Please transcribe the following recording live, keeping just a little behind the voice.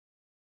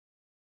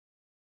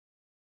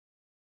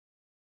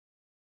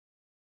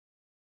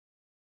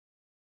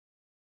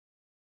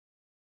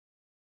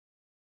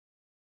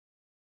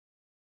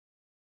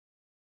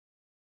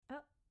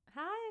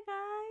Hi,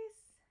 guys.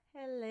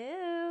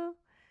 Hello.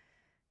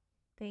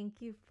 Thank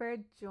you for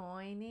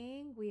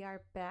joining. We are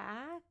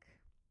back.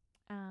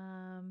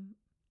 Um,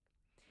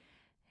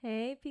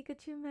 hey,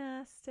 Pikachu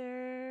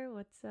Master.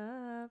 What's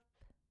up?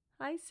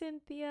 Hi,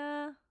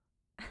 Cynthia.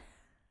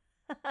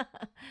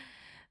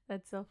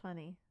 That's so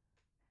funny.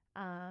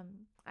 I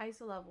used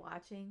to love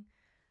watching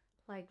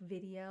like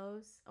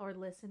videos or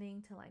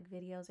listening to like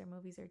videos or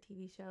movies or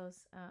TV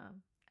shows.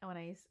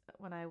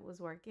 When I was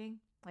working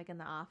like in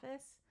the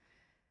office,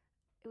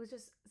 it was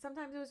just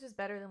sometimes it was just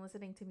better than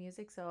listening to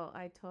music. So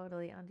I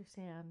totally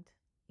understand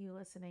you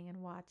listening and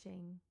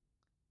watching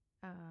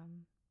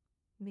um,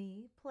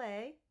 me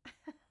play.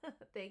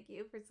 Thank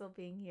you for still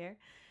being here.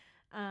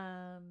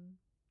 Um,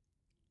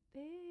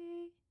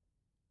 hey,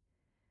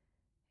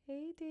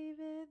 hey,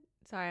 David.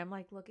 Sorry, I'm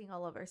like looking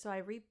all over. So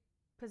I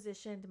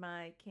repositioned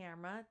my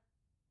camera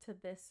to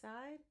this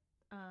side,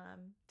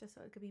 just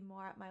so it could be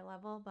more at my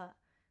level. But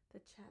the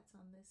chat's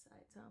on this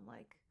side, so I'm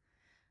like,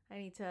 I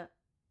need to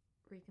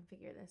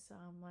reconfigure this so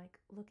I'm like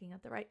looking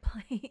at the right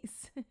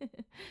place.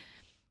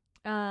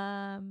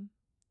 um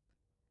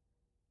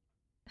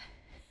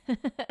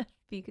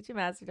Pikachu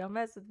Master, don't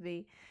mess with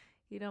me.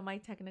 You know my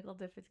technical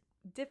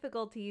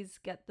difficulties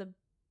get the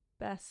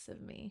best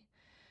of me.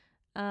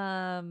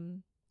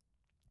 Um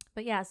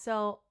but yeah,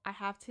 so I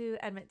have to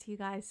admit to you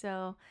guys,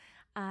 so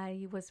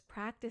I was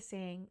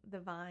practicing the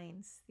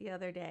vines the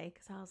other day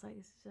because I was like,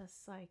 it's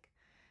just like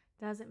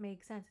doesn't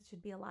make sense. It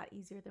should be a lot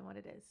easier than what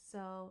it is.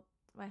 So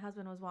my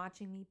husband was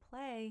watching me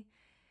play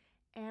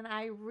and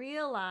I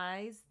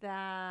realized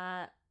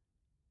that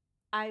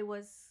I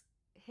was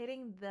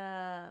hitting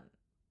the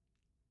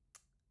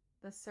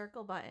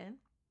circle button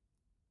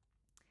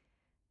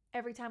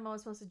every time I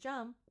was supposed to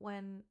jump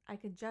when I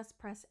could just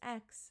press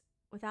X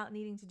without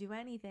needing to do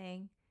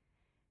anything,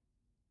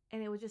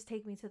 and it would just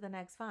take me to the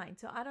next vine.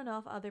 So I don't know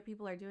if other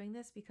people are doing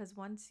this, because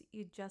once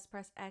you just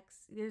press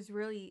X, you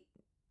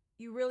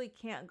really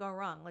can't go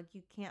wrong. Like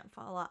you can't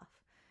fall off.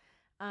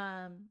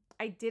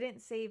 I didn't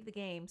save the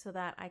game so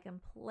that I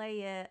can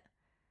play it,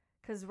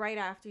 because right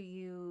after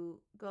you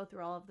go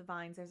through all of the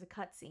vines, there's a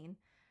cutscene,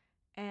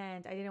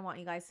 and I didn't want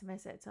you guys to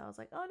miss it. So I was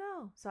like, oh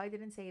no. So I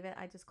didn't save it.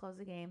 I just closed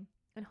the game.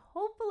 And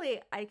hopefully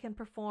I can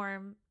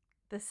perform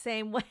the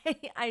same way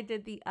I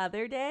did the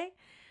other day.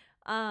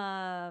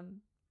 Um,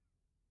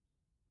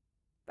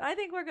 but I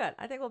think we're good.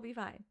 I think we'll be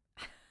fine.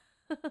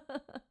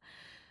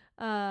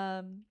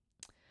 um,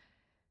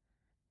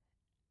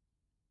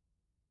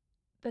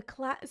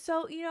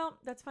 so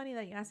that's funny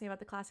that you asked me about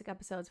the classic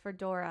episodes for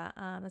Dora.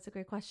 That's a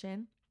great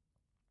question.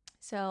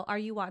 So, are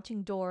you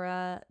watching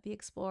Dora the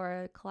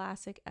Explorer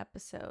classic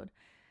episode?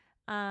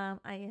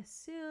 I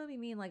assume you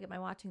mean like, am I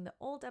watching the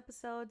old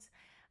episodes?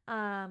 So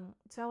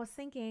I was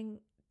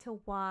thinking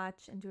to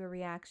watch and do a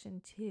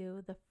reaction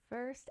to the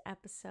first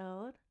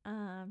episode,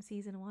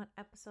 season one,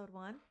 episode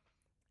one,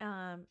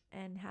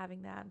 and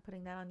having that and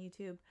putting that on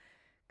YouTube,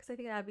 because I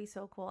think that'd be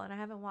so cool. And I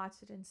haven't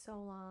watched it in so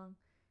long,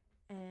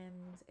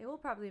 and it will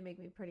probably make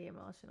me pretty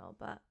emotional.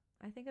 But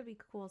I think it'd be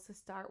cool to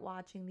start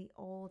watching the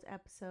old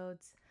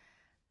episodes,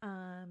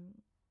 um,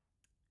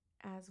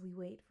 as we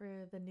wait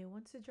for the new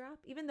ones to drop.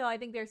 Even though I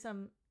think there's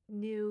some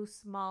new,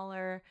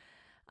 smaller,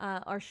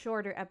 or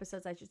shorter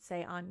episodes, I should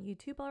say, on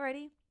YouTube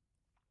already.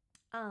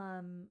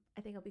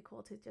 I think it'll be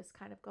cool to just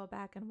kind of go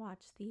back and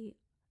watch the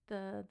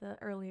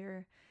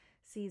earlier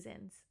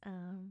seasons.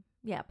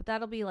 Yeah, but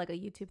that'll be like a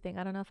YouTube thing.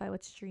 I don't know if I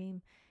would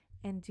stream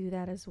and do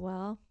that as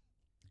well.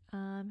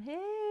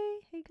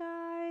 Hey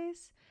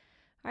guys.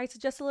 All right, so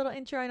just a little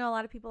intro. I know a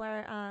lot of people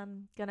are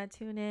gonna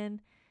tune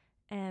in,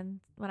 and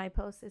when I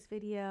post this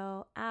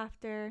video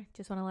after,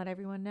 just want to let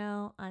everyone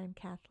know I'm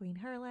Kathleen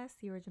Hurless,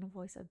 the original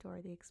voice of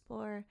Dora the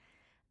Explorer.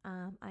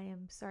 I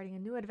am starting a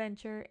new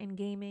adventure in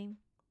gaming.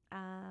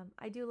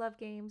 I do love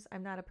games.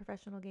 I'm not a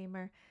professional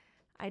gamer.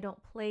 I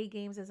don't play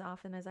games as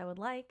often as I would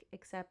like,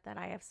 except that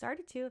I have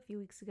started to a few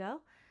weeks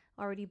ago.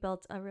 Already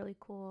built a really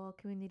cool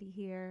community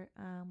here,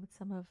 with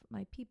some of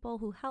my people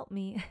who help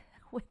me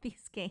with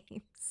these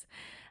games.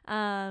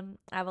 I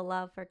have a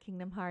love for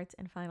Kingdom Hearts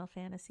and Final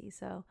Fantasy,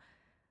 so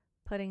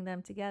putting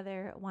them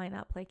together, why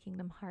not play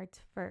Kingdom Hearts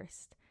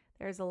first?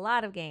 There's a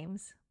lot of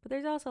games, but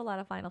there's also a lot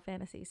of Final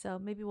Fantasy, so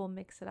maybe we'll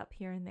mix it up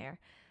here and there.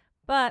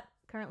 But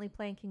currently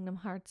playing Kingdom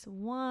Hearts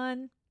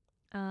 1.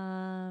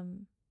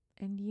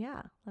 And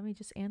yeah, let me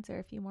just answer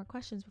a few more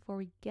questions before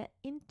we get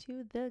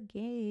into the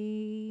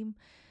game.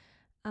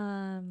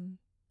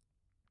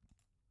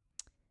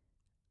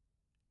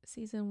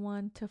 Season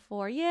 1 to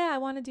 4. Yeah, I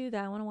want to do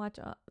that. I want to watch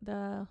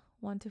the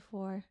 1 to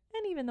 4,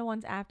 and even the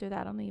ones after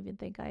that. I don't even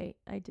think I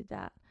did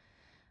that.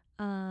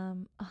 Oh,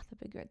 the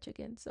Big Red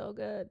Chicken, so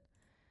good.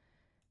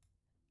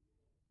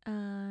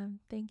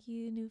 Thank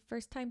you, new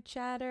first time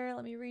chatter.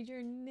 Let me read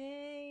your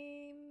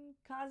name.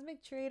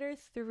 Cosmic Trader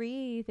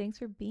 3. Thanks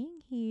for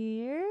being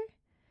here.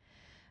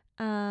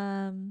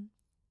 Oh,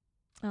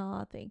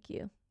 thank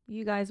you.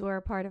 You guys were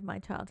a part of my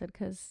childhood,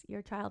 because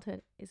your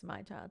childhood is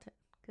my childhood,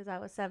 because I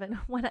was 7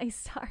 when I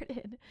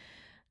started.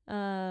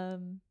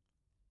 Um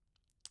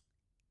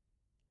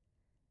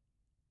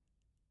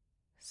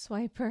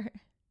Swiper.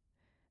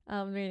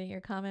 I'm reading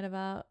your comment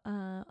about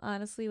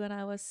honestly, when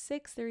I was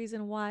 6, the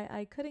reason why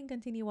I couldn't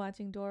continue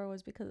watching Dora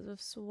was because of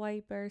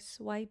Swiper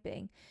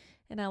swiping.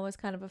 And I was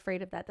kind of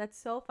afraid of that. That's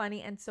so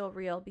funny and so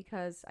real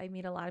because I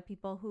meet a lot of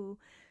people who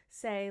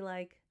say,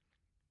 like,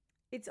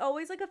 it's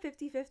always like a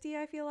 50-50,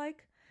 I feel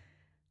like,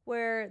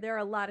 where there are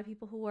a lot of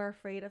people who were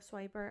afraid of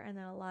Swiper and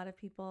then a lot of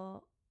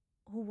people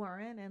who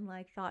weren't and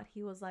like thought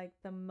he was like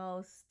the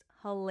most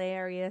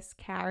hilarious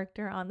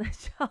character on the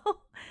show.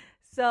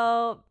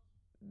 So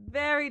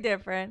very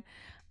different.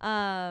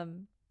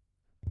 Um,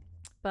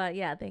 but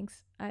yeah,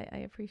 thanks.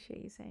 I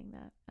appreciate you saying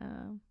that.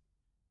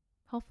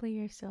 Hopefully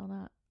you're still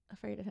not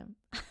afraid of him.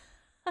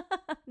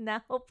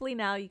 Now, hopefully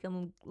now you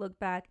can look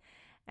back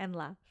and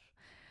laugh.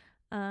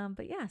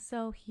 But yeah,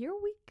 so here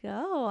we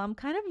go. I'm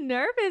kind of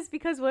nervous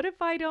because what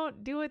if I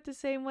don't do it the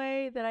same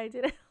way that I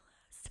did it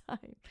last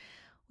time?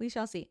 We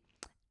shall see.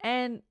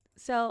 And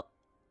so,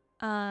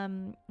 let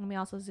me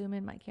also zoom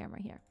in my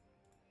camera here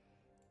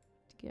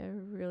to get a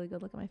really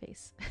good look at my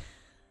face.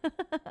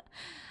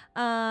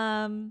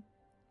 The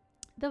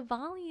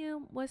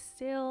volume was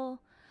still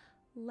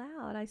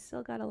loud. I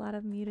still got a lot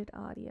of muted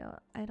audio.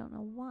 I don't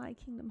know why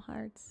Kingdom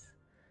Hearts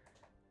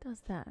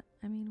does that.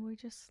 I mean, we're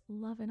just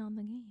loving on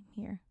the game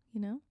here,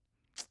 you know?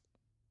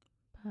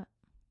 But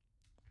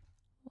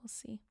we'll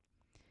see.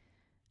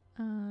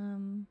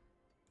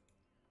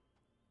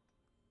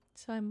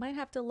 So I might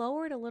have to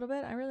lower it a little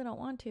bit. I really don't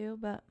want to,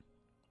 but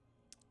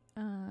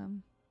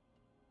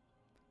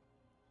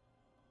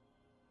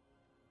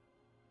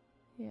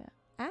yeah.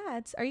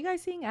 Ads. Are you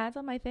guys seeing ads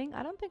on my thing?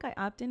 I don't think I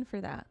opt in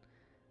for that.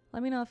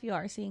 Let me know if you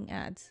are seeing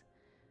ads.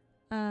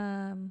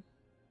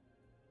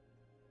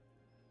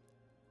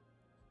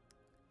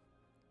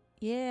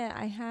 Yeah,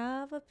 I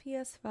have a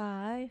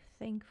PS5,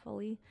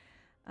 thankfully.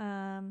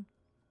 It's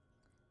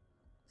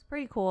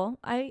pretty cool.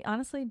 I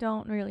honestly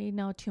don't really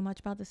know too much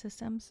about the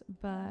systems,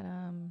 but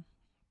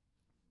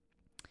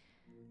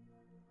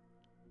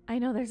I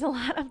know there's a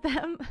lot of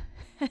them.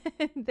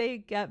 They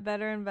get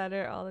better and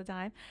better all the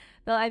time.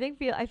 Though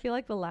I feel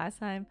like the last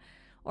time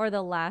or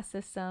the last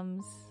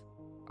systems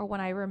or when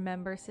I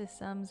remember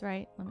systems,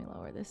 right? Let me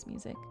lower this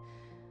music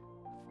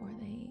before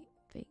they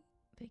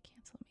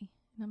cancel me.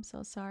 And I'm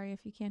so sorry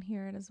if you can't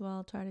hear it as well.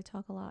 I'll try to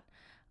talk a lot.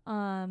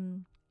 I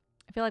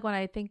feel like when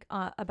I think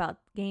about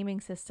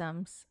gaming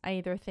systems, I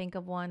either think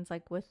of ones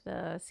like with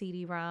the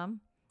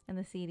CD-ROM and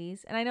the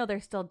CDs. And I know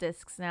there's still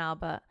discs now,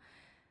 but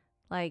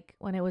like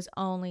when it was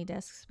only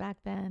discs back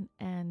then.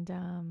 And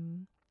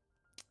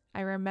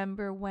I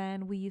remember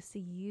when we used to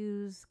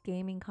use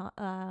gaming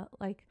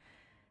like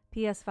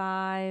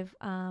PS5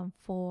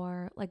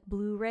 for like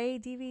Blu-ray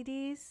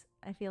DVDs.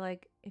 I feel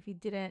like if you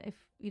didn't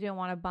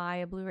want to buy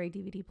a Blu-ray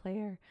DVD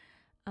player,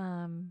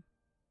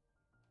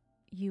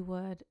 you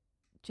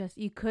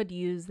could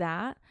use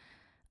that.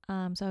 So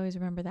I always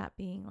remember that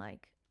being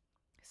like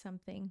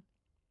something.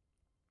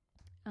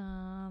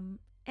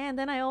 And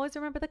then I always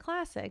remember the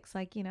classics,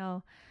 like, you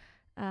know,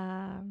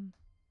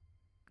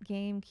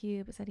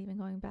 GameCube. Is that even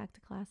going back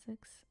to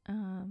classics?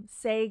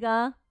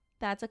 Sega.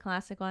 That's a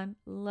classic one.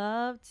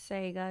 Loved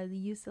Sega. I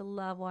used to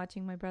love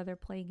watching my brother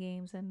play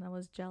games, and I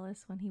was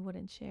jealous when he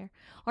wouldn't share,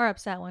 or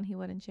upset when he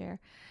wouldn't share.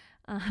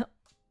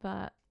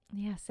 But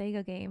yeah,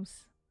 Sega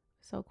games,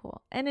 so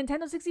cool. And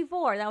Nintendo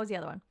 64. That was the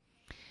other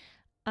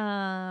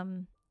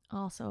one.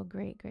 Also a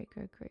great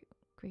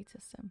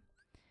system.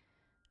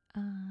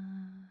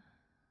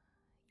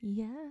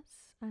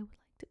 Yes, I would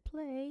like to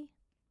play.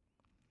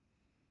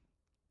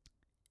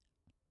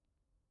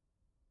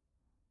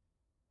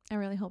 I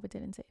really hope it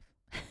didn't save.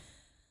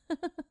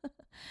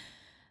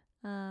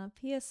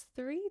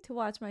 PS3 to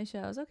watch my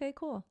shows. Okay,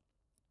 cool.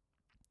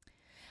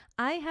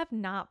 I have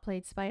not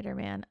played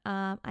Spider-Man.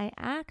 I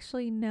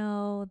actually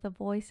know the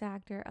voice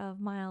actor of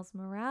Miles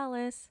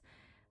Morales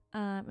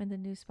in the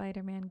new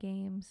Spider-Man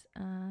games,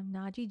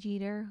 Najee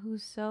Jeter,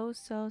 who's so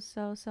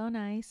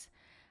nice.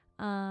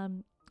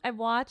 I've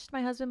watched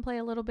my husband play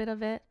a little bit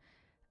of it,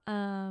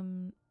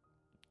 and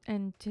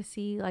to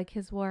see like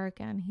his work,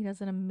 and he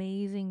does an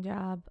amazing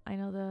job. I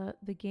know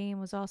the game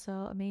was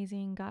also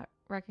amazing, got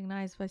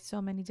recognized by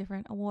so many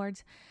different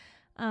awards,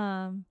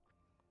 and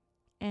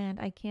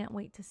I can't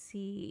wait to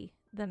see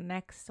the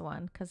next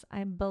one, because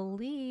I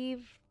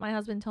believe my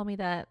husband told me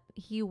that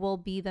he will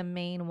be the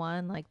main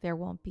one. Like there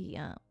won't be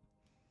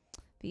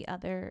the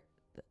other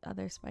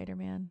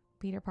Spider-Man,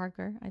 Peter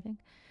Parker. I think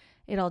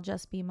it'll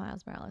just be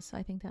Miles Morales. So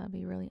I think that would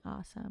be really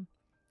awesome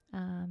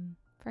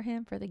for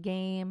him, for the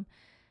game.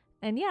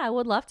 And yeah, I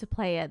would love to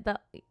play it.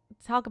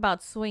 Talk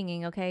about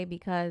swinging, okay?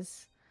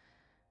 Because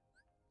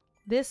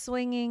this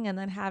swinging and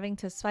then having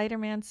to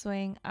Spider-Man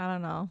swing, I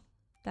don't know.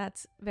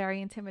 That's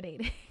very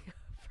intimidating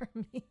for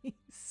me.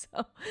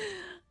 So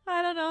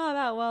I don't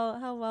know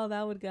how well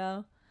that would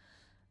go.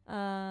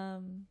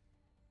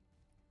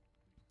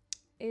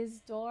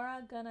 Is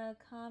Dora gonna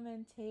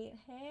commentate?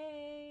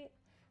 Hey,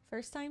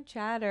 first time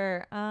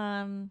chatter.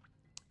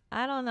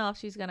 I don't know if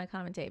she's gonna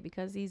commentate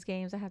because these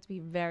games I have to be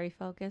very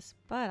focused,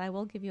 but I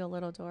will give you a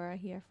little Dora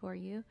here for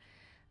you.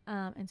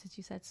 And since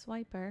you said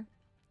Swiper,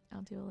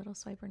 I'll do a little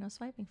swipe or no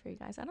swiping for you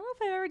guys. I don't know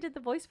if I ever did the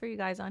voice for you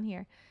guys on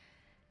here.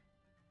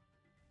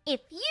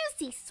 If you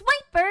see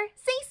Swiper,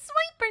 say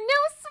Swiper no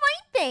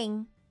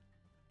swiping.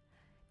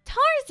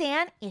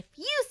 Tarzan, if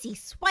you see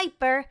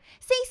Swiper,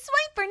 say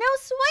Swiper no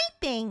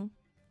swiping.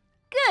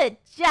 Good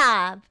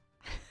job.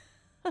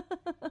 That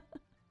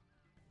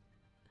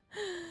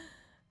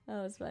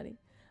was funny.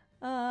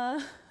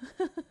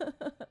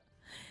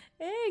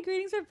 Hey,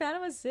 greetings from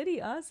Panama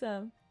City.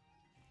 Awesome.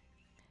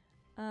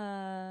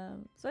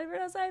 Swiper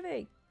no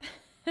swiping.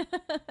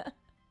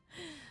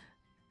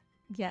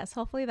 Yes,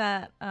 hopefully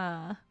that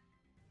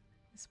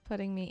is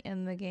putting me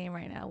in the game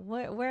right now.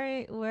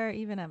 Where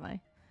even am I?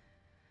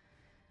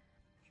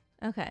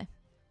 Okay.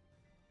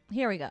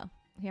 Here we go.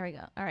 Here we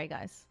go. All right,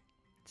 guys.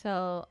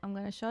 So I'm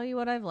going to show you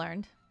what I've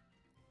learned.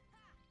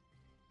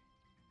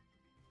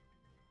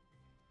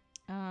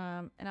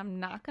 And I'm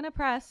not going to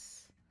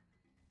press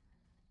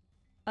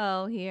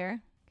O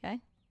here. Okay.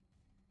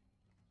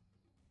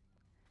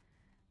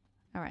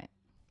 All right.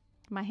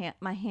 My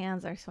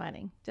hands are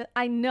sweating.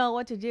 I know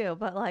what to do,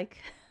 but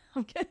like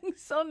I'm getting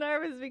so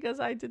nervous because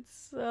I did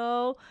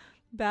so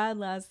bad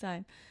last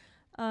time.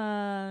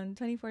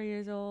 24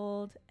 years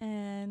old,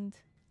 and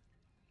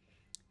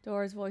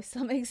Dora's voice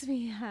still makes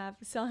me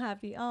so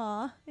happy.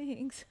 Aw,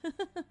 thanks.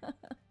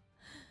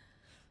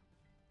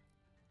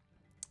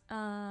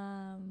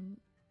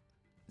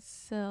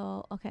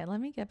 So okay,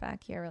 let me get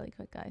back here really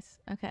quick, guys.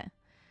 Okay,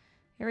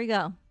 here we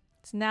go.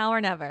 It's now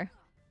or never.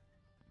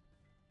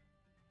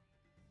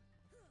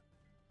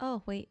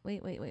 Oh, wait.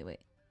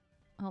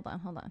 Hold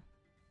on.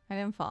 I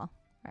didn't fall.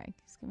 All right,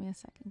 just give me a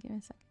second.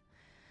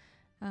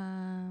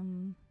 Oh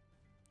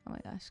my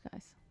gosh,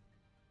 guys.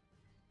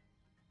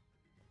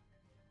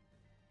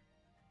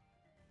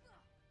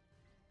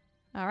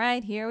 All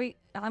right,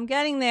 I'm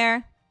getting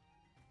there.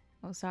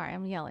 Oh, sorry,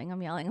 I'm yelling.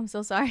 I'm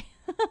so sorry.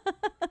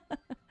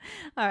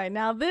 All right,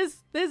 now this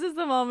is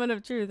the moment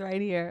of truth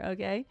right here,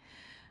 okay?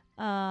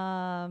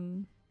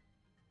 Oh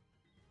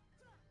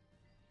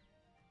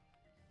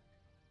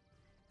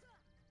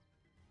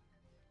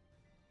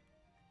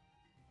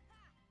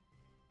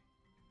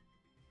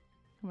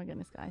my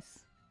goodness,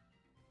 guys.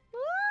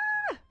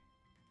 Ah!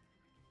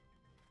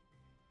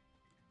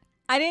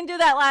 I didn't do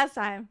that last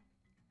time.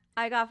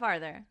 I got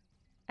farther.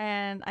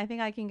 And I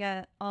think I can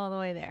get all the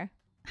way there.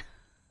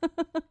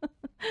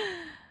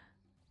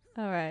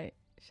 All right.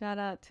 Shout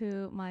out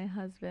to my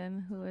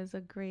husband, who is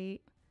a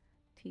great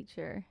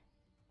teacher.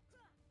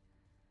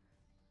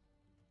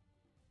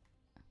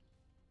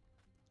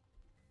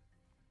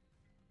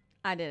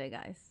 I did it,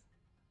 guys.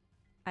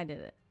 I did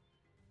it.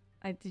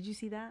 Did you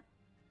see that?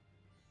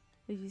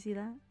 Did you see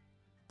that?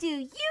 Do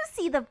you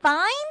see the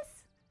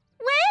vines?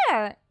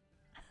 Where?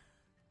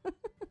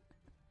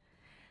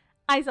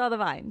 I saw the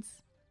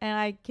vines and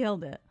I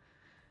killed it.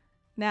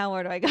 Now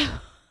where do I go?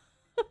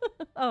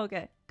 Oh,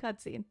 okay.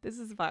 Cutscene. This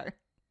is far.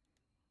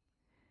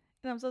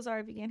 And I'm so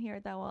sorry if you can't hear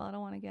it that well. I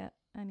don't want to get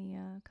any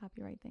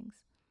copyright things.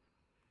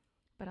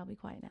 But I'll be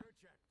quiet now.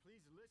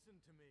 Please listen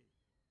to me.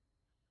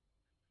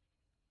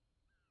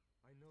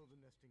 I know the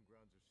nesting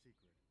grounds are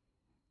secret,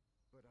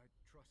 but I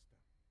trust them.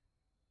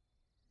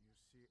 You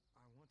see,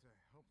 I want to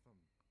help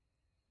them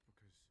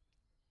because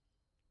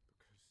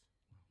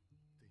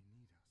well, they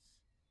need us.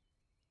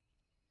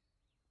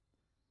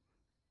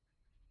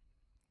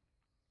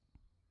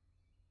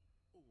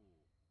 Oh,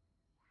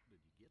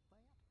 did you get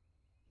that?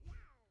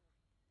 Wow!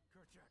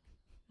 Kerchak.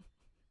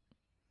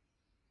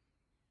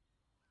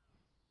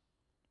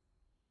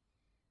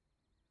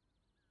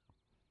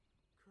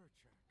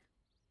 Kerchak.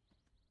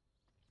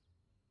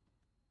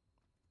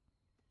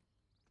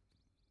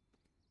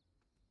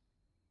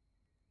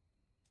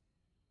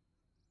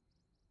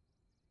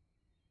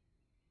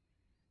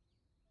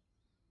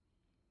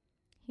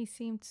 He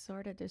seemed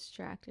sort of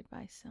distracted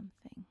by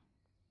something.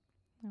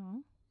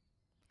 Oh.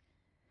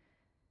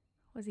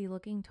 Was he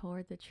looking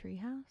toward the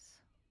treehouse?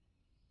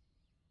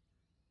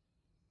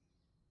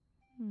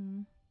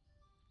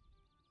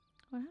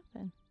 What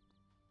happened?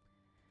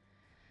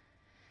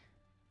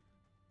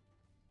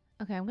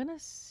 Okay, I'm gonna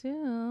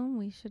assume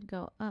we should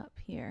go up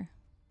here.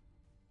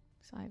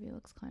 So Ivy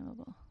looks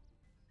climbable.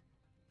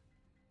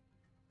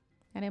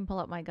 I didn't pull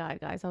up my guide,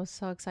 guys. I was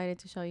so excited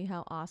to show you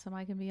how awesome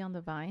I can be on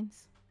the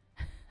vines.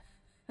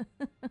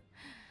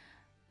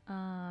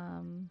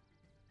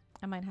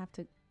 I might have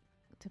to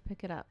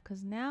pick it up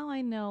because now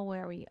I know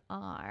where we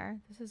are.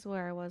 This is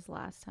where I was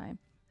last time.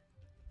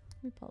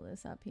 Let me pull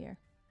this up here.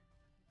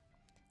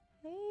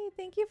 Hey,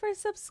 thank you for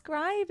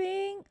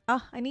subscribing.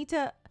 Oh, I need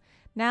to,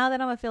 now that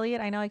I'm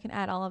affiliate, I know I can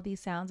add all of these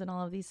sounds and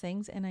all of these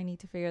things, and I need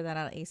to figure that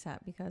out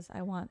ASAP because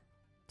I want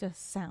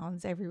just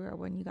sounds everywhere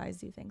when you guys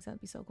do things. That'd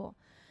be so cool.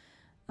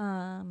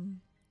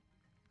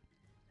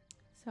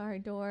 Sorry,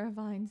 Dora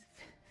Vine's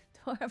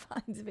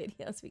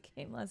videos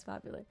became less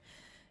popular.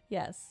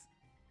 Yes.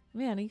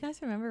 Man, you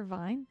guys remember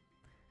Vine?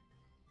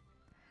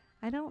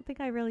 I don't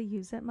think I really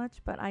use it much,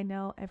 but I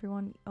know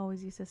everyone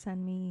always used to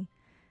send me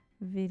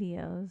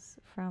videos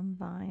from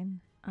Vine.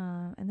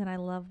 And then I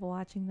love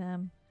watching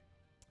them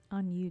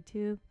on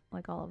YouTube,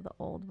 like all of the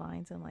old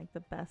vines and like the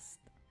best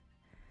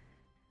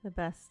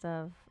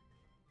of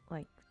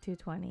like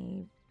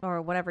 220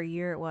 or whatever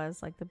year it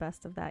was, like the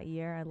best of that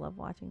year. I love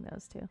watching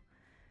those too.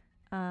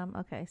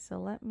 Okay, so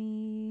let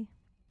me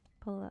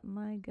pull up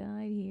my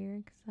guide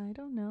here because I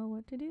don't know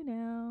what to do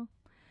now.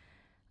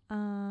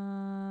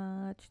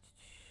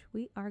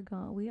 We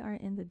are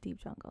in the deep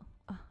jungle.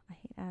 Oh, I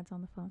hate ads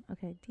on the phone.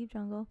 Okay, deep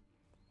jungle.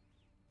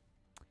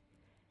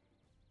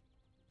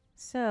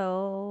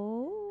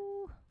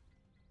 So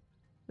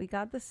we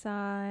got the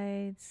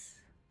sides.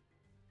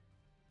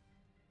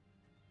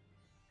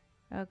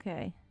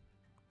 Okay.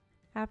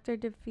 After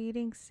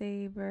defeating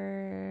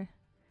Saber,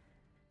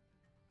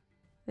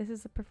 this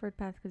is the preferred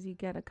path because you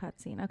get a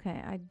cutscene.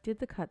 Okay, I did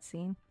the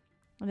cutscene.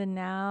 And then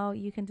now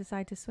you can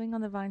decide to swing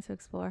on the vines to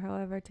explore.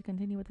 However, to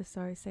continue with the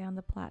story, stay on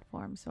the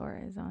platform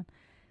Sora is on.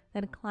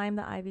 Then climb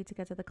the ivy to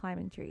get to the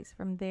climbing trees.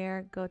 From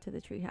there, go to the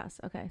treehouse.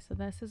 Okay, so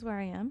this is where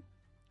I am.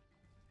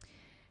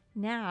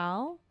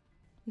 Now,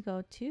 we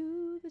go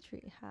to the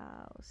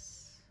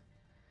treehouse.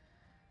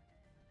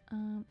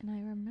 And I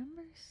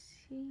remember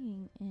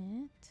seeing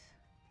it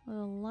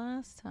the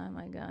last time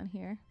I got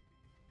here.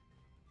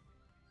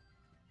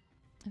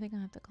 I think I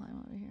have to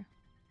climb over here.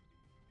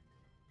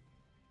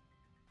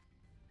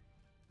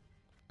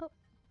 Oh.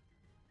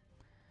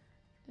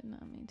 Did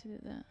not mean to do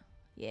that.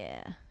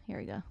 Yeah, here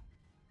we go.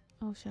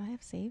 Oh, should I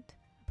have saved?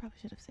 I probably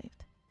should have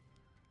saved.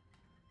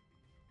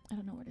 I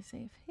don't know where to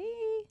save.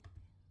 Hey!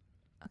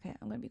 Okay,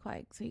 I'm going to be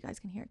quiet so you guys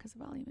can hear it because the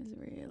volume is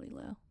really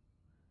low.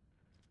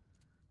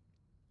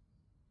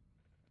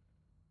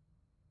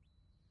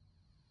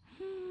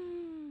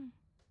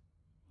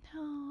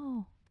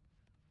 No.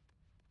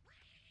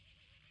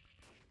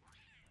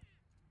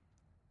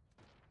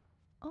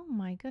 Oh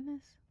my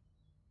goodness.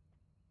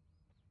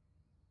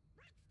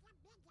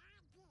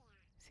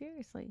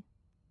 Seriously.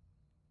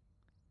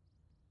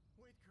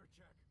 Wait,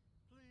 Kerchak,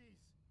 please.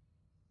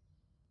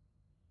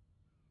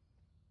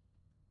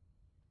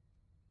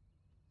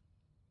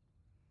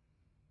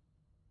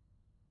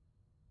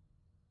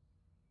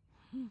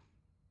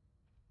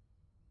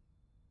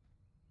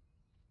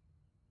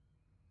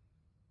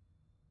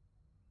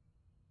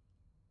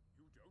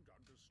 You don't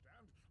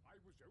understand. I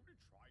was only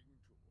trying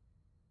to.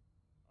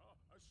 Ah,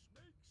 a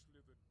snake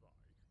slithered by.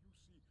 You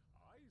see,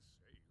 I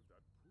saved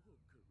that poor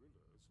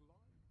gorilla's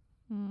life.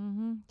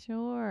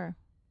 Sure.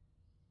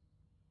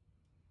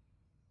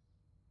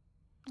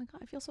 Oh my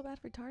God, I feel so bad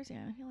for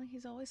Tarzan. I feel like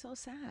he's always so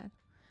sad.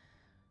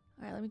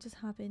 All right, let me just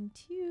hop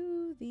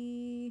into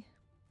the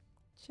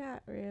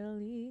chat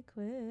really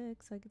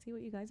quick so I can see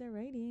what you guys are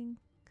writing.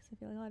 Because I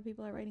feel like a lot of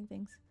people are writing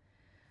things.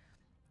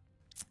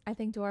 I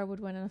think Dora would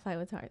win in a fight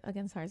with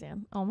against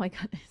Tarzan. Oh my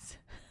goodness.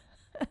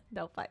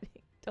 No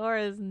fighting.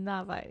 Dora is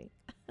not fighting.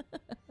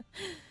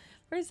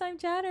 First time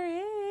chatter,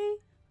 hey.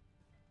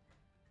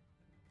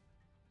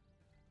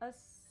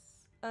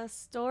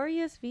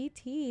 Astorius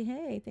VT,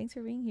 hey, thanks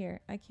for being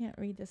here. I can't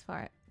read this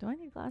far. Do I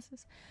need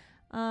glasses?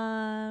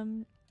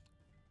 Oh,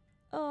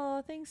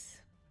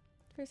 thanks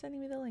for sending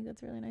me the link.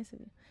 That's really nice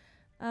of you.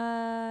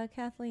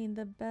 Kathleen,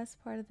 the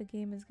best part of the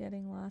game is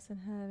getting lost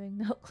and having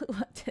no clue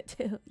what to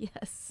do.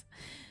 Yes.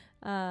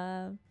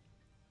 By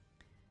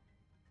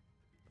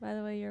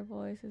the way, your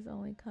voice is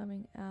only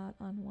coming out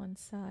on one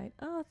side.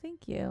 Oh,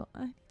 thank you.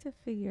 I need to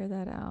figure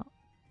that out.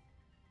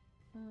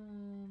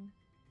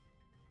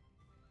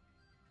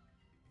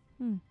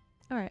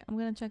 All right, I'm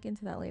gonna check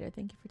into that later.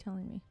 Thank you for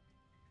telling me.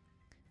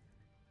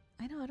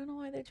 I know, I don't know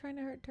why they're trying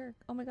to hurt Turk.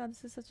 Oh my God,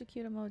 this is such a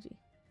cute emoji.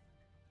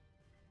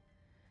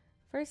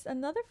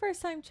 Another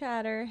first time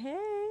chatter.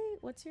 Hey,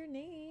 what's your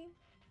name?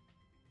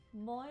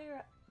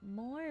 Moira.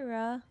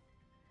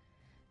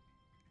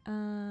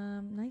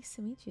 Nice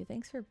to meet you.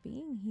 Thanks for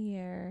being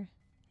here.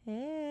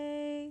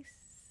 Hey.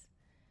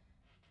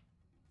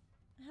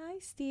 Hi,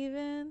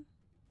 Steven.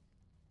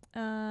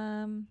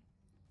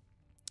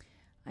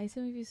 I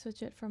assume if you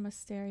switch it from a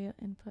stereo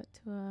input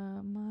to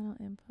a mono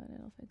input,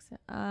 it'll fix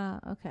it. Ah,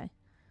 okay.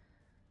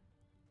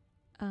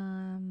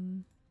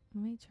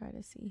 Let me try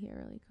to see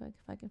here really quick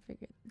if I can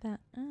figure that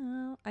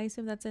out. I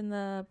assume that's in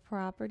the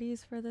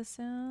properties for the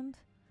sound.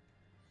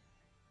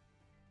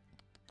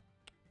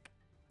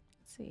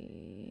 Let's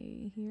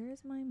see.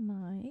 Here's my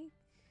mic.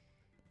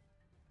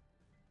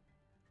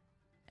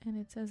 And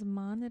it says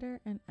monitor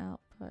and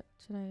output.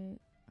 I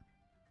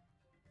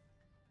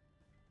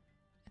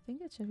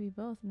think it should be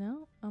both.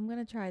 No? I'm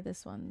going to try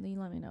this one. You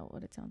let me know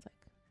what it sounds like.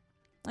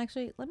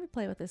 Actually, let me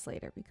play with this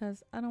later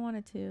because I don't want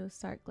it to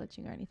start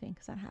glitching or anything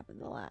because that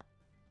happens a lot.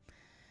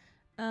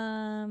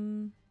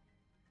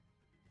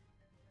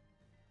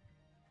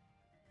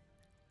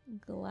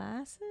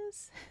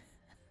 Glasses?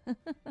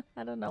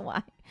 I don't know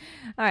why.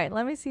 All right,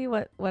 let me see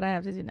what I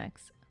have to do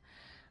next.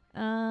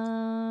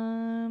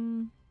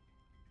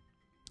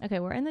 Okay,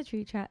 we're in the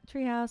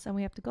treehouse and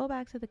we have to go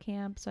back to the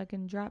camp so I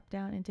can drop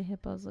down into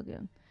Hippo's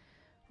Lagoon.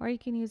 Or you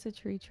can use a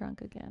tree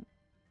trunk again.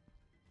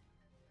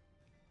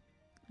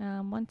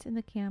 Once in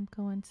the camp,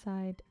 go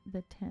inside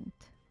the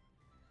tent.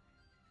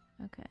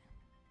 Okay.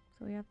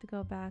 So we have to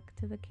go back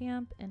to the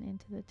camp and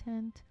into the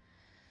tent.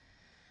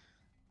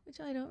 which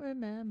I don't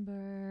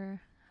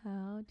remember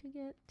how to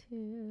get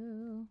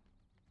to.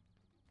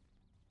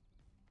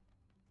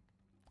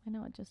 I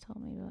know it just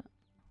told me, but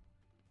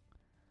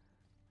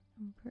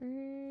I'm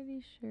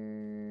pretty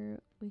sure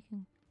we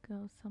can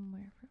go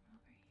somewhere from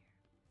over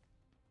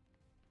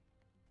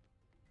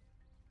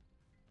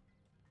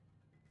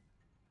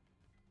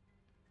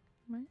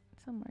here. Right?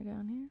 Somewhere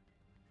down here,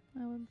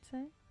 I would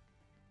say.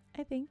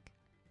 I think.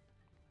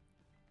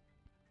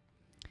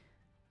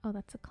 Oh,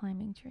 that's a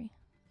climbing tree.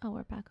 Oh,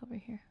 we're back over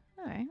here.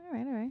 Alright,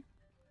 alright, alright.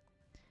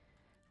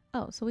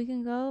 Oh, so we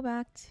can go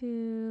back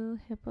to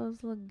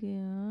Hippo's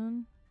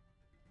Lagoon.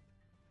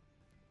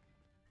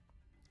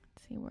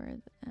 Let's see where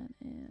that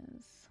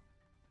is.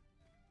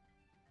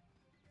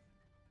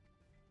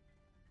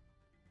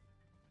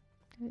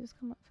 Did I just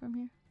come up from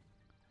here?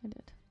 I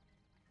did.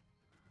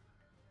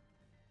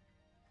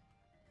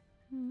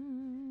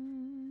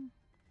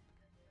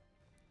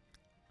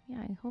 Yeah,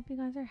 I hope you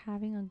guys are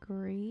having a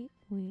great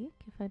week,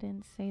 if I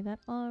didn't say that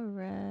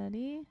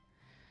already.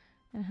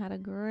 And had a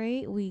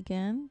great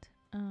weekend.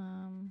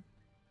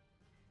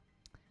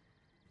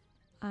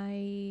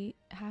 I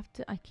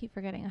keep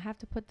forgetting. I have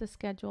to put the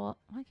schedule.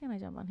 Why can't I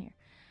jump on here?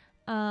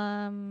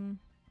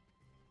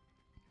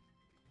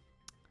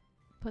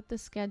 Put the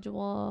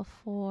schedule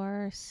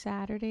for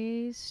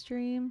Saturday's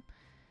stream.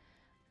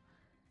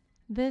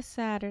 This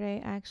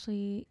Saturday, I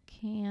actually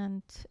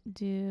can't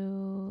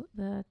do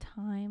the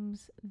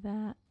times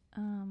that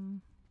I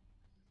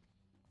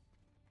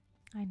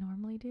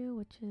normally do,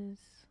 which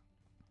is,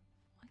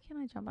 why can't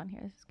I jump on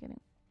here? This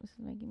is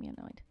making me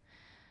annoyed.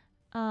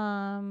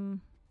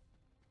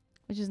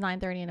 Which is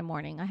 9:30 in the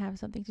morning. I have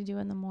something to do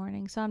in the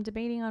morning, so I'm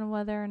debating on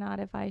whether or not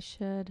if I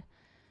should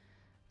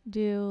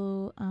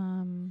do.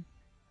 I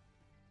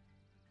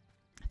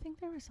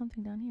think there was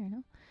something down here,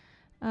 no?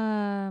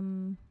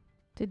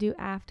 To do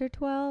after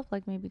 12,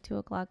 like maybe 2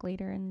 o'clock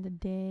later in the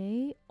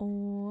day,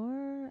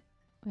 or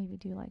maybe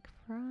do like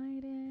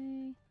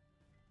Friday.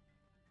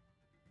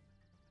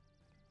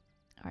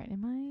 All right,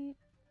 am I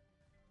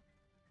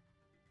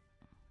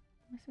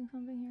missing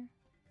something here?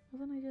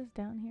 Wasn't I just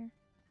down here?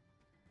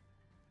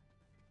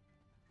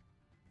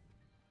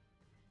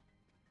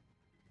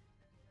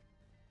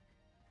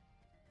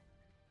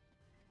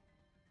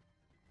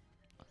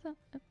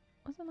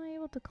 Wasn't I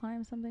able to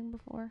climb something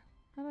before?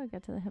 How do I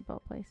get to the hippo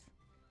place?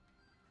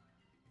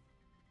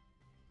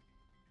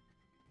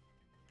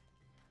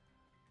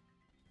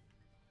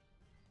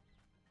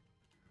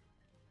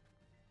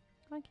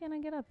 Why can't I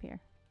get up here?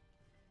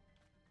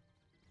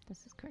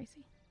 This is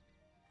crazy.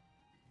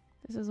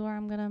 This is where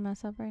I'm gonna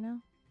mess up right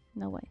now?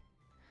 No way.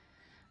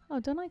 Oh,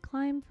 don't I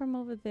climb from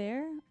over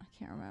there? I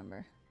can't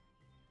remember.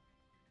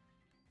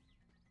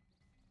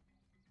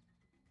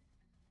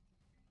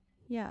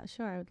 Yeah,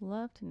 sure. I would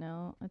love to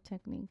know a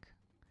technique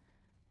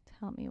to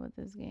help me with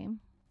this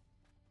game.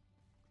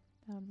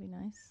 That would be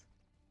nice.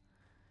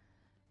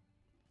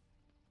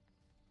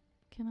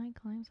 Can I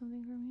climb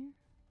something from here?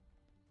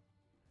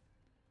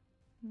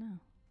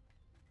 No.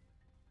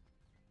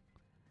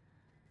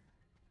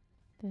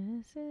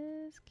 This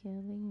is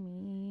killing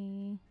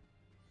me.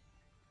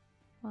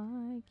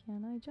 Why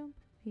can't I jump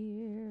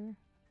here?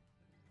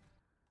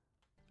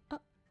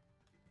 Oh,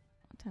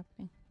 what's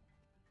happening?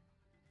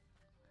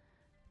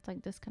 It's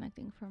like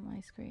disconnecting from my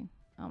screen.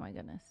 Oh my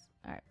goodness.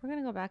 All right, we're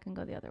gonna go back and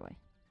go the other way.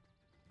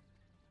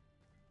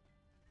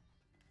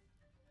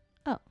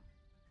 Oh.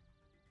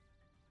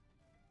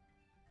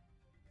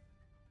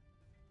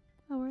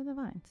 Oh, where are the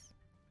vines?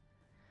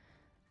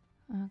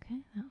 Okay,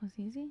 that was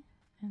easy.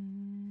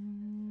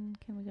 And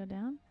can we go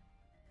down?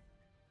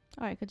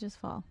 Oh, I could just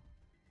fall.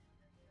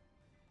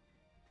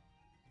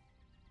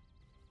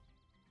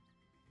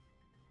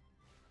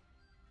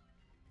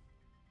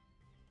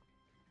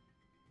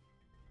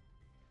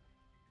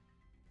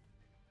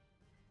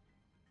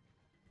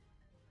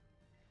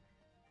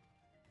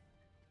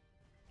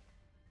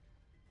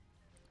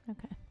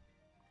 Okay.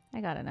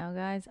 I got it now,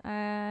 guys.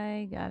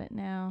 I got it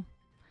now.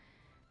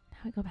 Now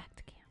we go back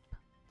to camp.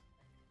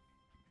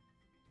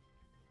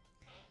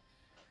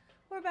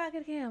 We're back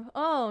at camp.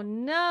 Oh,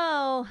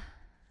 no.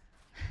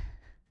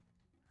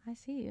 I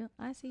see you.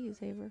 I see you,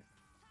 Saber.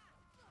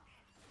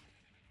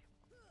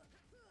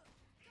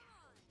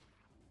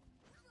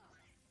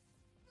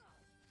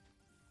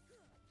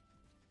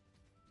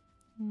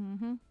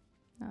 Mm-hmm.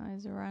 Now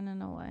he's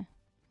running away.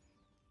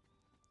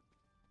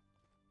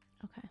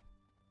 Okay.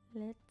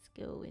 Let's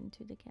go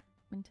into the camp,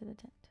 into the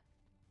tent.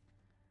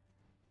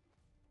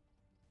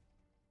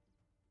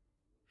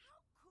 How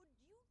could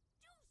you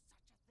do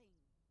such a thing?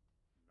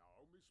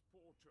 Now, Miss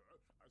Porter,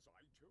 as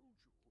I told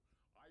you,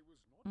 I was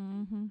not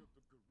Mm-hmm. thinking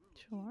of the gorillas.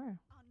 Sure.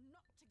 Are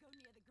not to go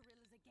near the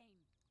gorillas again.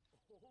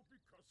 All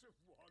because of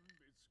one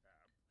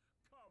mishap.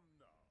 Come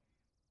now.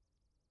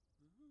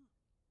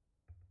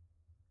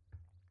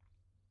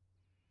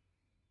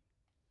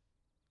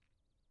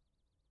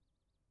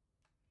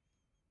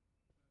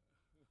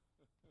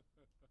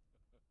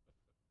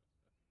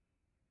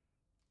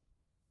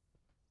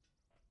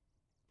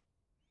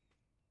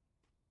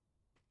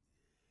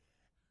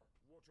 Huh?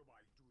 What am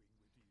I doing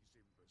with these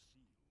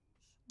imbeciles?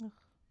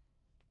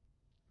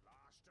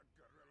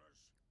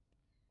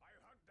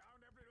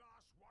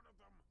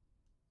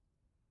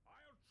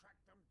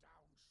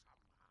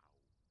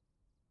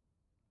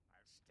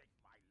 stake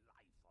my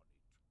life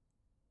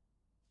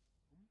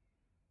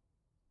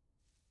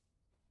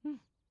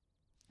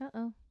on it.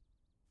 Uh-oh.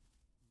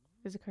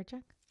 There's a card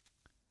check.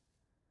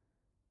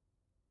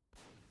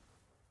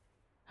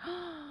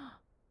 Oh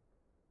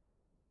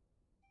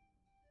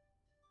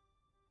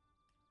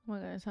my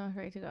goodness, I'm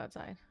afraid to go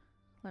outside.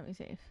 Let me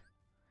save.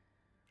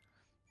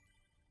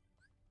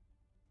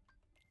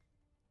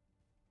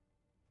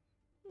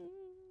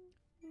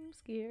 I'm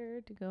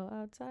scared to go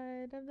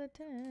outside of the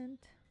tent.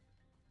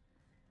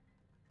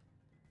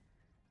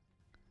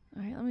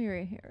 Alright, let me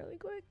read here really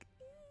quick.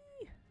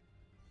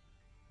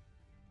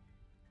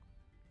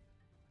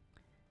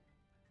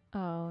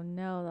 Oh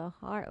no, the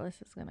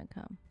Heartless is gonna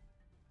come.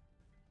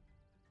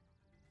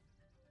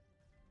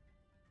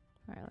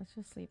 Alright, let's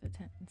just leave the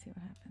tent and see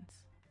what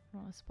happens. I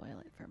don't want to spoil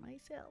it for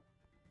myself.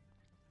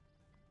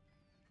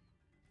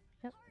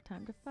 Yep,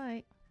 time to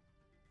fight.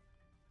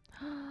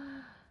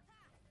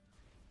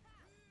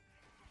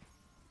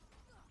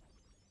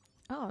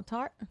 Oh,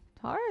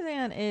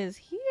 Tarzan is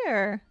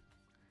here.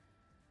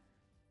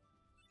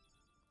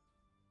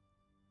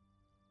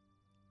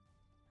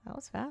 That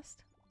was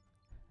fast.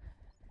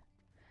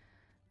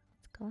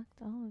 Let's collect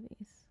all of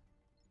these.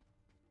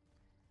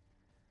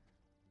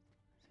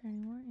 Is there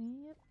any more?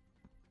 Yep.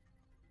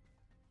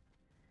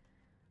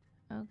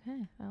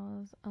 Okay, that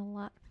was a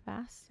lot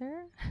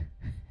faster.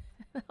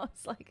 That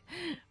was like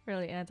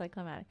really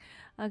anticlimactic.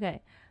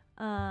 Okay.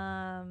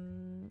 Now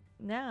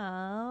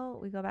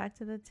we go back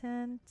to the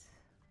tent.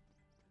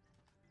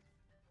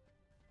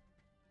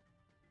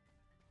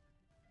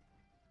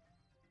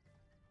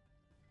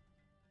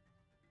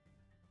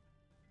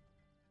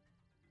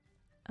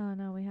 Oh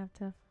no, we have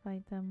to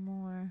fight them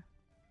more.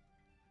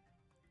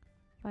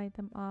 Fight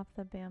them off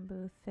the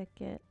bamboo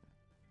thicket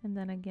and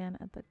then again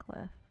at the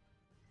cliff.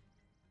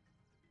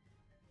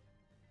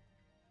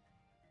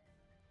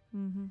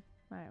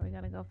 Alright, we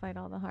gotta go fight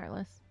all the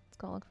Heartless. Let's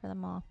go look for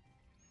them all.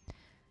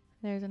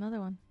 There's another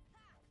one.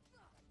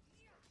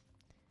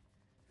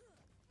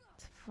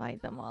 Let's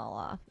fight them all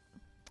off.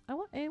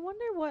 I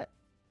wonder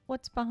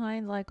what's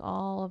behind like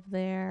all of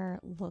their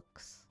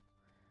looks.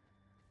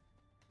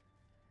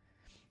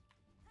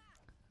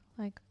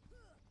 Like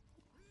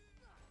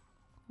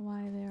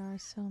why there are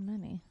so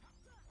many.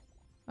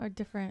 Or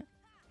different.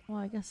 Well,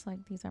 I guess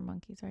like these are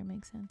monkeys, right?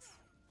 Makes sense.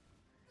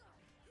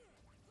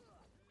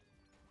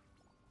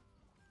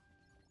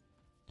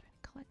 Trying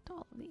to collect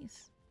all of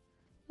these.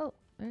 Oh,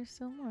 there's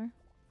still more.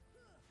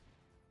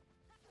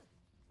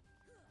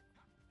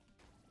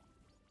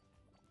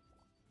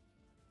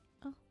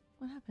 Oh,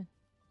 what happened?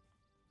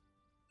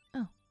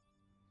 Oh.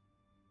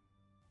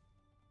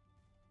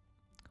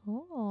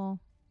 Cool.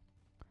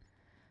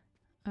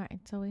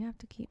 Alright, so we have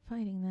to keep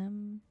fighting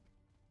them.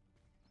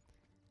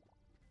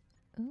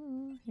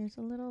 Ooh, here's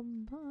a little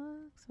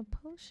box, a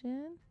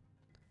potion.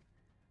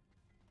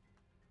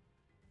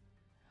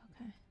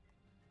 Okay.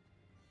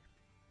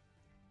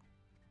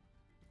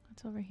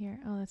 What's over here?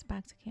 Oh, that's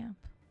back to camp.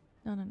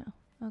 No.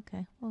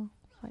 Okay, we'll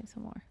fight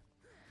some more.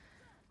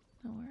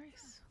 No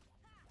worries.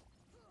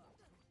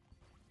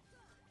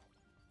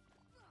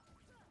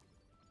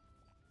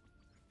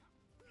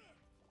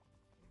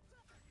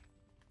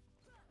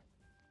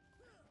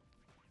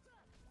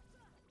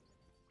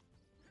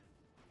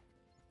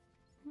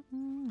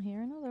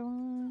 Here another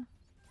one.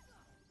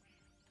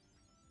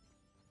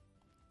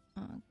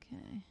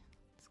 Okay,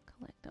 let's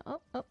collect.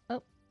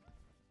 Oh!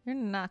 You're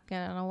not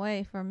getting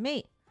away from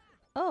me.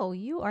 Oh,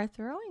 you are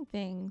throwing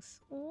things.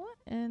 What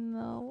in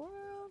the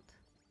world?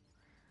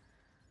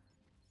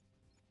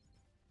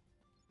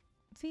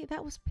 See,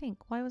 that was pink.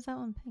 Why was that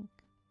one pink?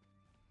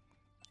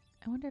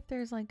 I wonder if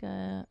there's like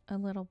a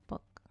little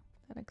book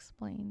that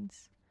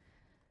explains.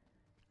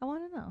 I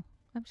want to know.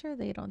 I'm sure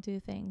they don't do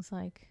things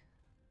like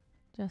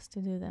just to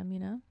do them, you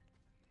know?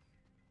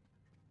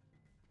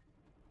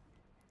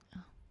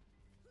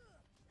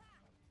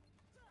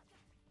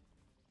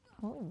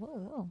 Oh.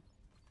 Whoa.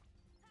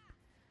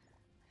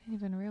 I didn't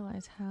even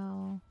realize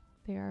how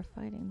they are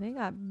fighting. They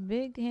got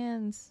big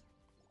hands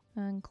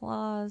and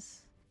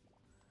claws.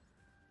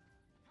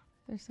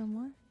 There's some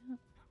more? Yep.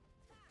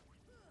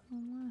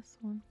 One last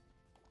one.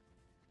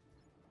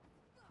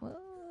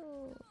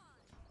 Whoa.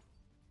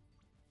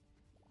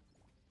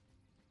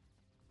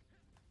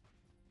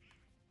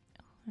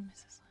 Oh, I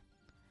missed this one.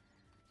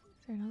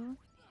 Is there another one?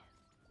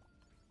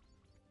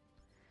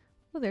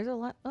 Yeah. Oh, there's a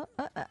lot. Oh,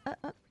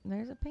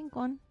 there's a pink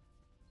one.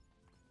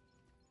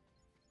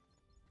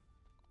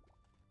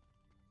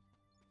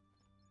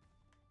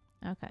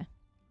 Okay.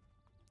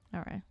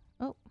 Alright.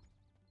 Oh.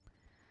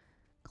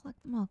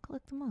 Collect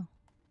them all.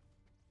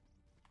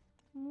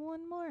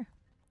 One more.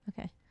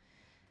 Okay.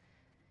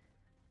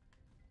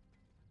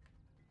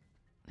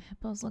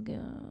 Hippo's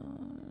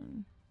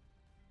Lagoon.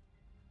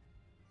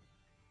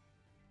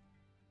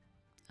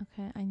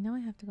 Okay, I know I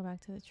have to go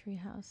back to the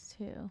treehouse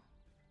too.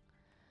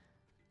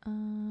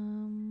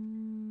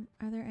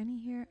 Are there any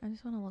here? I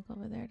just want to look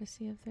over there to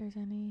see if there's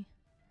any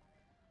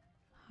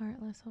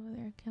Heartless over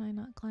there. Can I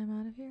not climb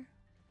out of here?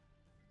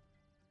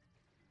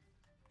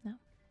 No.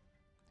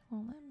 It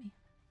won't let me.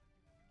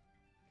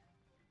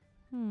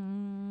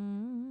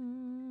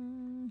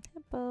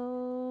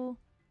 Hippo.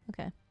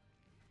 Okay.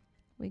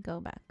 We go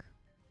back.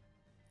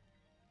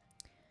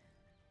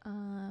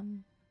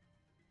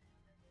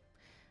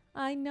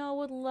 I know,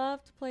 would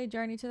love to play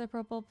Journey to the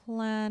Purple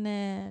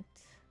Planet.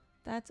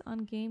 That's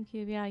on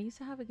GameCube. Yeah, I used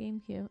to have a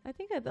GameCube. I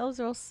think that those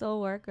will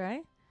still work,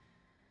 right?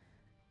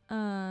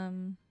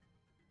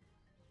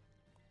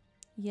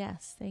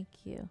 Yes, thank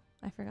you.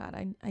 I forgot.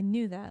 I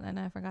knew that, and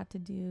I forgot to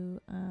do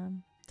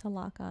to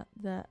lock on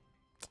the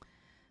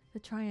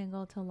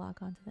triangle to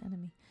lock onto the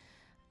enemy.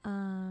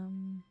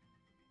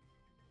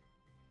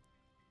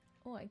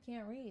 Oh, I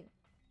can't read.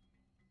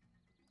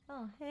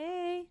 Oh,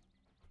 hey.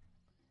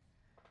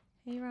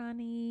 Hey,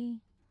 Ronnie.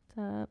 What's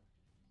up?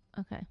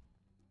 Okay.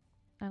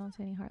 I don't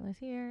see any Heartless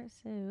here,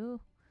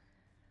 so...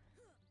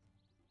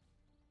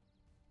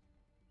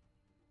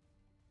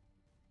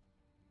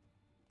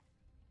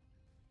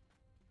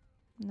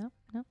 Nope,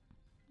 nope.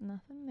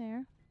 Nothing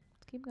there.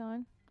 Let's keep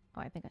going.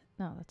 Oh, I think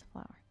no, that's a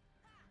flower.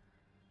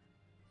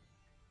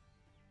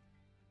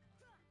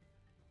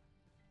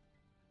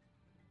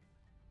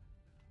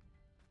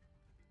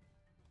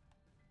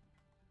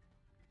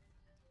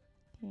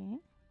 Okay.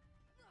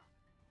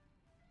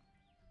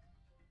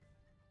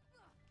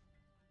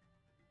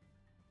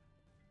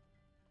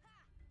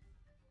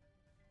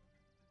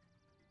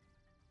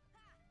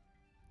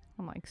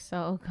 I'm like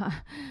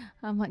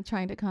I'm like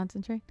trying to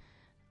concentrate.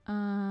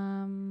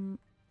 Let me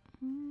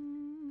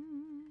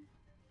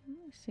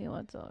see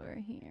what's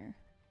over here.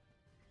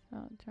 So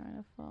I'm trying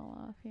to fall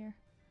off here.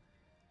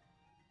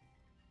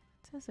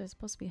 It says there's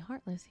supposed to be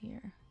Heartless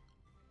here.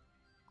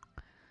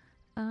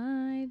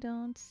 I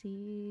don't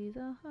see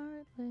the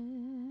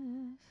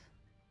Heartless.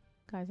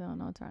 Guys, I don't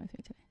know what's wrong with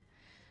me today.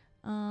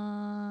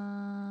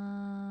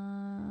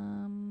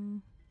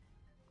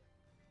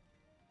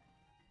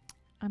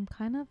 I'm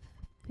kind of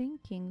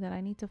thinking that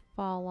I need to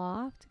fall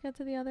off to get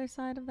to the other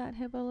side of that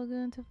Hippo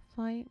Lagoon to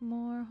fight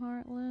more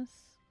Heartless.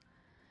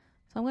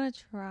 So I'm gonna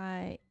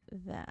try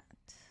that.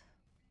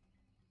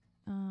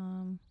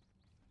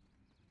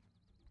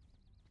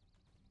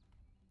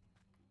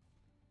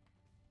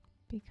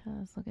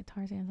 Because look at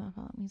Tarzan's not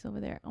following me. He's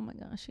over there. Oh my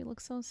gosh, he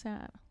looks so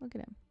sad. Look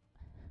at him.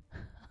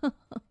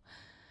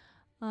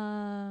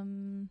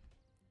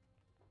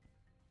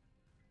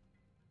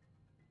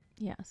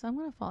 Yeah, so I'm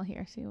gonna fall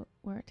here, see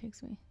where it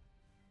takes me.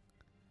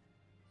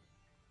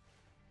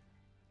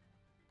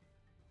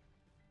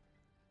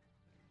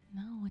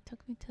 No, it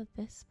took me to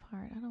this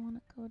part. I don't want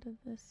to go to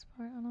this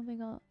part. I don't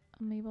think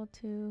I'm able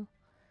to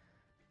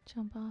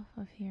jump off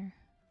of here.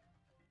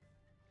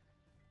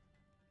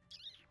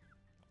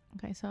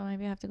 Okay, so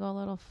maybe I have to go a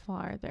little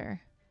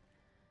farther.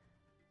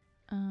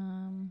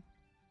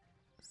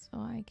 So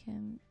I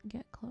can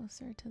get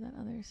closer to that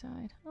other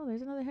side. Oh,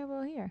 there's another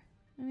hippo here.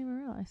 I didn't even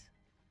realize.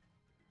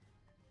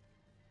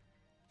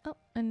 Oh,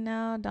 and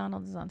now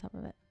Donald is on top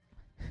of it.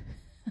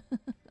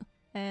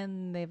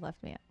 And they've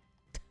left me out.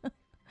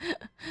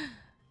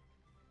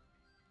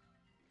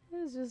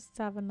 Let's just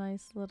have a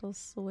nice little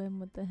swim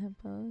with the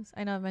hippos.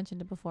 I know I've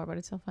mentioned it before, but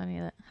it's so funny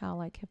that how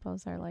like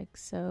hippos are like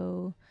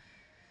so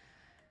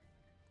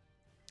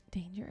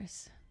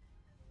dangerous.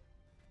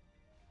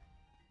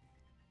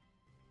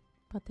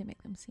 But they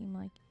make them seem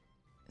like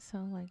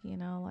so like, you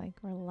know, like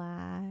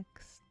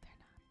relaxed. They're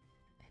not.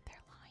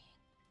 They're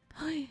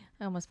lying.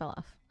 I almost fell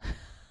off.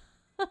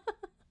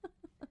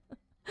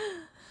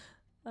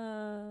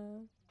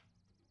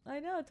 I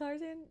know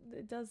Tarzan,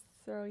 it does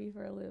throw you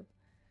for a loop.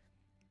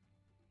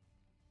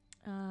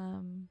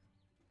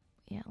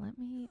 Yeah, let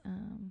me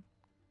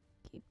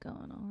keep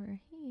going over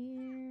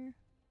here.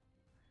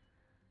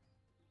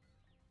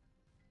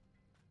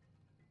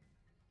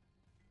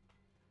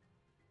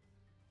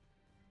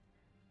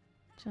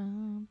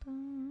 Jump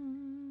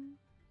on.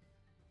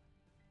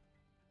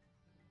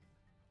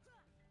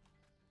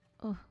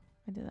 Oh,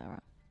 I did that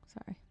wrong.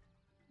 Sorry.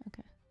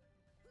 Okay.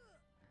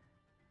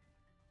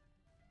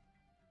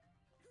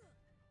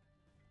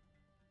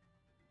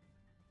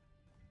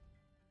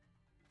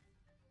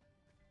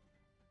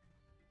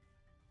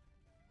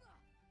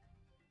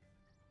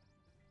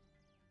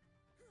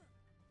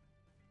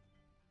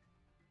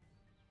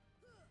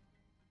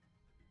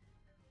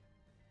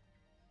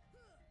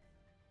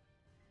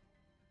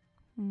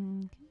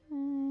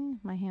 Okay.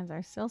 My hands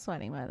are still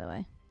sweating, by the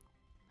way.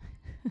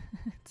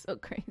 It's so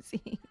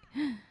crazy.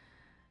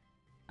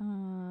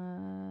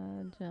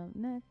 Jump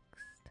next.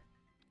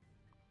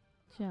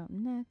 Jump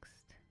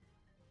next.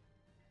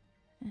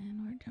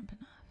 And we're jumping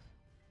off.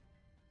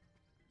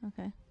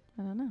 Okay.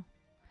 I don't know.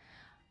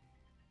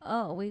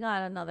 Oh, we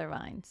got another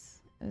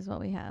vines, is what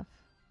we have.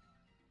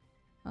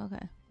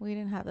 Okay. We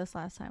didn't have this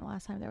last time.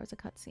 Last time there was a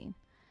cutscene.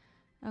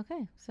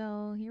 Okay.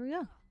 So here we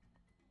go.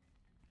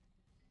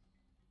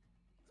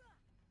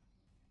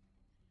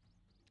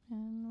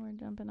 And we're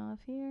jumping off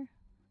here.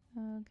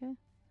 Okay.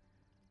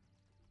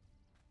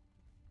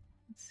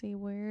 Let's see,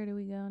 where do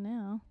we go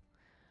now?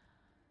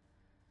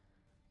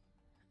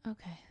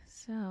 Okay,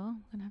 so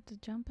I'm gonna have to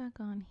jump back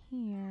on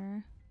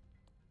here.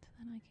 So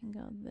then I can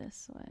go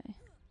this way.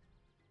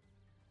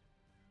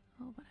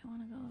 Oh, but I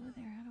want to go over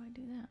there. How do I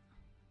do that?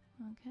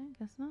 Okay,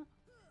 guess not.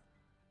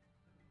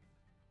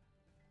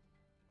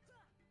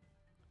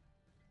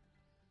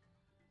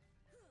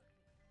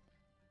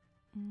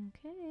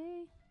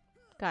 Okay.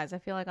 Guys, I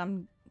feel like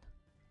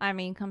I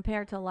mean,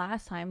 compared to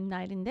last time,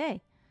 night and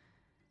day.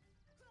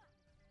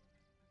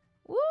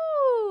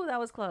 Woo! That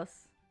was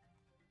close.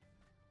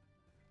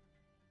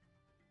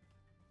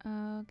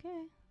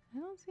 Okay. I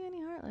don't see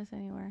any Heartless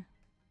anywhere.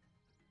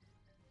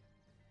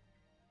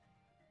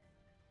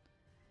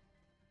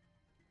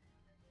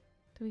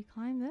 Do we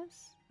climb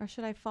this? Or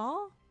should I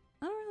fall?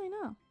 I don't really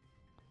know.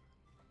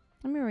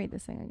 Let me read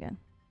this thing again.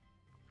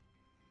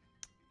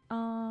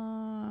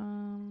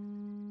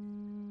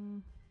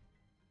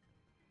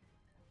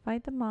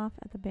 Fight them off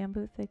at the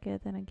bamboo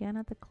thicket, then again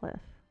at the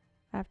cliff.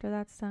 After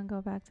that's done, go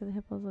back to the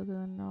Hippos Lagoon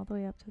and all the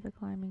way up to the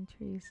climbing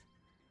trees.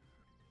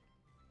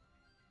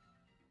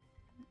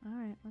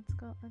 Alright, let's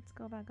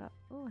go back up.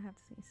 Oh, I have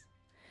to sneeze.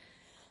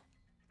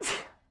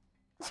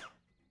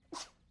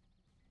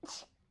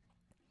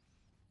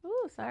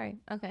 Ooh, sorry.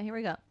 Okay, here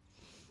we go.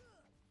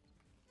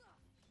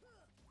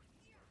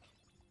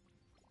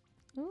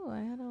 Ooh,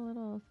 I had a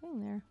little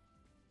thing there.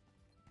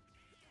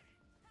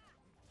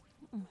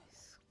 Oh,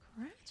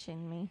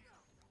 scratching me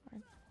or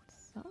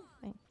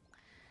something.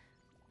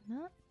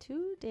 Not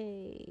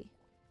today.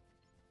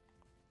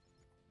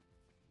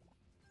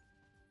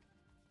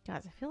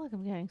 Guys, I feel like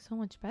I'm getting so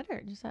much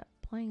better just at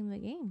playing the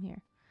game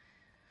here.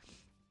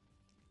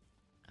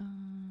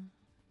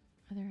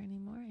 Are there any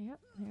more? Yep,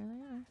 there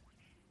they are.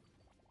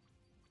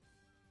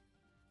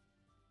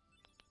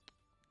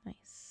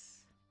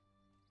 Nice.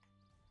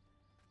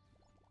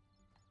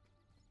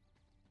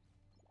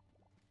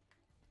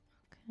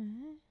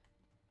 Okay.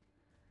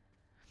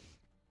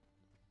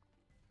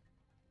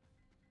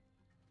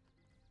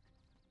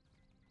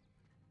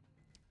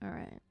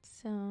 Alright,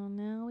 so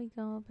now we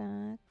go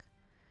back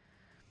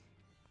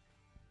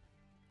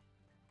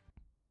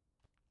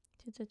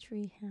to the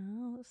tree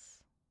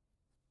house.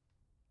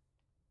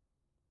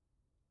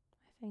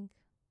 I think.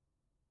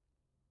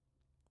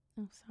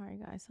 Oh, sorry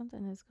guys,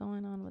 something is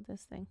going on with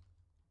this thing.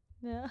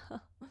 No.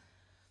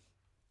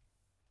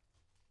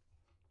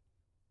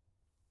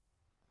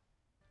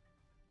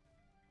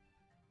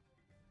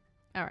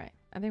 Alright,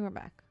 I think we're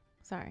back.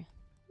 Sorry.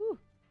 Woo.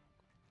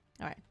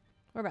 Alright,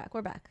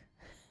 we're back.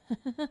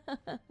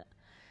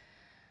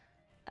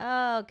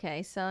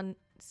 Okay, so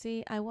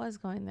see, I was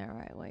going the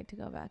right way to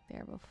go back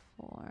there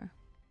before.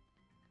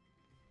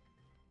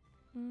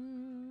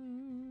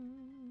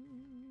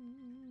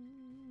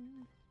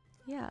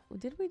 Yeah,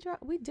 did we drop?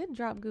 We did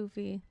drop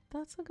Goofy.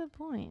 That's a good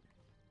point.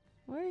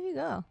 Where did he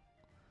go?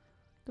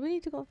 Do we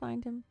need to go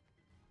find him?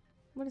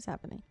 What is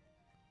happening?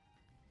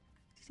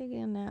 He's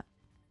taking a nap.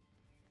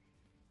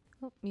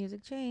 Oh,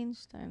 music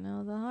changed. I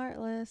know the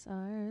Heartless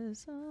are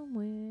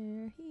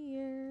somewhere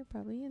here,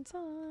 probably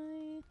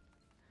inside.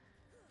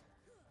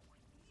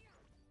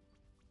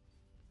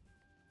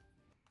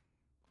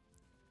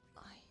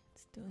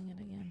 It's doing it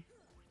again.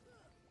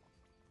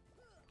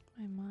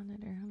 My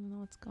monitor, I don't know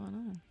what's going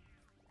on.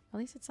 At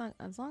least it's not,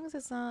 as long as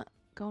it's not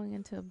going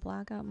into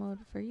blackout mode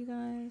for you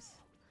guys.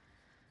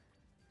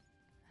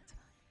 That's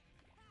fine.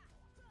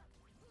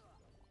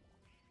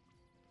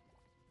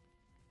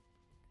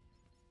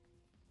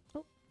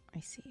 Oh, I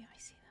see them.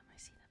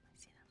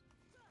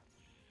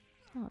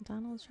 Oh,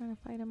 Donald's trying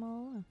to fight him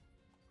all alone.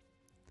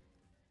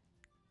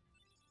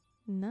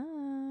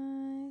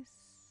 Nice.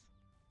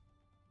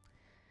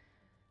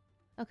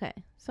 Okay,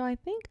 so I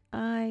think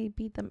I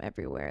beat them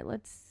everywhere.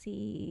 Let's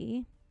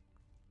see.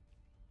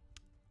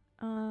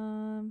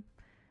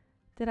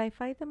 Did I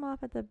fight them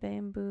off at the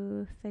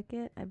bamboo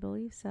thicket? I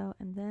believe so.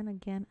 And then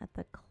again at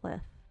the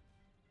cliff.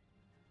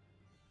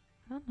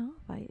 I don't know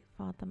if I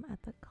fought them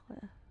at the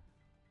cliff.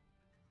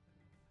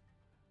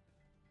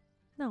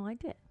 No, I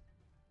did.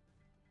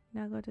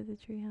 Now go to the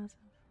treehouse.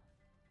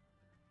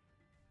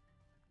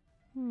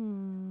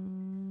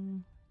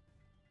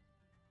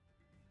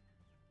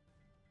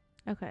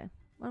 Okay,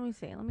 let me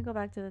see. Let me go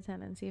back to the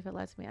tent and see if it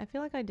lets me. I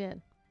feel like I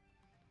did.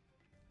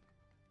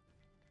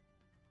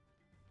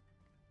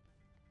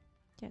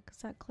 Yeah, because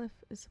that cliff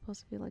is supposed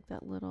to be like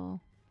that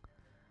little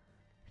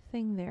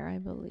thing there, I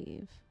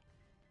believe.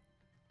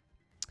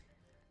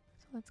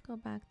 So let's go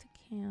back to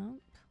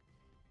camp.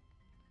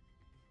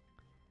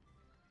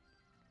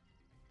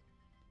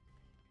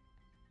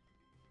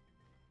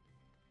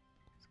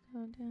 Let's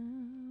go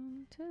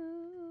down to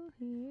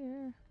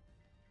here.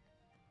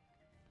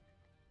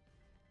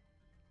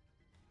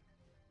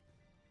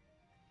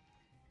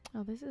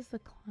 Oh, this is the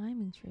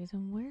climbing trees.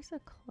 And where's the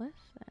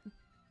cliff then?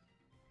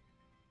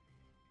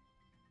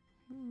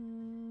 I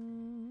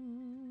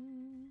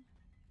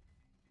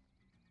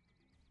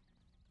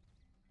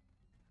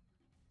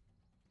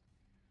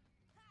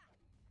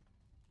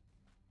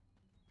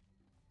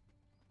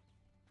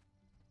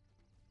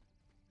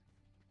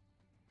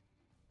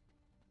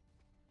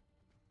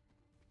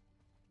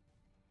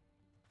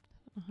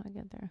don't know how to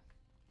get there.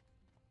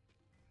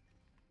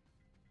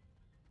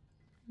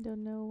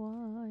 Don't know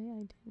why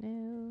I don't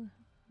know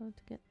how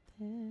to get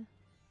there.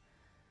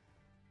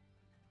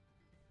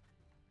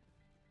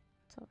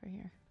 What's over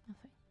here?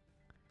 Nothing.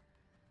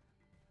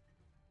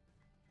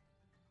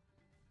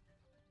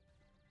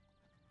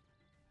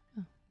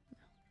 Oh, no.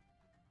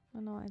 I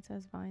don't know why it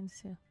says vines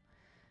too.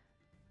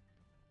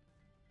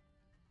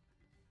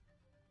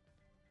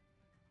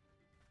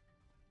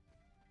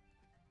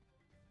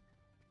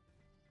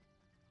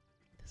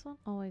 This one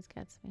always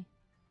gets me.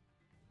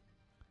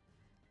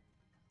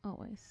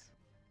 Always.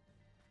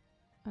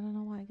 I don't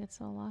know why I get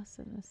so lost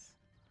in this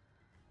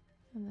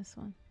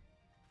one.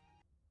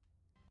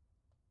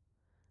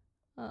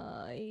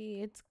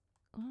 It's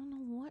I don't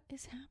know what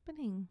is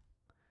happening.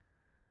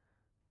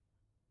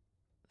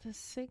 The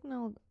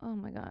signal. Oh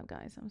my god,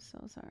 guys, I'm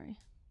so sorry.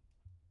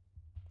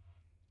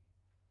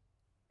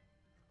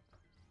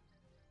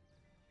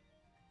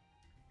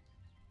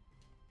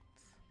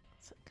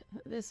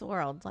 This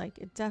world, like,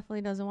 it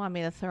definitely doesn't want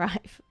me to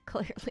thrive,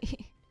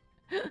 clearly.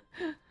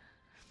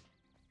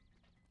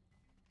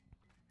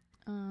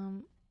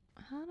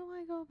 How do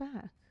I go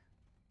back?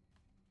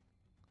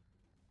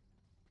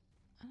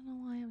 I don't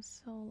know why I'm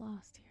so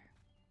lost here.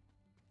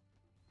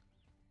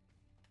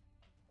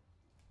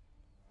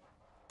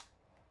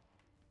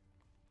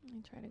 Let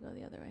me try to go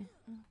the other way.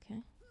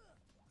 Okay.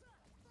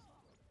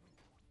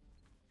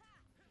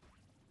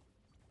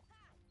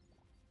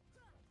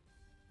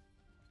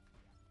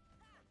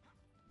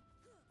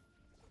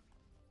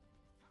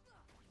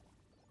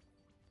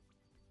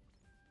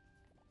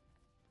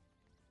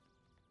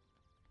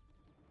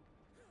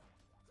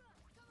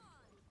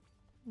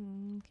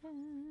 Okay.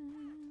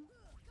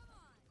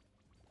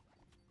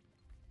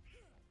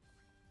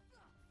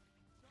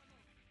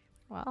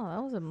 Wow,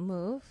 that was a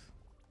move.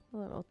 A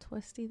little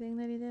twisty thing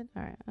that he did.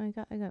 Alright, I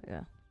gotta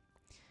go.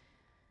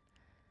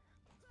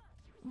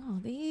 Oh,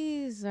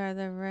 these are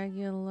the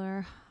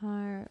regular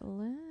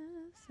Heartless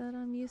that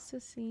I'm used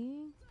to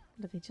seeing.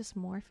 Are they just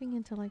morphing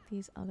into like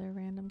these other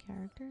random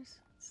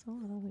characters? It's so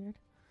a little weird.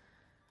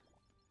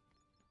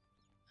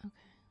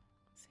 Okay,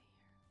 let's see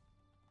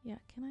here. Yeah,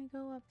 can I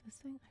go up this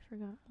thing? I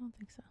forgot. I don't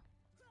think so.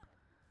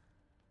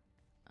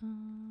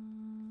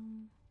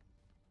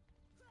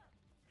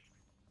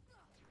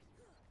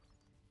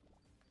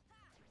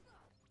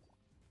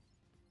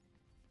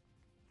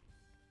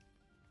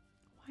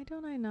 Why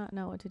don't I not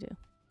know what to do?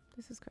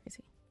 This is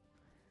crazy.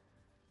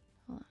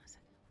 Hold on a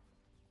second.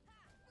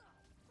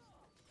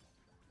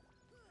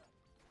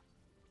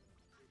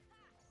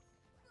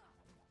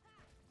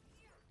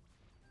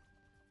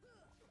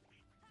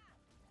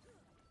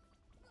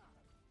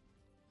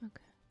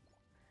 Okay.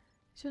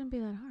 Shouldn't be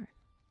that hard.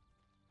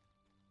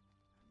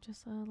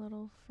 Just a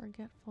little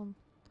forgetful.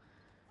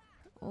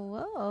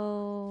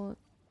 Whoa.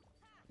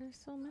 There's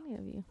so many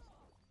of you.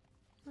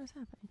 What is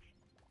happening?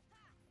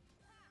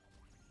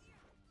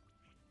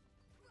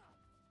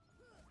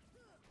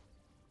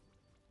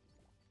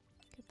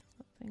 Get this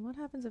little thing. What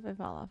happens if I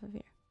fall off of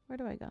here? Where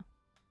do I go?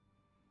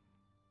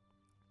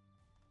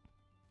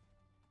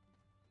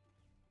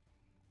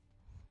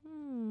 I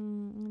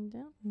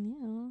don't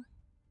know.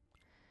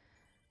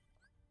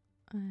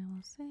 I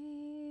will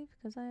save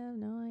because I have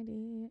no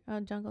idea. Oh,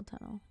 jungle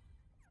tunnel.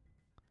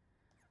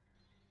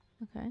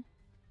 Okay.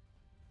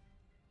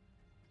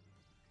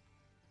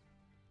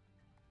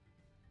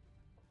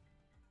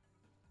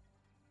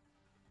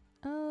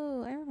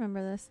 Oh, I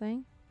remember this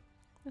thing.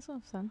 This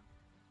was fun.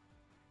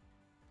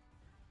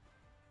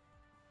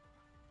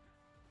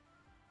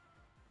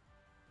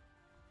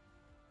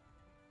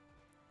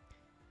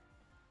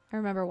 I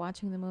remember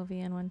watching the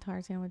movie, and when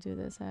Tarzan would do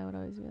this, I would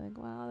always be like,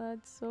 wow,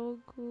 that's so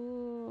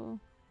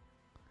cool.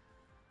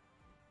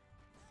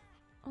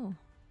 Oh,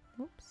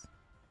 whoops.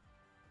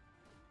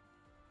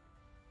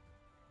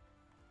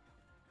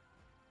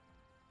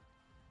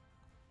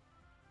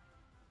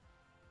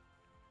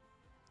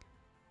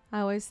 I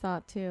always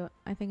thought too,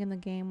 I think in the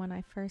game when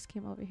I first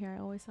came over here,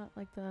 I always thought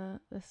like the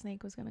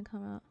snake was going to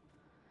come out.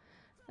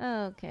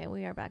 Okay,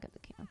 we are back at the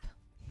camp.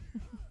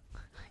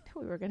 I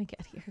knew we were going to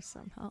get here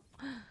somehow.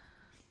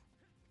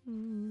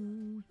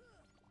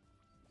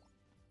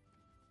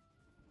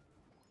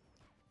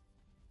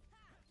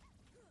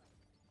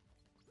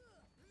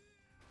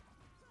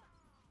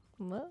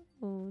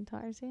 Whoa,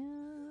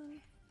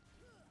 Tarzan.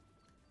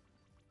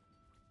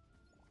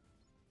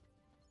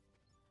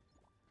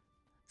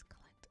 Let's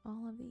collect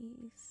all of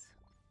these.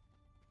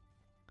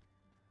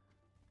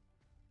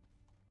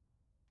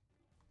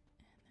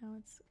 And now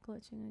it's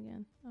glitching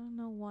again. I don't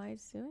know why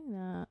it's doing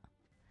that.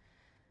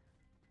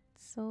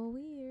 It's so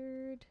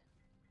weird.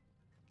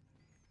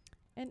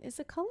 And is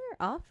the color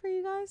off for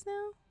you guys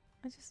now?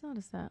 I just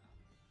noticed that.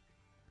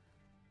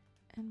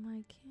 And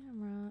my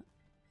camera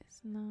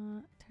is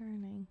not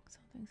turning.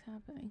 Something's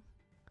happening.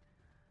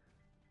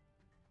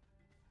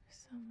 For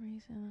some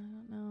reason, I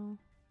don't know.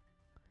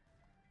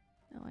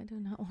 No, I do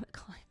not want to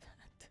climb that.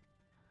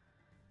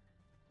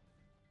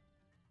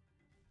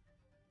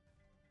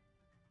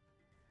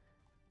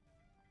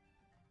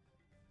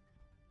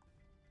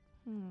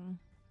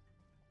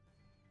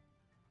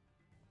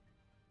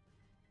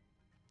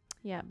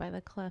 Yeah, by the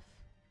cliff.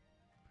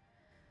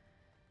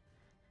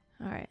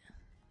 Alright.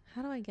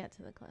 How do I get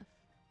to the cliff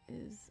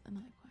is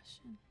another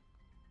question.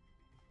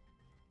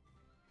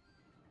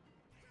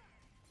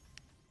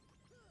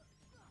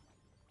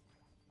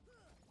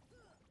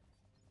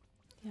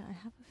 Yeah, I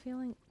have a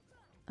feeling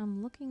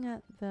I'm looking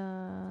at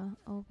the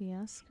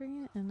OBS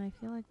screen and I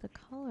feel like the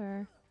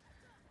color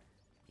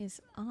is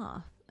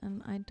off,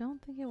 and I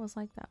don't think it was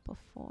like that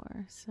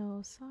before.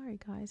 So sorry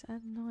guys, I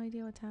have no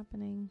idea what's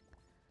happening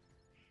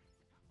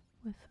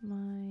with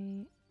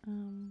my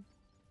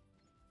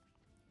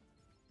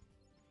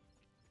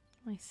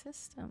my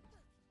system.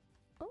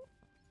 Oh.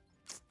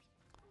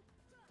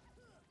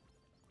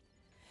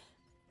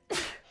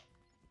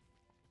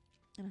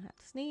 And I have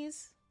to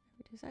sneeze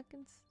every 2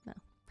 seconds. No.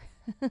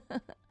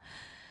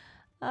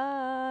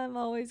 I'm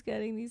always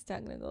getting these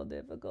technical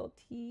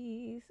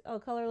difficulties. Oh,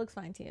 color looks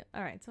fine to you.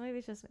 All right, so maybe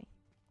it's just me.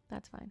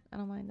 That's fine. I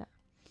don't mind that.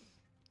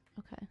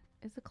 Okay.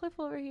 Is the cliff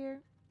over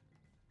here?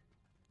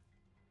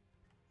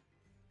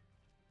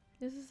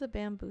 This is a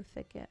bamboo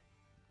thicket.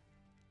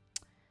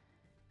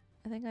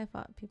 I think I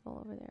fought people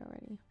over there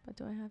already, but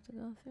do I have to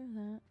go through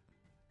that?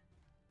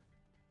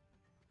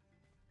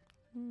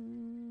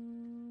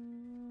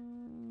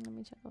 Let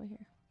me check over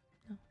here.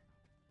 No.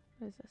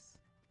 What is this?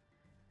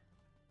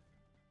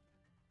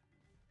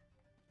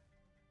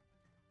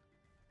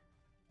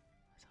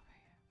 What's over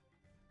here?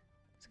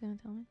 What's it gonna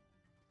tell me?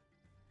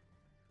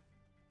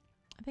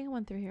 I think I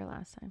went through here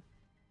last time.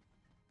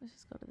 Let's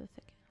just go to the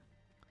thicket.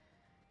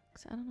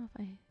 Cause I don't know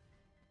if I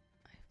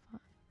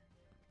fought.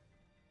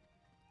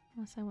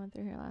 Unless I went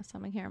through here last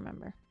time. I can't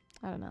remember.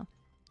 I don't know.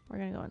 We're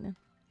gonna go in there.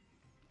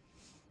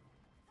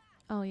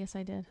 Oh, yes,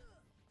 I did.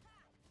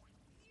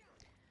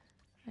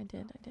 I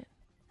did.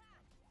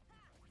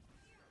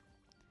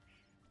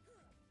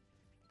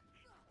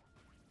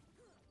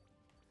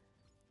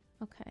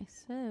 Okay,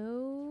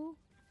 so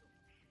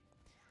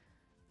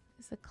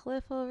there's a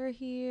cliff over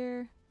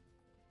here.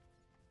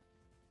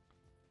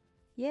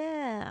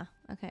 Yeah.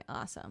 Okay,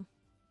 awesome.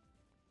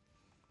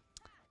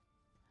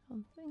 I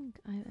don't think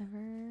I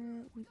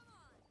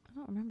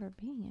don't remember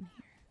being in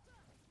here.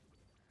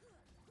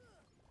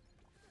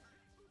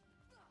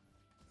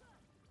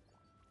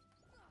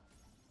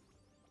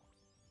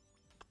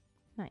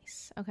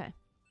 Nice. Okay.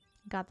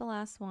 Got the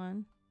last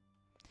one.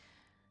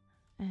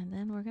 And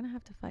then we're going to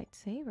have to fight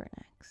Saber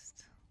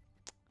next.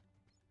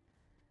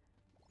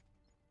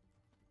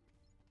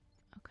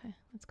 Okay,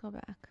 let's go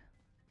back.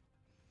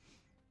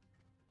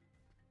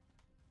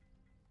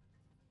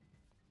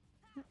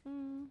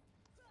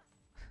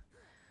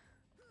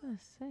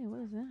 Let's say,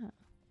 what is that?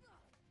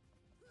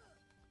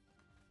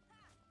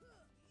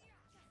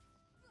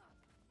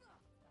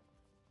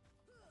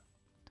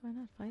 Do I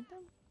not fight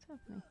them? What's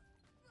happening?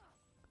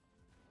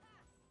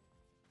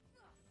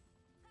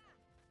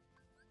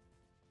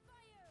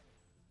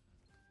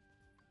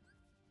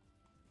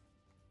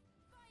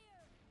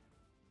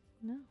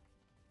 No.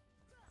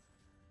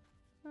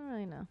 I don't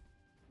really know.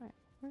 Alright,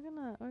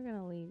 we're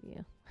gonna leave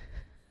you.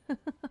 I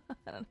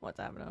don't know what's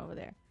happening over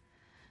there.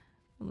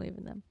 I'm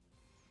leaving them.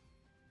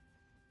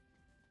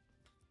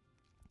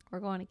 We're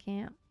going to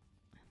camp.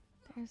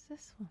 There's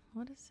this one.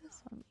 What does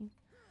this one mean?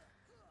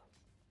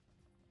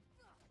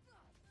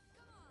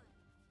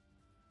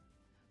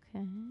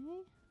 Okay.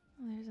 Oh,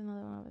 there's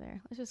another one over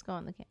there. Let's just go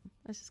in the camp.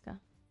 Let's just go.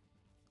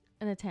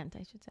 In the tent,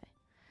 I should say.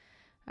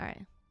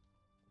 Alright.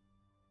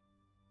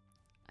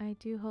 I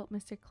do hope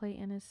Mr.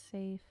 Clayton is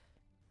safe.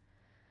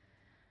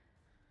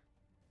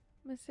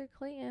 Mr.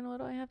 Clayton, what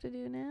do I have to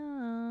do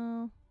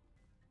now?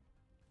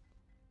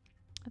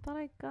 I thought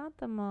I got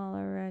them all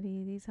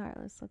already. These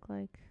heartless look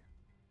like.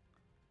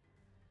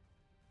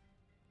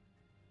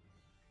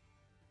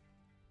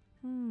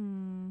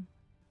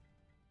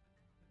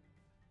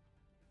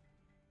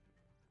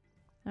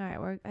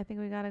 Alright, I think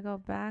we gotta go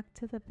back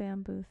to the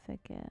bamboo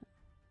thicket.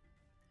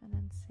 And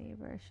then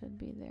Saber should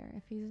be there.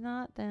 If he's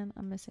not, then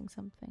I'm missing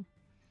something.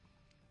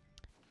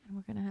 And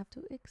we're gonna have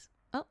to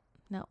oh,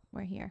 no,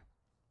 we're here.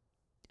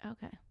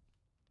 Okay.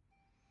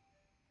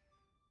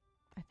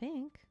 I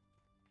think.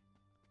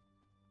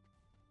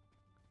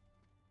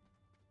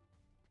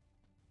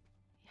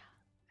 Yeah,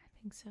 I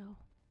think so.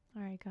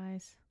 Alright,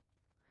 guys.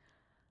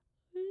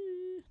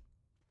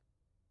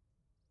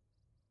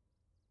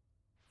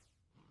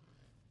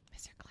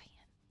 Mr.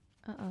 Clayton.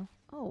 Uh-oh.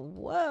 Oh,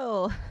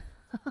 whoa.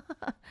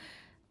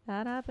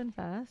 That happened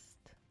fast.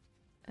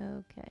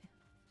 Okay.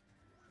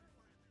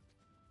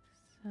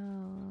 So,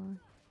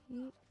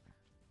 did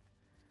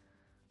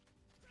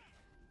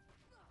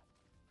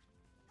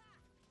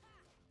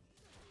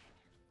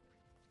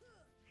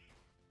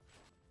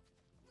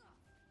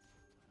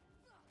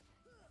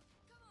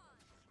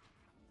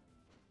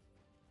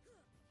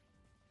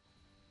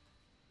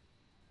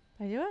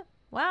I do it?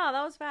 Wow,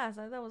 that was fast.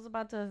 I thought I was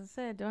about to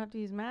say, do I have to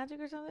use magic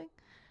or something?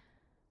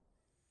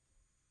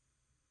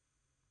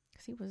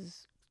 Because he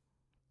was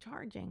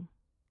charging.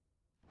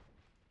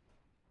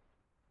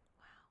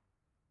 Wow.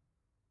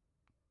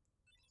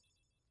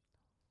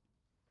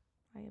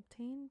 I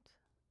obtained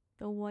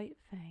the white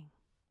fang.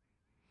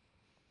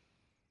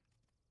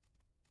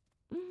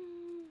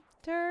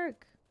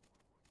 Turk!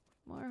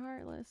 More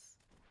heartless.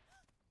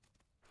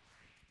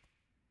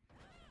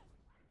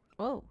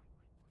 Whoa.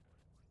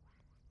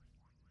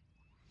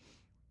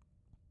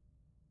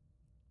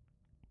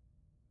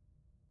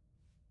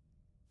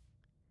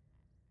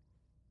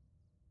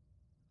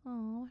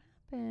 Oh, what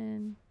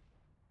happened?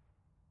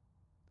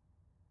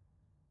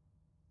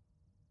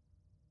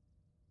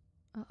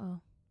 Uh-oh.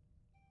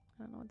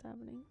 I don't know what's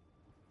happening.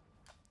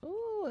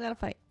 Ooh, I gotta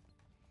fight.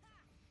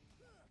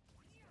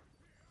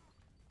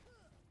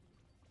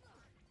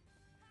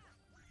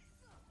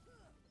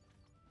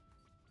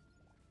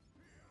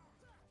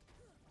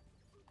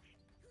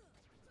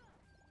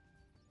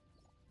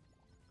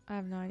 I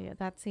have no idea.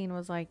 That scene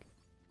was like,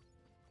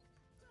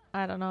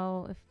 I don't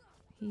know if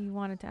he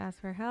wanted to ask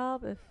for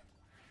help, if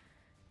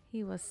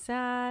he was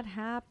sad,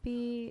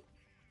 happy.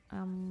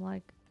 I'm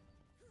like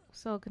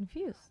so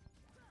confused.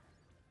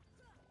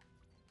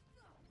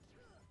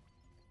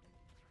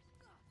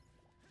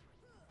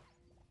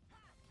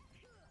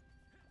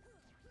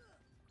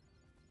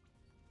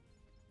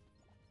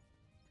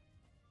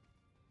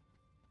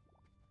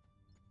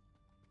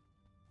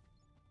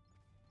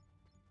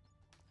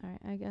 Alright,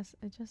 I guess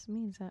it just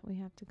means that we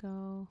have to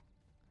go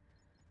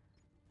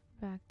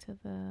back to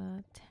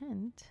the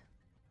tent,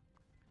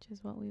 which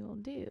is what we will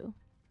do.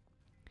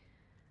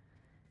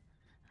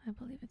 I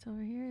believe it's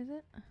over here, is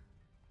it?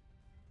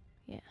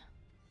 Yeah.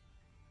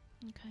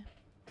 Okay.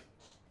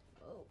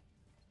 Oh,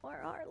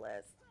 we're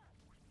heartless.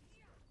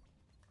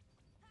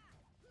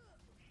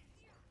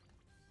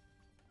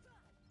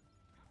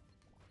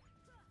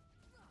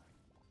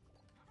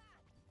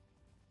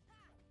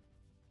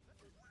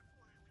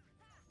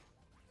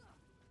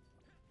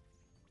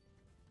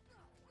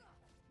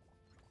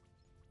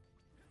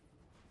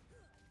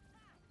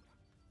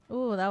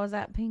 Ooh, that was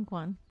that pink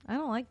one. I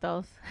don't like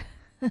those.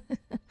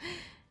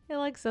 It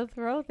likes to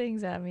throw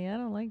things at me. I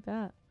don't like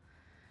that.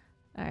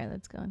 Alright,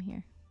 let's go in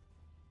here.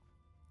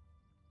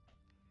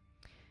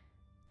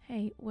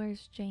 Hey,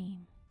 where's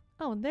Jane?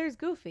 Oh, there's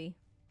Goofy.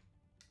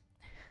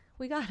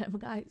 We got him,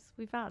 guys.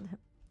 We found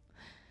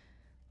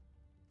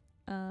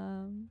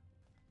him.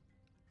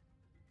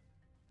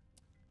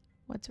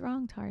 What's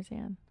wrong,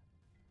 Tarzan?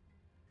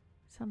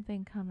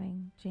 Something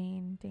coming.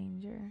 Jane,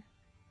 danger.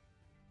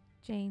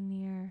 Jane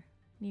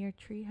near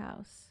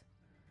treehouse.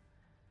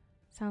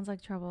 Sounds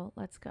like trouble.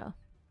 Let's go.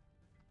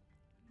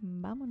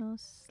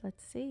 Vámonos.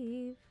 Let's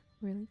save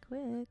really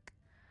quick.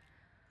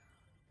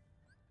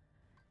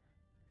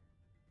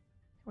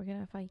 We're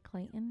gonna fight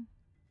Clayton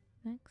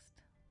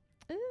next.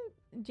 Ooh,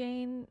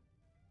 Jane.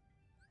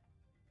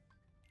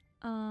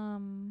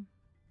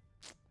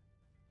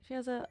 She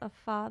has a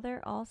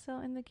father also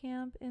in the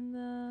camp in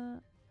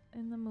the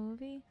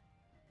movie.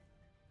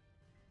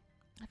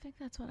 I think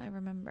that's what I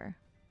remember.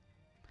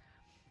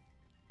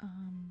 So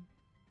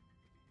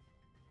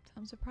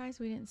I'm surprised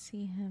we didn't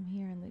see him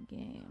here in the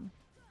game.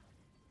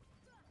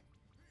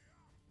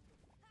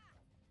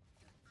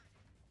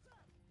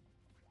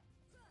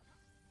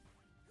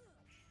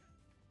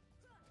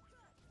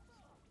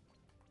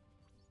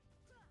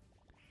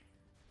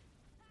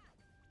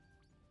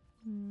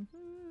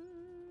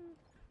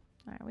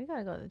 Alright, we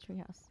gotta go to the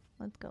treehouse.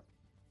 Let's go.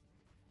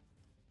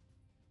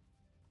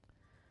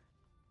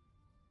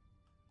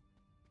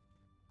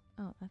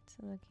 Oh, that's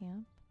the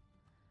camp.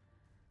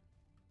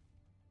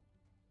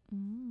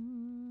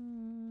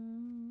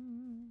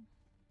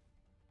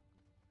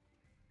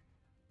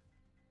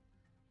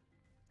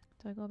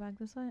 Do I go back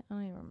this way? I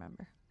don't even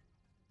remember.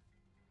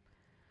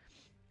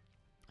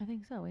 I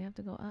think so. We have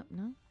to go up,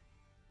 no?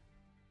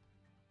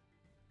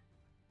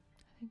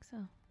 I think so.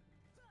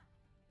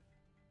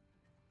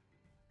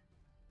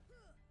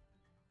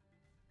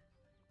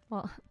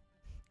 Well,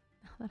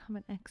 now that I'm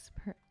an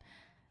expert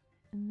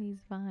in these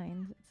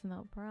vines, it's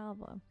no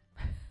problem.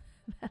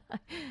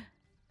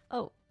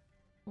 Oh,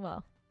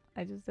 well,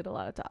 I just did a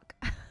lot of talk.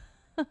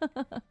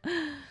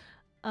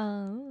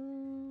 Oh.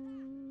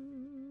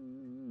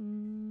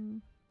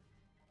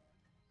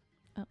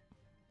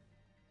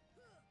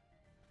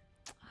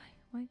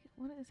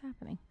 What is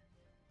happening?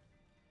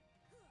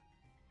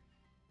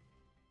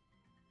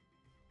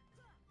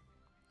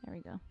 There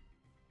we go.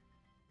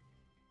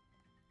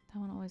 That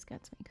one always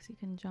gets me because you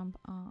can jump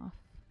off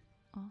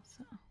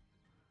also.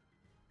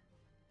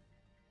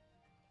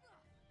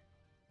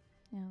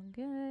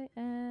 Okay,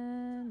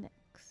 and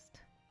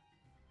next.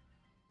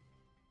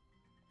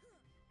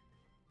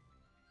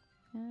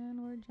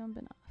 And we're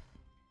jumping off.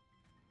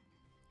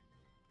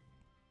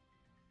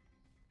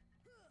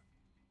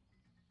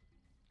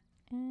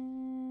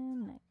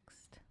 And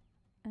next.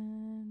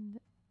 And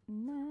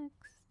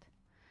next.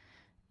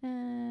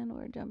 And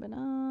we're jumping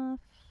off.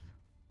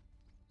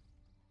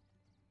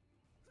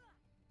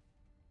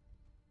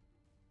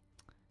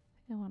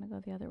 I think I want to go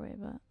the other way,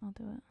 but I'll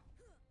do it.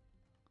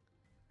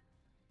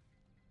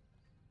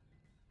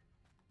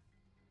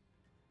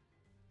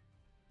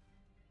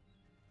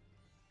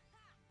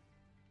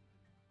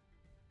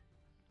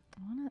 I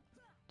want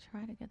to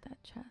try to get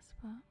that chest,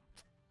 but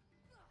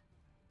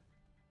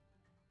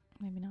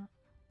maybe not.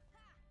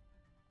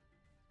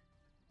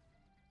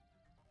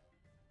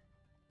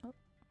 Oh.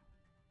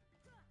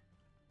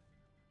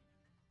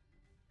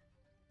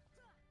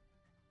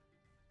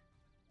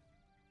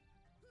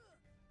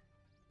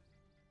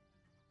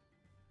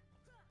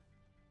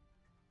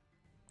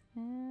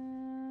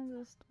 And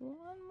just one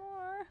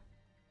more.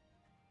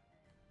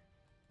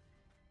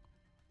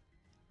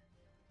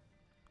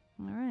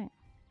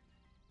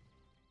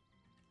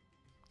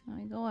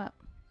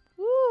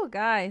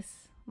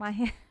 guys. My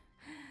hand.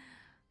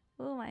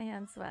 Ooh, my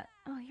hand's wet.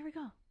 Oh, here we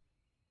go.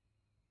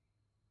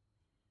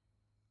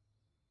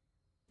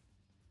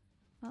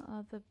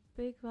 Uh-oh, the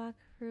big black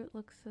fruit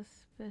looks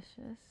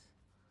suspicious.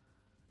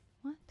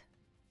 What?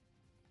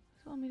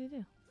 What do you want me to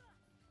do?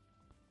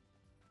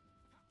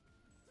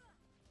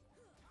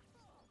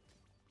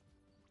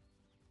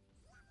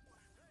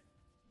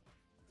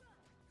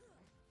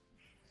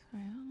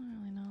 Sorry, I don't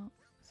really know.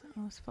 So I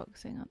was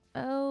focusing on...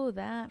 Oh,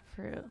 that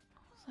fruit. I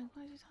was like,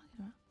 what are you talking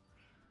about?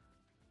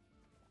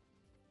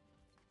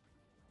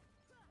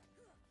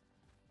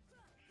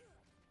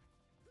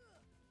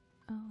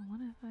 Oh,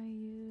 what if I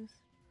use...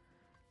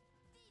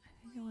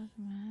 I think it was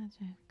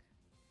magic.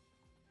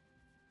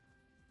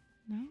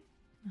 No?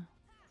 No.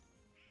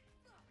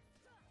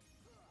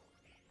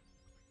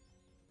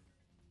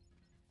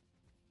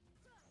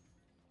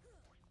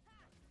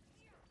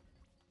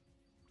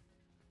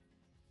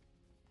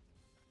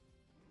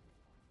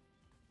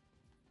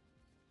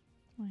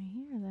 I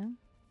hear them.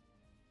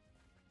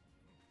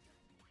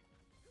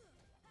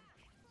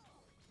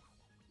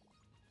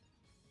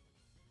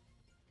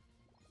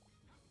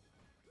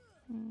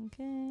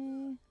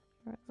 Okay.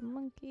 Where are the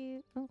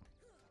monkeys? Oh.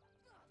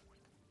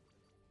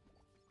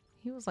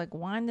 He was like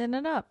winding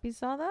it up. You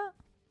saw that?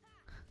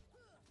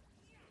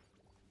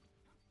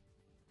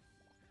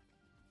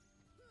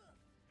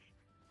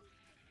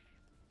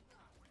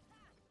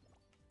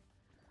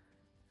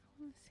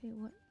 I want to see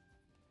what...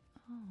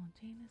 Oh,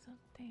 Jane is up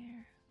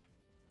there.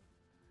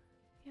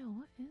 Yeah,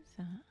 what is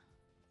that?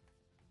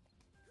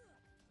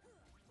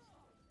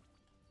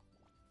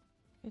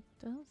 It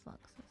does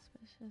look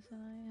suspicious, and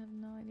I have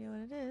no idea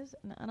what it is.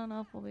 And I don't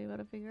know if we'll be able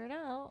to figure it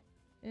out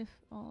if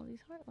all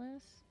these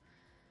Heartless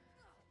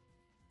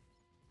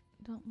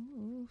don't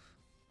move.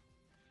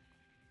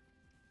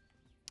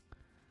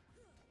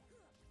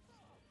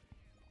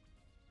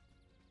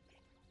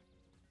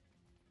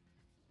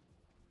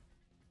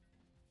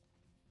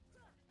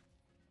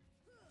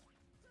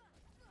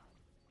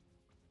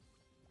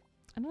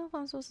 I don't know if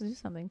I'm supposed to do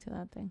something to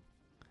that thing.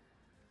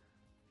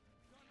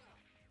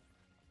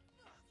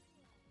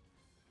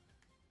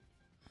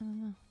 I don't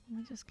know. Let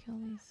me just kill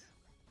these.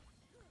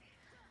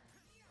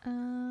 No.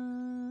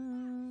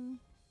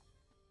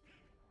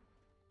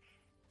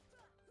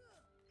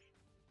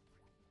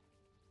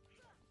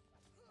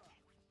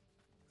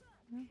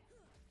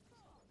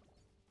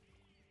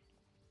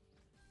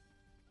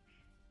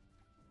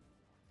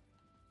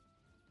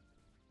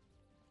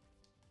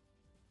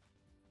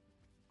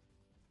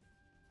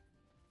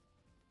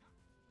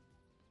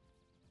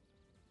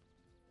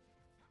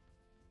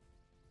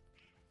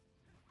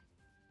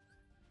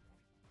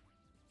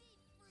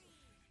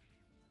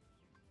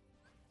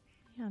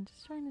 Yeah, I'm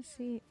just trying to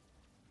see.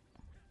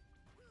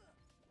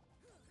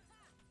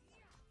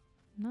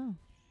 No,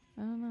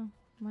 I don't know.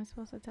 Am I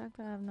supposed to attack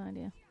that? I have no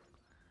idea.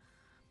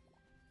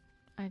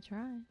 I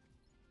tried.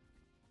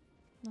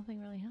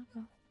 Nothing really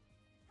happened.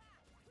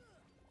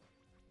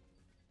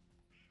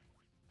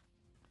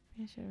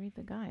 Maybe I should read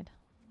the guide.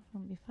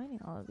 I'm gonna be fighting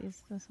all of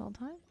these this whole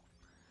time.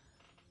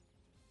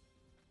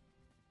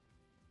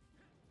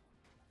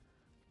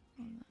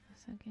 Hold on a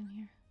second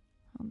here.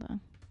 Hold on.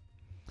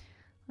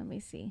 Let me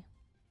see.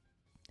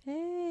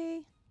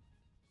 Hey!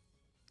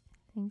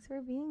 Thanks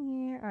for being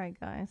here. Alright,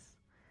 guys.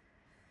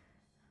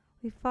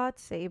 We fought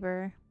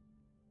Saber.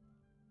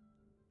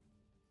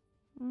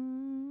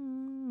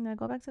 Now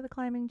go back to the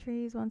climbing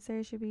trees. Once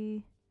there should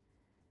be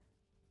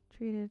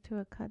treated to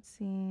a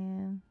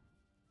cutscene.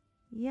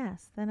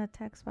 Yes, then a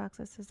text box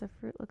that says the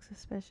fruit looks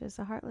suspicious.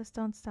 The Heartless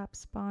don't stop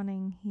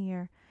spawning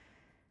here.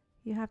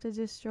 You have to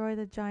destroy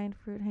the giant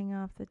fruit hanging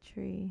off the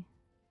tree.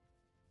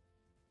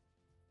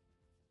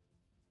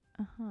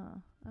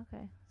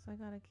 Okay, so I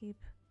gotta keep...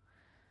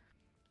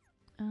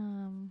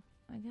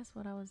 I guess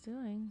what I was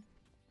doing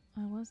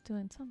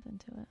something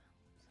to it.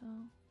 So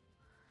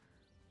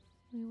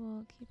we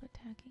will keep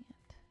attacking it.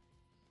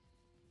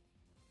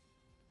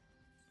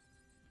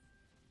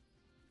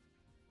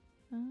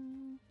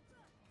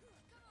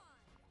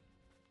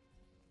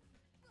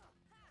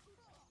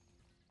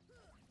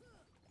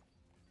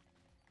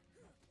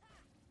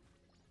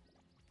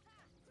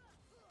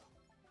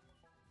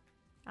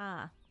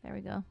 There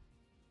we go.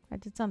 I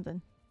did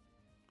something.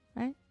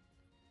 Right?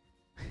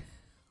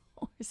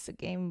 Or is the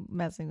game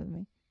messing with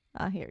me?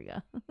 Here we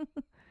go.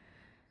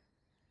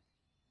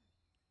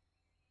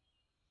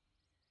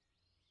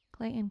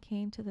 Clayton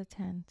came to the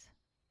tent,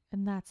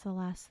 and that's the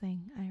last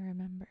thing I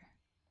remember.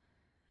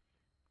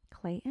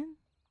 Clayton?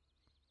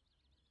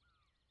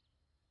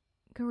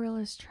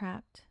 Gorillas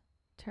trapped.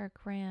 Turk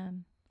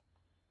ran.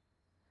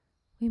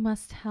 We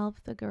must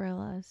help the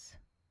gorillas.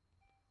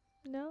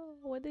 No,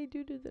 what'd they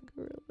do to the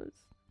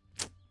gorillas?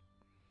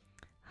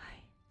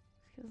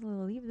 Just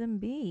leave them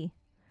be.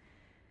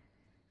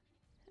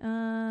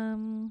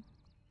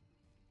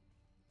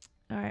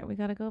 Alright, we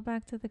gotta go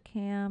back to the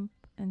camp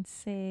and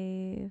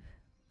save.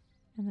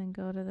 And then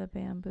go to the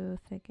bamboo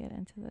thicket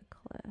into the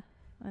cliff.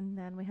 And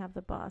then we have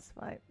the boss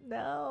fight.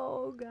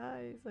 No,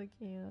 guys, I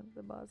can't.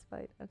 The boss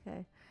fight.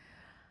 Okay.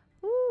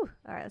 Woo!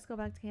 Alright, let's go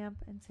back to camp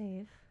and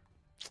save.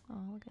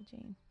 Oh, look at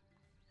Jane.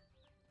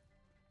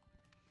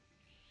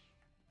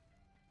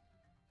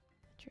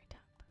 The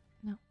treetop.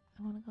 No,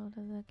 I want to go to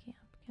the camp.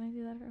 Can I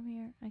do that from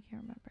here? I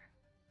can't remember.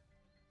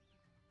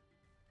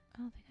 I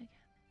don't think I can.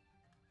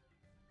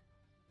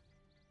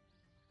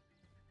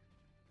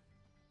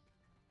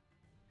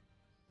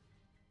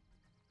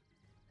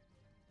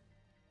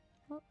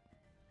 Well,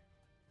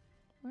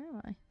 where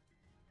am I?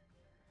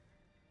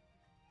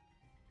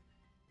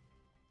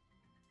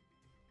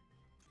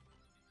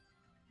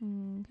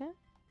 Okay.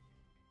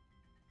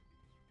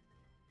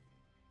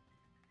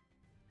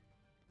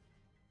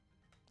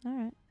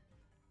 Alright.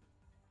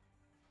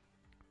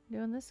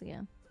 Doing this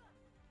again.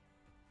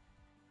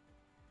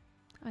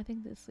 I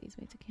think this leads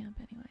me to camp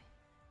anyway.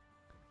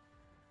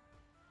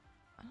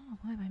 I don't know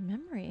why my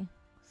memory.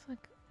 It's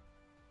like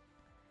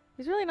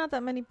there's really not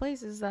that many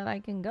places that I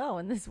can go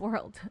in this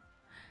world.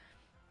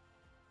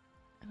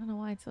 I don't know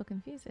why it's so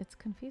confused. It's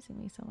confusing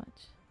me so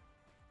much.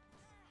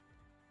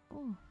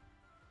 Oh,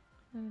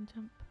 I didn't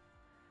jump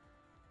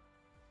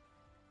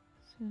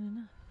soon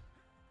enough.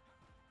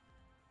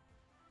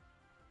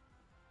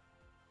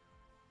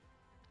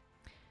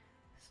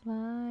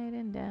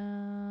 Sliding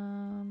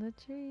down the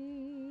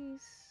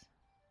trees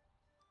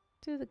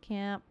to the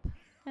camp,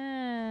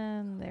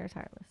 and there's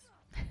Heartless.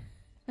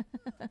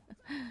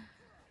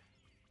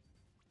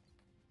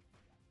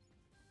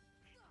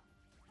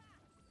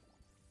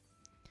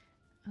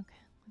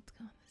 Okay, let's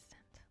go in this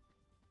tent.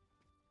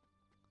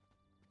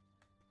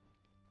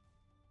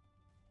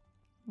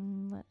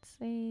 Let's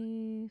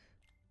save.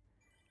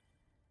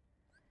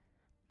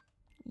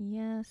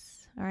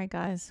 Yes. All right,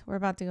 guys, we're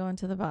about to go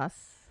into the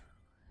boss.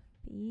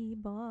 The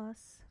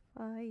boss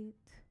fight.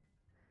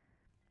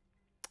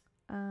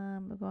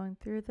 We're going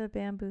through the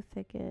bamboo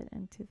thicket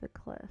and to the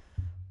cliff.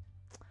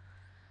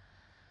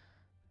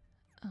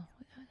 Oh,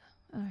 we gotta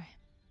go. All right,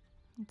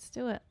 let's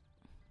do it.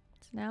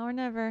 It's now or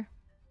never.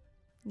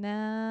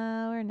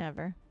 Now or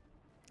never.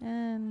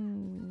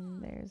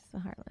 And there's the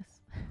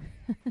Heartless.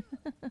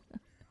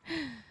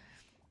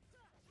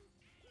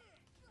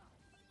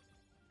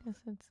 Guess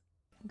it's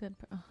good.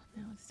 Oh,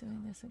 now it's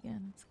doing this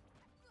again. It's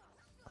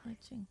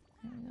glitching.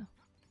 There we go.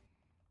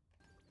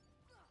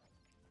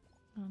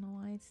 I don't know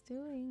why it's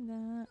doing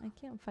that. I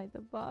can't fight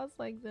the boss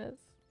like this.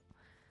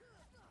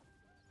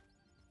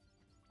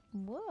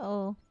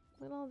 Whoa.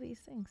 Look at all these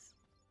things.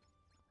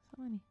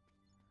 So many.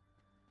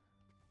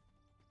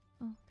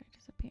 Oh, they're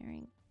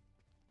disappearing.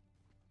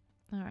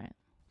 Alright.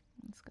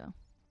 Let's go.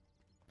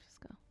 Just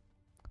go.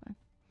 Come on.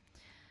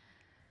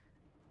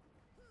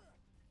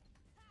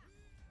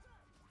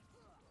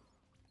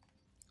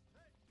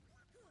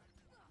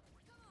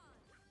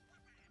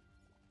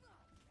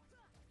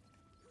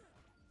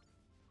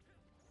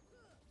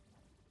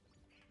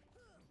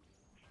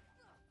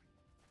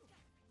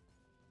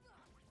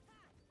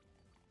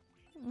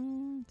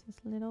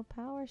 Just a little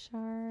power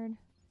shard.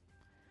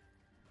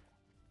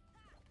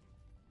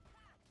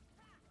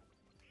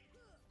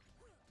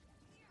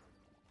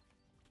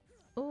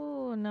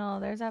 Oh no,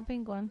 there's that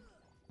pink one.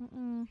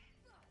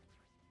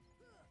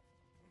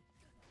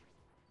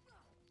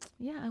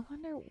 Yeah, I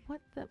wonder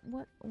what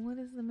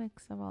is the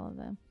mix of all of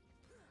them.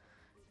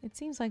 It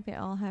seems like they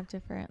all have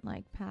different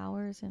like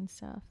powers and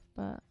stuff,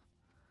 but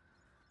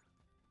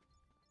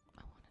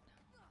I want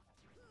to know.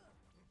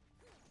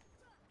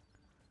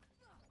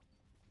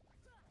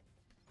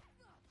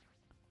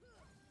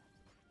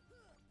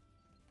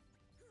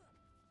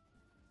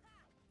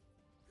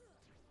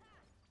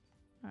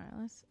 All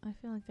right, I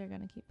feel like they're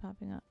gonna keep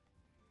popping up.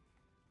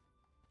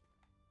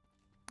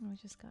 We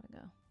just gotta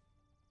go.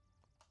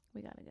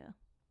 We gotta go.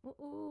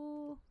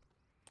 Ooh.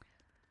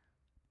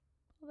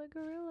 The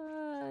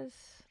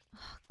gorillas.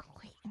 Oh,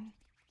 Clayton.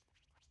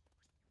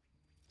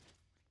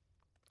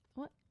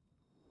 What?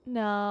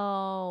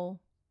 No.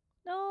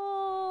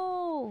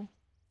 No.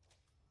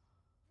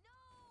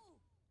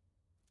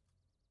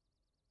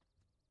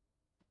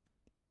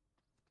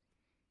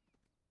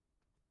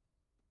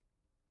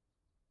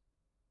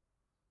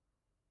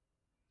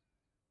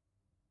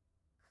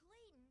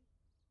 Clayton.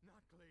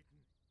 Not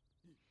Clayton.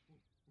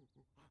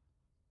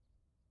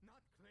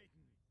 Not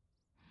Clayton.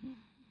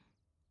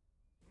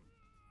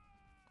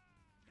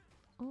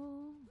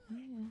 Oh,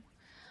 yeah.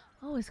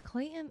 Oh, is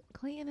Clayton?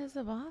 Clayton is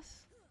the boss?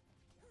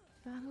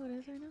 Is that who it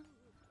is right now?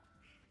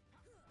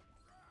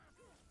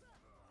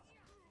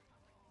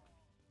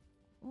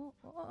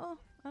 Oh,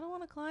 I don't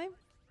want to climb.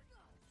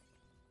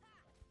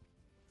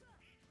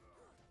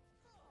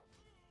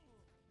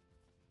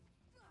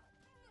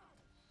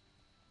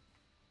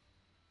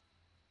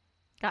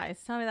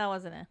 Guys, tell me that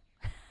wasn't it.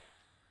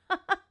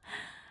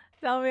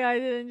 Tell me I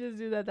didn't just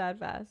do that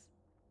fast.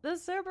 The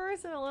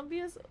Cerberus in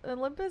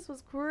Olympus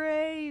was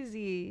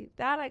crazy.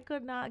 That I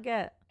could not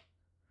get.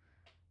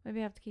 Maybe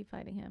I have to keep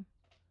fighting him.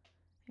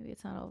 Maybe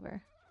it's not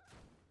over.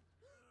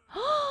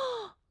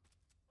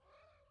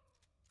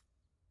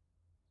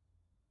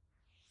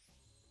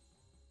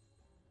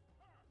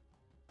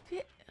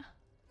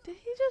 Did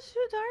he just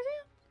shoot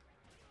Tarzan?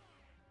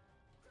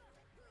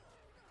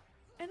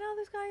 And now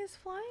this guy is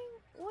flying?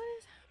 What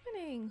is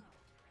happening?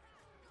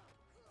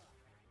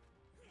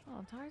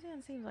 Oh,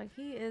 Tarzan seems like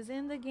he is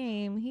in the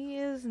game. He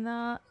is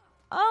not.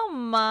 Oh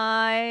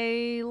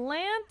my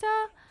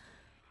Lanta.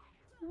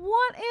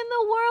 What in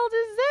the world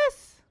is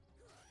this?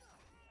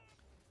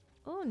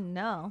 Oh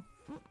no.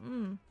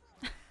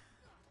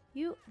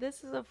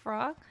 This is a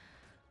frog?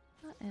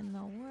 What in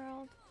the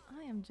world?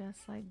 I am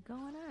just like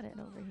going at it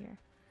over here.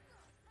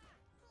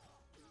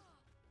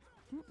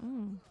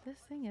 This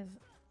thing is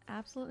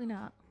absolutely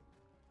not.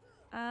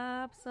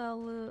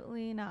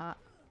 Absolutely not.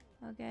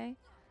 Okay?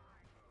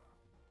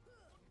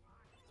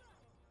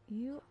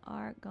 You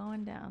are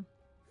going down.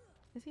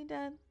 Is he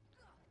dead?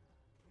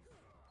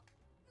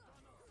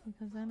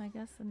 Because then I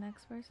guess the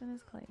next person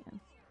is Clayton.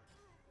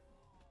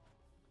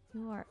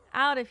 You are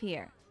out of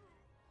here.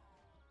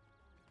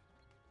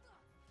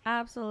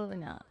 Absolutely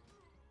not.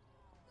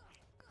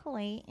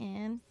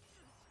 Clayton.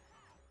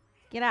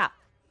 Get out.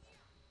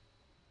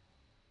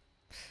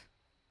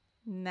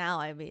 Now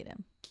I beat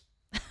him.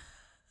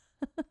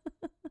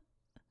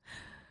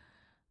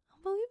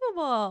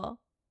 Unbelievable.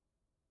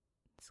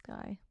 This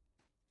guy.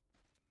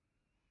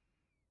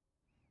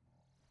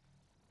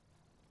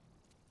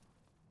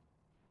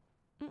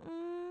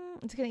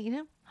 It's gonna eat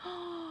him?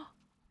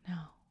 No.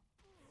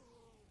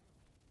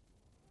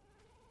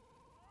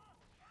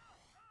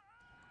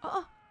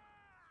 Oh!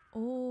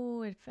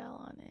 Oh, it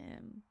fell on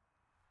him.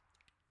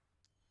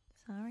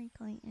 Sorry,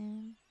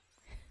 Clayton.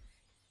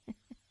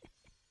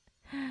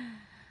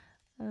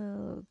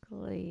 Oh,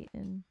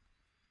 Clayton.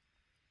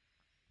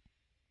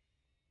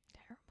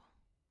 Terrible.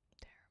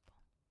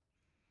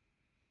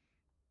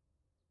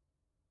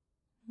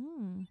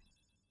 Terrible.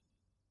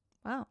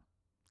 Wow.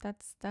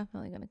 That's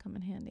definitely going to come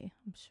in handy,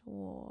 I'm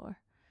sure.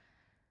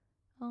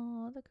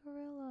 Oh, the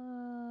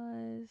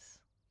gorillas.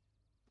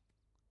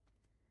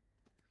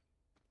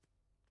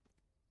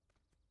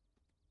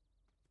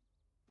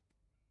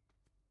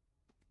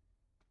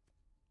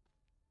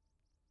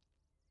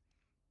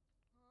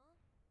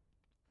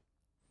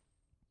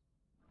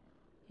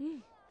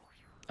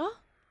 Oh!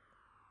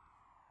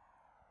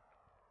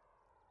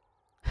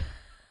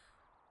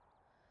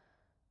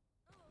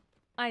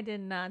 I did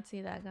not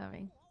see that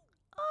coming.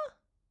 Oh!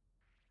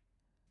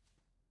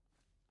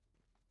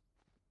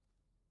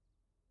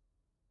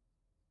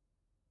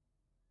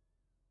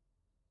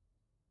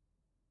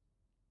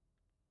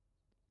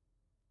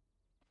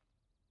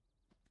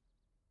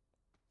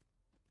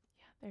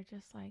 Yeah, they're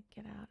just like,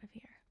 get out of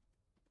here.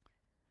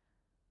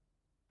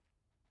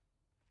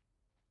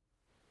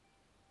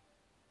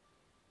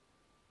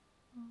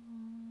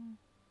 Oh,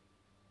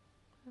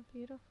 how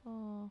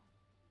beautiful.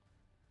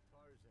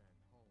 Tarzan,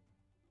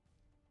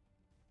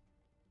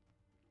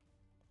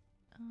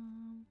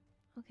 home.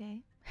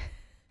 Okay.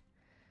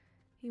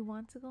 He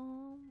wants to go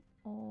home,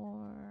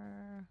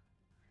 or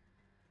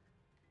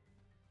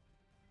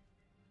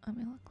let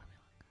me look.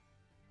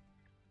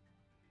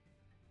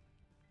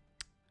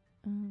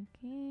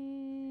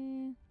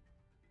 Okay.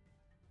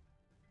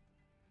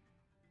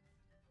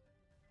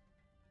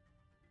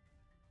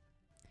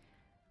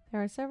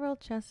 There are several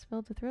chests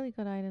filled with really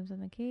good items in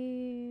the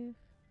cave.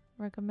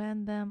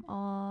 Recommend them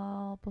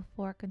all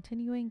before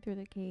continuing through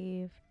the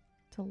cave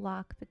to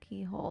lock the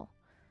keyhole.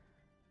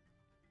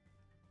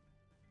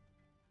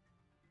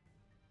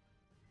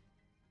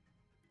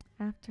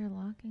 After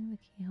locking the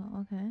keyhole,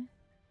 okay.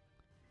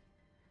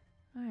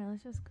 Alright,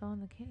 let's just go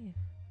in the cave.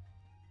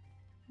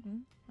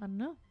 I don't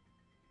know.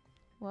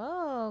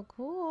 Whoa,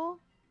 cool.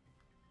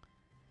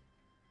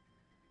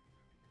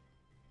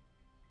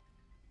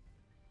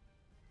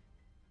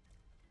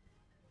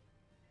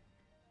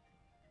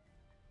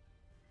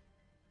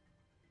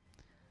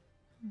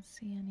 I don't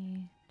see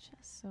any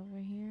chests over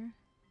here.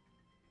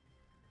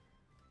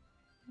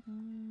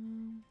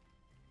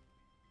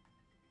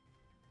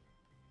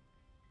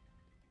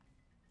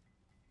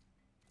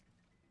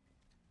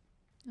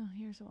 Oh,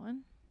 here's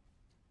one.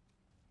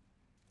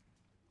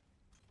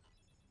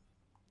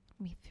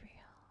 Mithril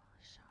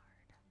shard.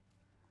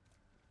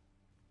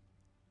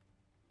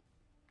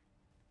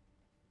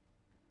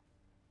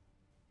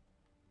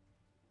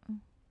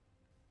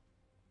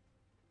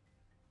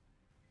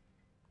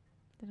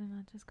 Did it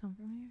not just come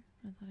from here?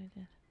 I thought I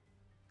did.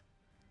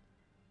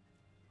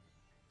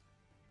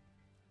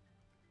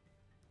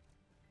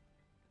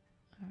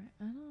 Alright,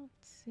 I don't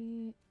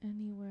see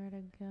anywhere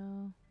to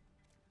go.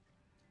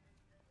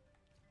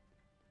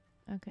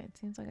 Okay, it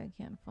seems like I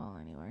can't fall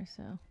anywhere,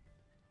 so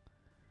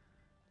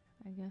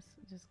I guess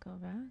just go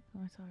back.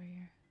 What's over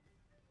here?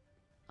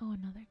 Oh,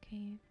 another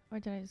cave. Or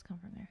did I just come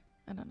from there?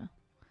 I don't know.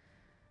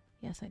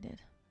 Yes, I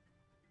did.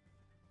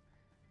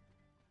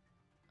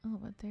 Oh,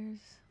 but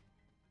there's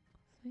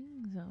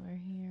things over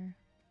here.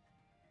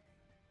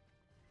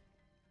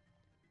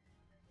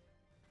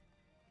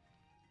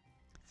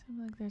 Seems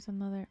like there's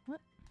another.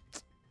 What?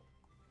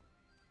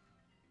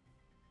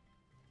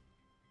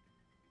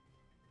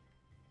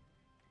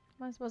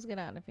 Am I supposed to get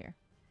out of here?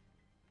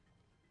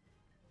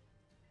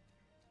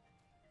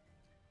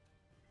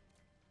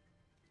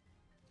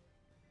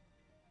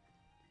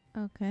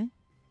 Okay.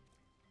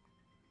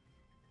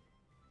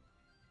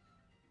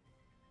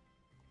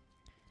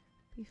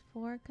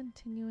 Before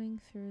continuing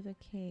through the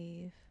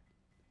cave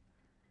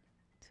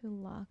to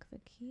lock the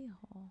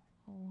keyhole.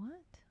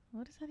 What?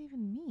 What does that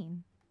even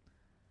mean?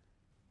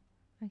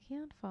 I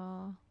can't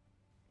fall.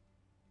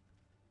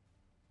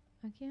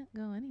 I can't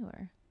go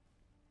anywhere.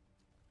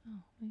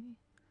 Oh, maybe.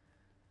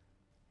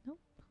 Nope.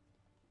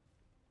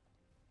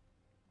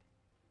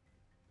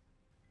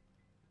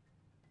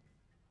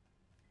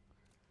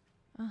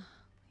 Ah,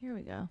 here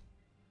we go.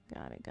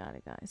 Got it,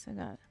 guys. I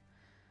got it.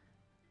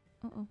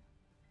 Uh-oh.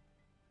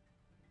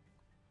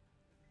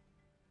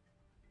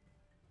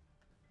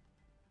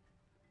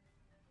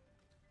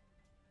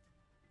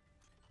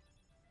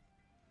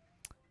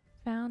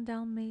 Found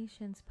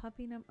Dalmatians.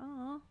 Puppy number.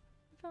 Oh,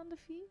 I found a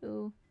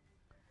few.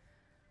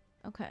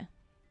 Okay.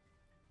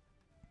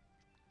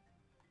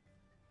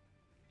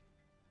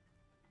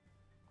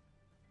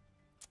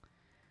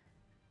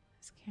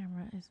 This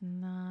camera is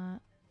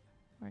not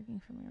working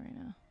for me right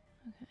now.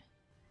 Okay.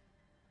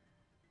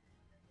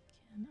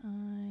 Can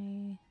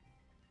I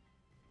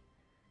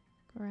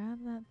grab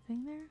that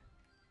thing there?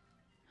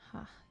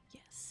 Ha,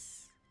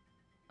 yes.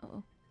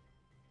 Uh-oh.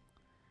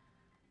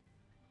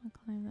 I'll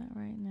climb that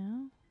right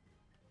now.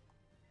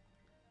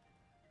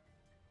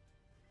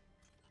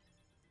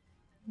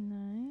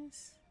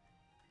 Nice.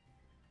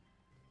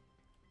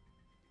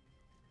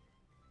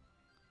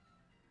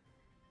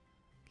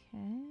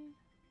 Okay.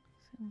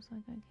 Seems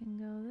like I can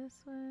go this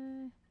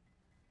way.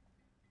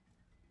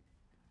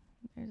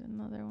 There's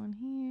another one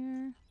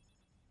here.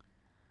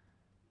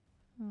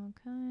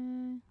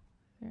 Okay.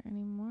 Is there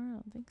any more? I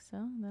don't think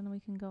so. Then we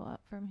can go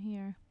up from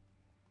here.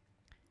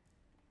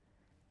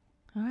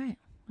 Alright,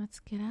 let's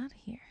get out of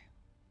here.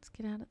 Let's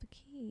get out of the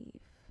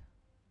cave.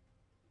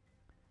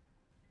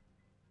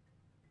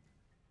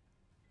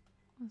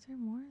 Was there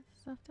more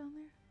stuff down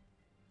there?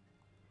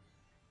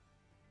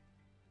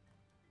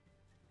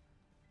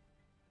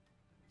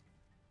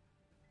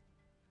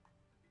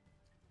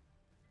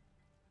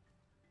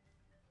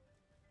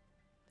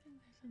 I think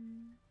there's a...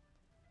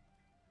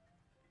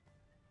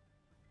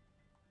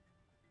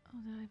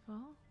 Oh, did I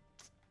fall?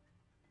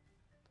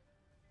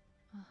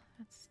 Oh,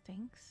 that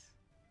stinks.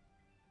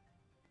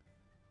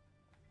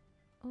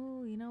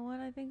 Oh, you know what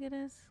I think it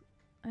is?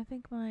 I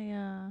think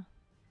my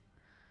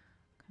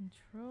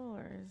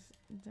controller is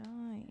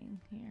dying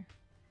here.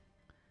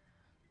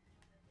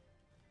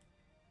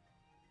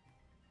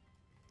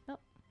 Oh.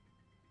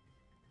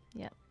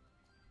 Yep.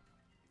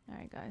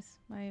 Alright guys,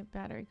 my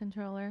battery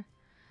controller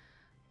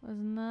was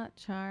not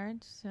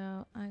charged,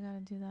 so I gotta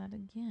do that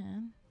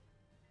again.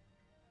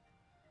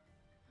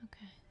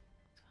 Okay,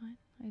 it's fine.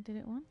 I did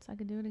it once, I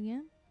could do it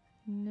again.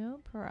 No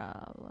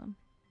problem.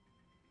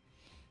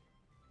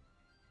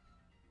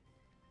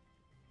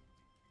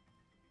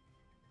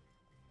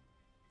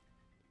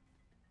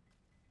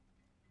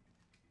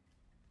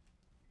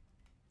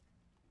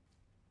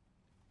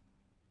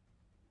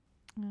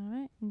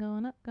 Alright,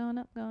 going up, going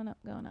up, going up,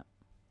 going up.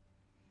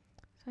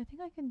 So I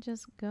think I can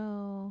just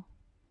go...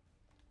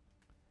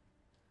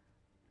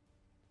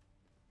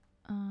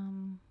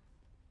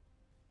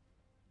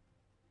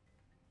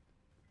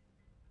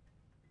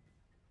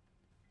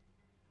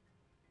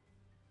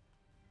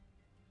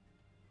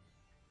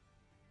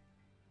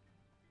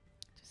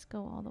 just go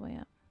all the way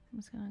up. I'm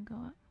just gonna go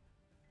up.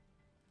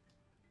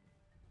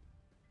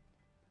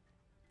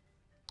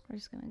 We're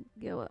just gonna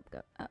go up,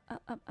 go up,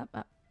 up, up, up,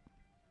 up.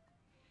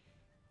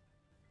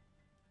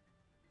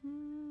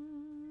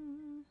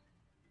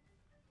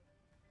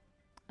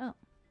 Oh,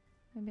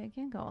 maybe I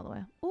can go all the way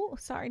up. Oh,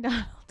 sorry,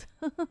 Donald.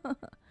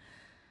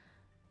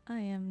 I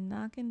am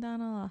knocking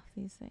Donald off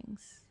these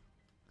things.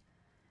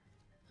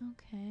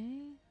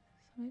 Okay,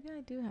 so maybe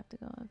I do have to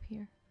go up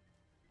here.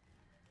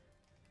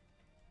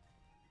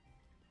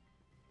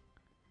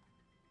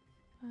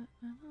 But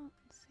I don't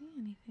see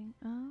anything.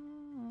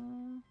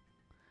 Oh,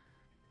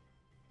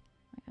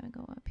 I gotta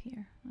go up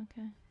here.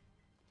 Okay.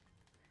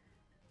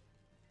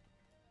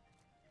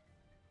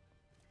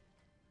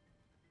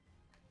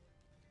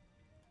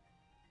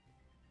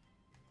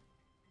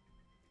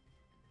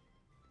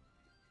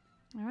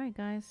 All right,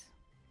 guys.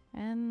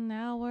 And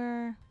now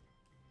we're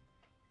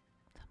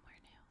somewhere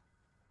new.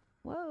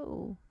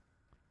 Whoa.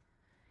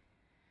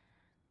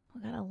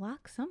 We gotta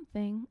lock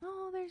something.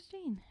 Oh, there's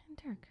Jean and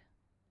Turk.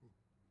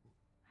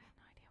 I have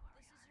no idea where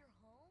we are. This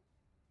is your home?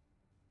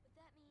 But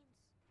that means...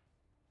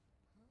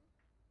 Huh?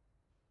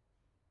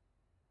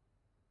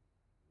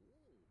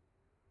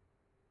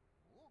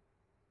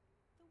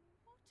 The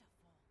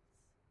waterfalls.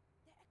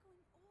 They're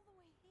echoing all the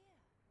way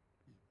here.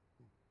 Friends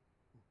there.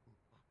 See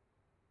friends.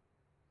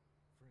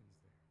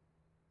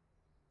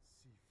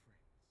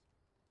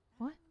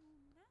 What?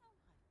 Oh, now I've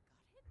got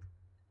it.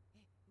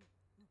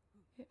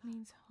 It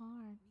means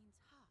hard. Means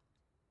heart.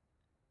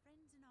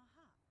 Friends in our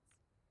hearts.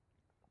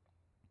 Heart.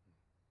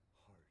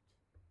 Oh,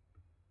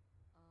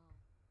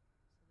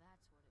 so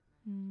that's what it meant.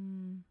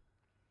 Hmm.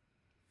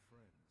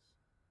 Friends.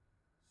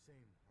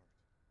 Same heart.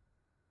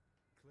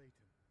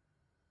 Clayton.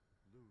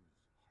 Lose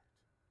heart.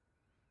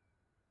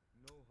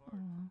 No heart.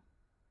 Aw.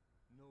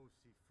 No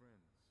see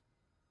friends.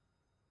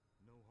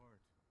 No heart.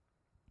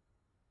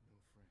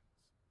 No friends.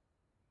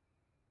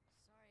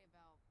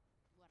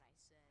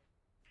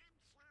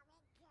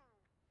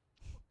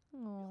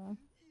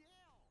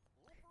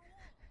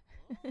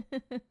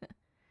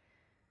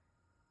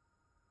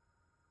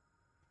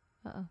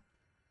 Uh-oh.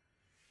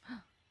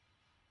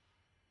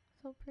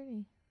 So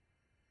pretty.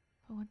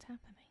 But what's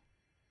happening?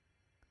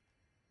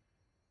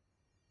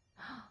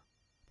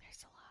 There's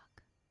the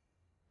lock.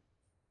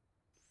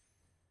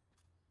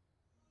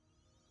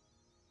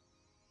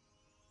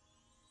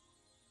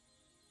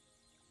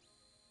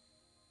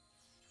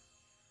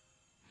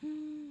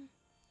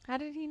 How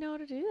did he know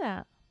to do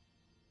that?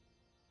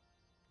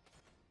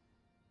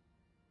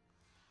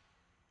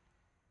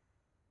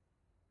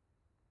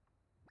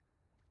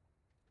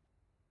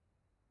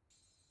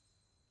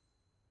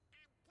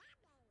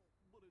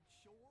 But it's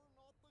sure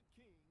not the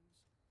king's.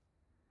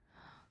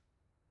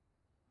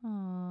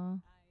 Aww. I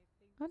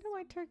think Wonder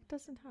why Turk someone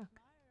doesn't should talk.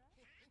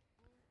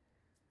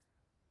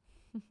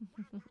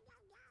 admire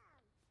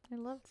I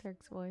love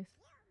Turk's voice.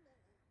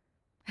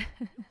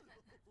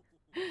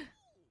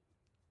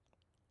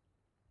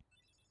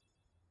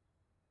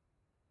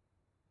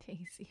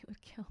 Daisy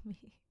would kill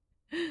me.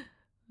 That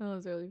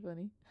was really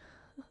funny.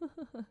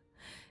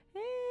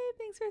 Hey,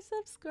 thanks for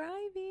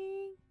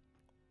subscribing.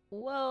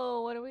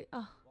 Whoa, what are we?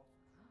 Oh,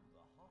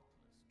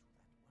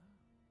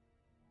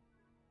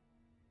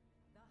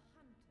 The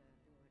hunter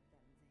lured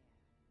them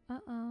there.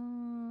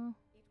 uh-oh.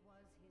 It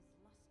was his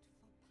lust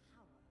for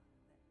power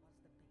that was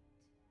the bait.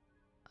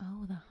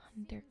 Oh, the It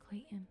hunter, seems the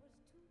Clayton. bait was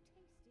too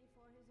tasty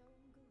for his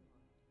own good.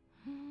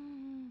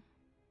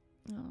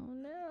 Oh,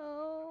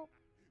 no.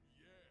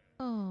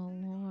 Oh,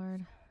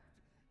 Lord.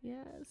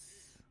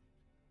 Yes.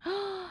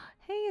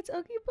 Hey, it's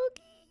Oogie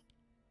Boogie.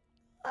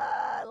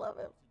 Ah, I love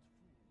him.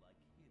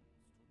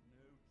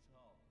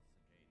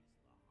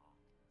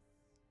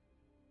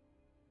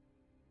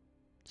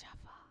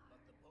 Jaffa. But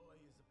the boy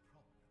is a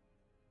problem.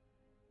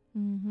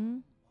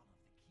 Mm-hmm. One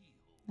of the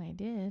keyholes. I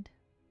did.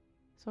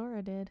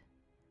 Sora did.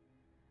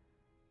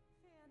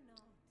 Fear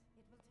not,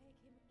 it will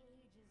take him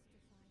ages to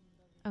find the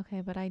link.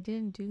 Okay, but I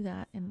didn't do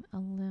that in He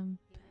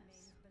Olympus.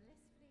 remains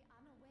blissfully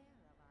unaware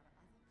of our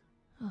other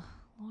plans. Oh,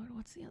 Lord,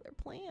 what's the other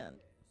plan?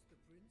 Yes, the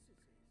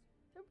princesses.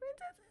 The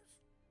princesses.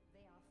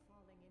 They are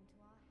falling into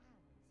our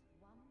hands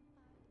one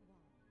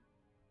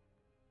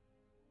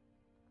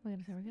by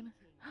one. We're gonna.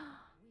 Speaking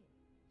of which,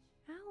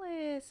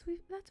 Alice,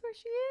 that's where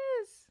she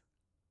is.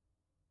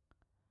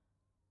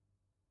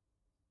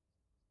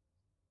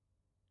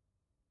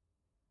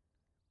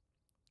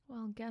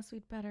 Well, guess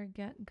we'd better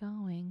get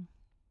going.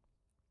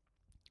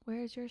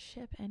 Where's your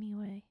ship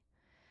anyway?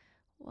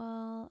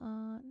 Well,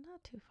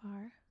 not too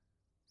far.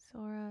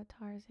 Sora,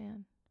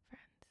 Tarzan,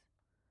 friends.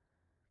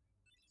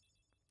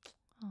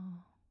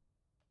 Oh.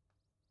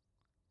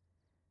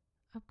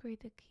 Upgrade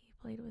the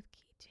keyblade with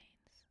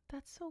keychains.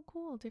 That's so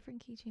cool.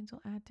 Different keychains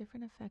will add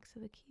different effects to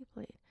the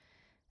keyblade.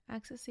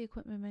 Access the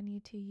equipment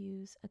menu to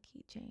use a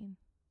keychain.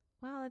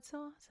 Wow, that's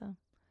so awesome.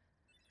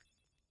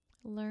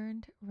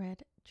 Learned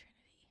Red Trinity.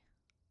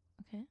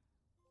 Okay.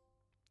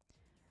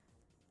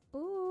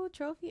 Ooh,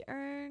 trophy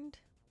earned.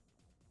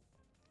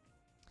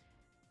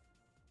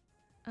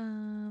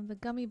 The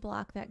gummy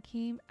block that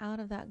came out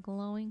of that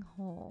glowing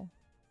hole.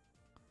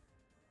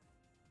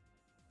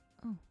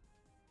 Oh.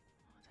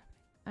 What's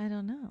happening? I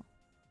don't know.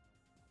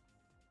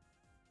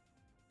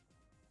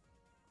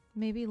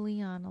 Maybe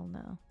Leon will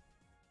know.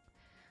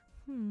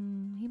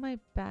 He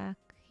might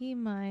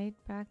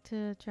back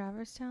to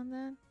Traverse Town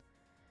then.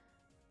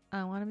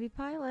 I want to be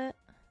pilot.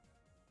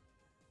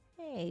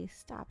 Hey,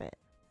 stop it.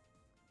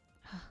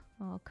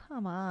 Oh,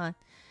 come on.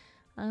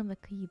 I'm the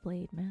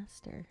Keyblade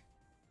Master.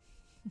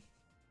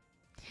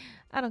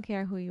 I don't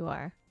care who you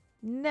are.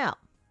 No.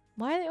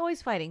 Why are they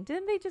always fighting?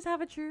 Didn't they just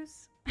have a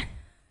truce?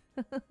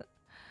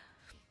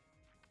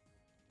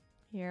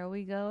 Here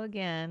we go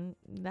again.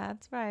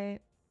 That's right.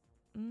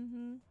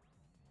 Mm-hmm.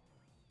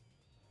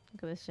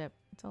 Look at this ship.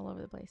 It's all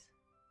over the place.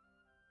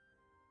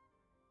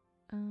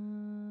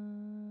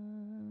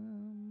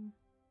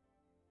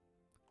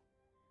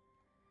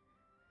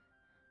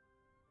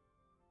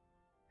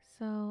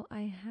 So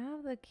I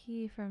have the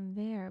key from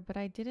there, but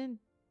I don't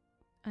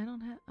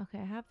have, okay,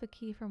 I have the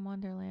key from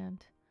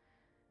Wonderland,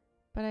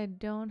 but I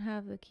don't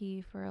have the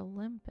key for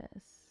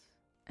Olympus.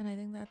 And I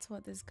think that's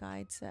what this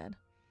guide said.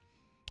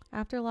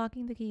 After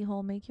locking the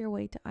keyhole, make your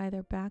way to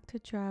either back to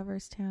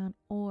Traverse Town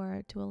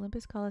or to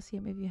Olympus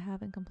Coliseum if you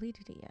haven't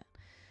completed it yet.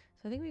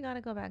 So I think we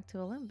gotta go back to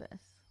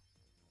Olympus.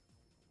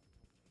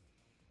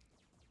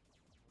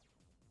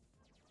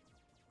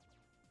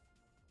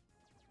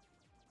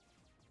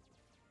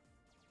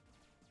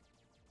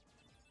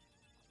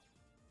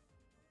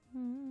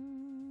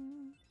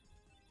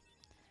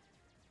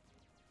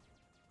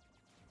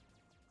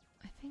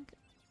 I think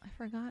I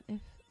forgot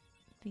if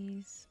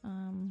these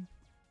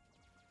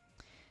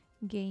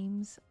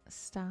games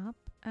stop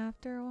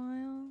after a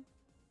while.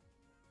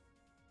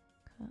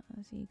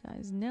 Because you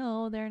guys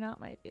know they're not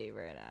my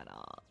favorite at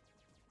all.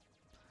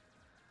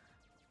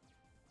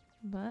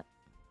 But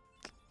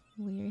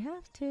we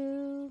have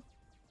to.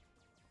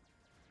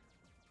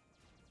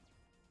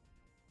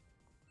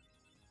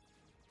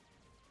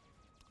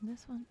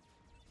 This one,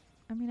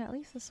 I mean, at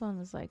least this one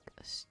is like,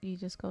 you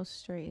just go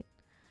straight.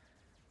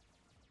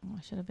 Oh,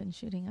 I should have been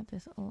shooting at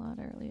this a lot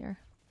earlier.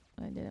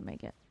 But I didn't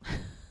make it.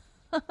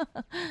 I'm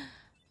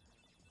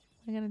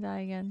gonna die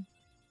again.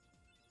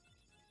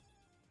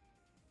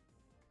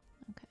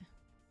 Okay.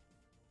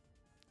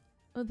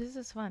 Oh, this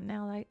is fun.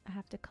 Now I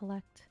have to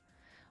collect,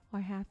 or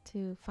I have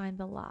to find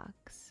the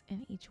locks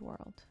in each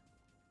world.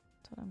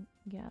 That's what I'm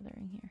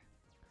gathering here.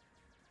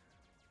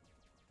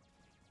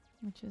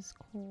 Which is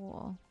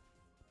cool.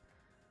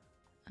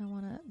 I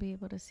want to be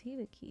able to see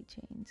the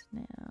keychains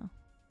now.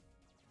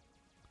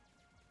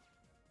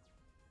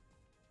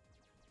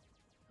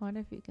 I wonder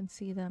if you can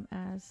see them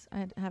as...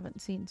 I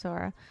haven't seen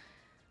Dora,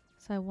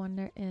 so I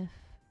wonder if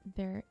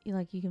they're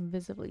like you can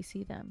visibly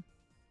see them,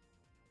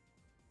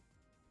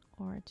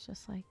 or it's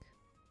just like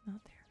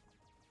not there.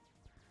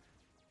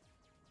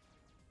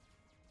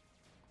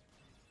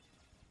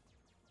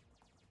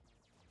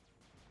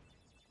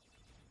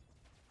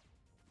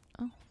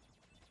 Oh my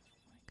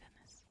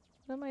goodness,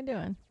 what am I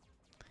doing?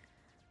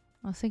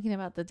 I was thinking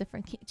about the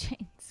different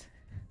keychains.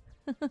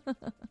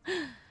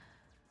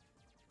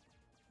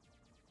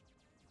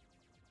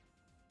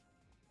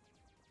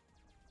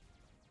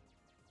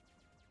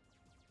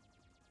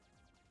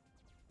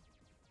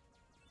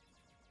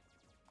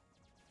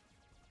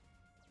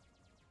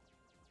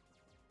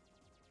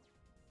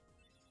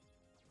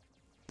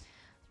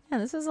 Yeah,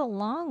 this is a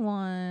long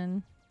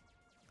one.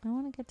 I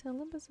want to get to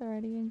Olympus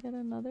already and get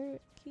another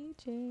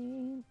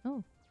keychain.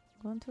 Oh,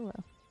 going too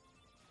low.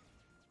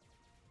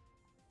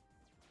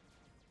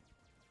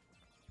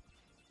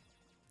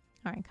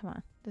 Alright, come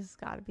on. This has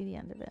got to be the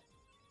end of it.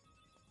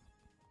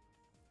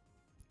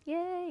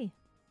 Yay!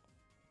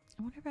 I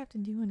wonder if I have to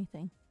do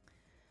anything.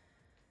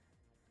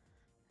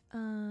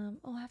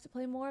 Oh, I have to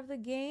play more of the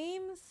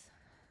games?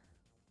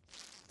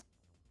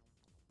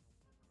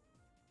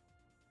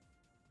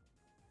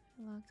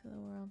 Locked to the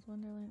World's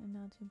Wonderland and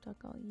now Team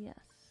Tuckle. Yes.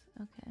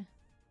 Okay.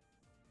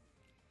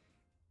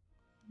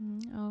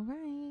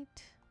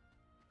 Alright.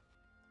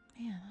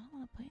 Man, I don't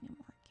want to play any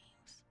more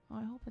games. Oh,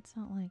 I hope it's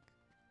not like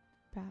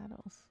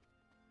battles.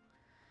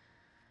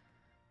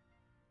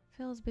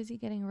 Phil's busy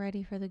getting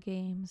ready for the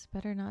games.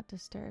 Better not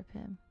disturb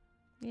him.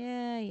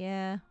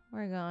 Yeah,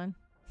 we're going.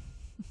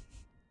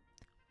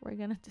 We're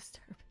gonna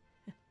disturb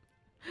him.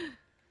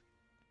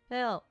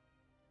 Phil,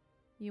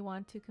 you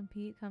want to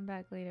compete? Come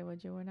back later,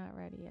 would you? We're not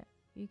ready yet.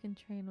 You can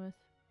train with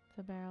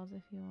the barrels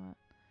if you want.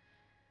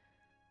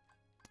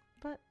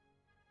 But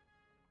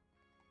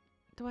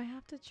do I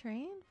have to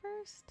train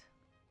first?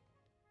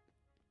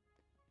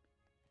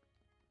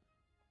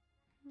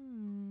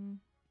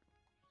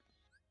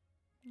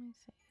 Let me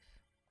save.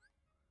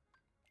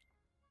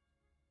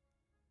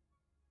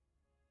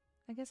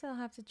 I guess I'll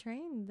have to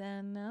train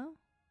then, no?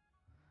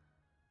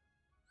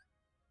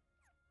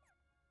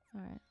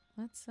 Alright,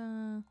 let's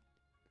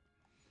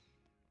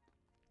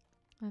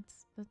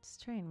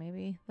train.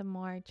 Maybe the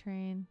more I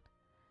train,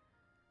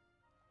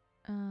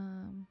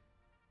 then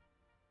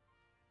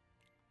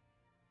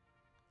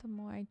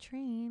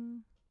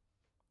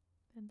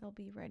they'll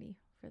be ready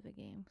for the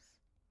games.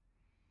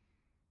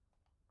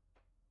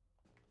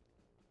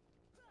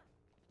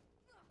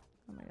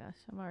 Oh my gosh,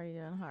 I'm already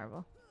doing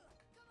horrible.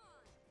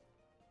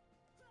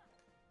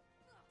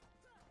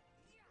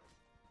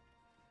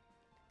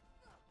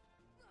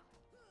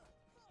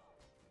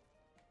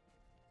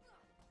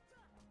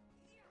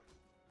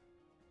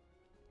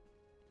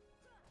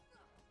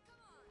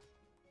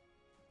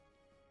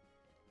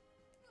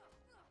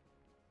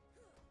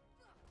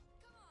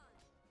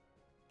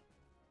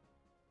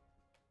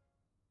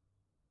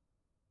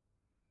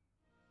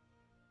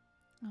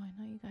 Oh, I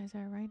know you guys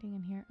are writing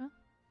in here.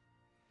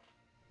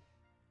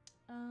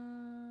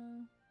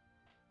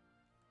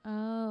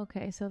 Oh,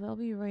 okay. So they'll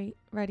be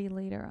ready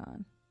later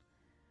on.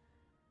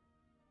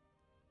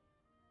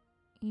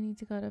 You need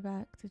to go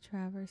back to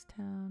Traverse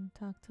Town.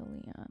 Talk to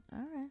Leon.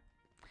 All right.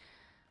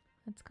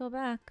 Let's go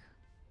back.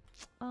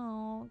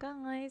 Oh,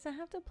 guys, I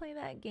have to play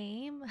that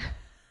game.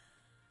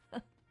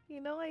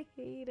 You know I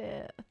hate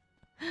it.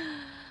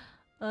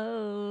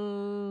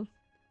 Oh,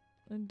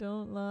 I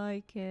don't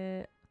like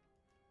it.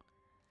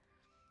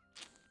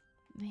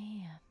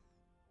 Man.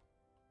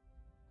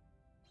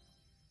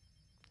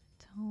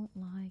 Don't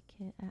like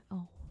it at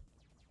all.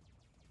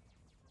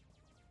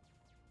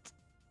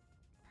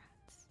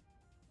 Rats.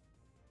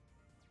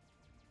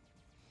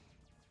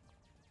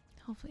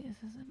 Hopefully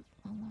this isn't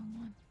a long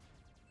one.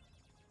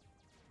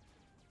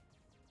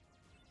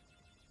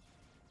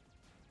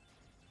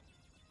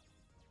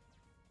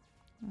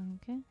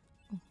 Okay.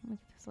 Oh, look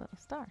at this little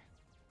star.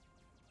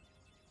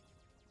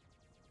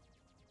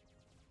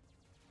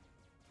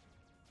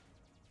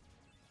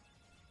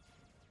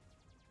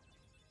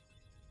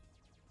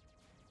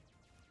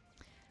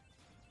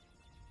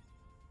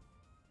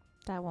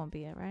 That won't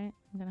be it, right?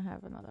 I'm gonna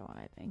have another one,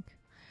 I think.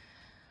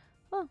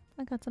 Oh,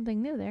 I got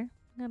something new there.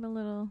 Got a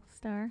little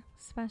star.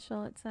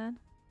 Special, it said.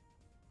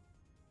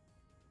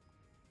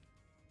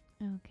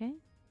 Okay.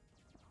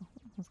 Oh,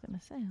 I was gonna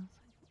say, I was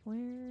like,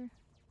 where?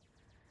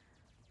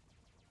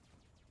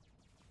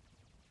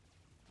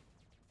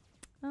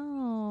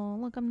 Oh,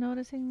 look, I'm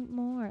noticing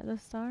more. The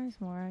stars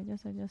more. I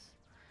guess I just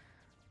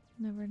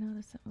Never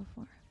noticed that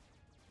before.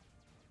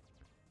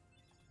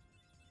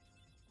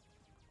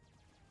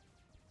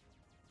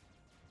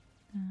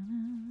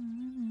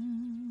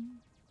 I'm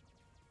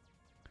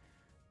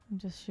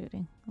just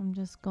shooting. I'm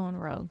just going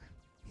rogue.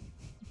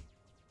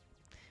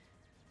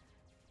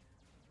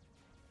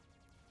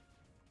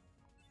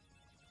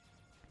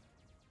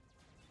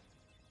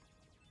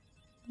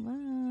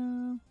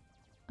 Wow.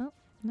 Oh,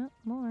 no,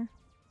 more.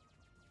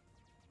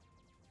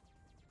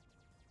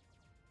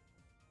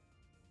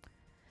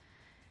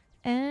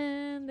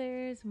 And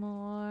there's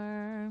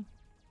more.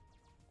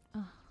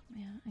 Oh,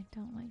 man, I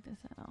don't like this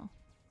at all.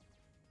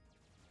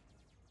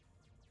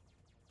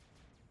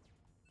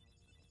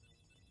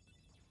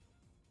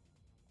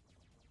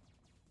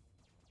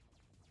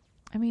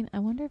 I mean, I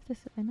wonder if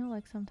this, I know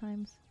like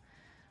sometimes,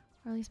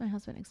 or at least my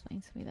husband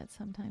explains to me that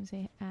sometimes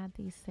they add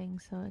these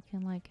things so it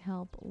can like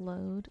help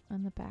load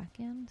on the back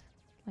end,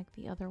 like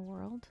the other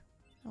world.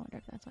 I wonder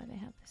if that's why they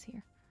have this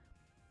here.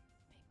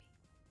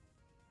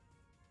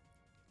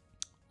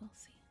 Maybe. We'll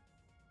see.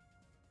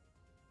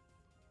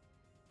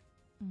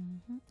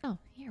 Oh,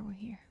 here, we're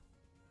here.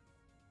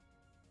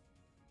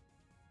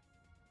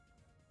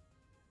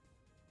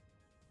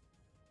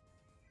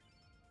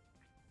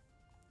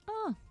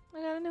 Oh,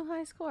 I got a new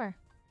high score.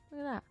 Look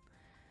at that.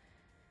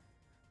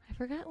 I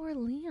forgot where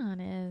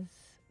Leon is.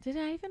 Did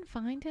I even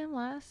find him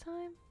last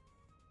time?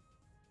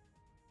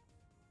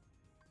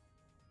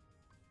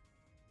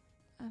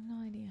 I have no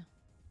idea.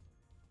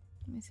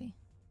 Let me see.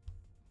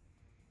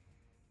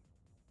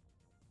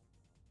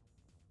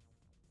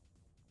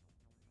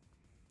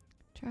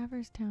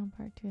 Traverse Town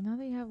Part 2. Now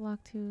that you have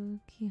locked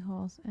 2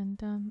 keyholes and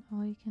done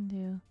all you can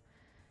do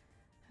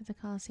at the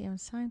Coliseum,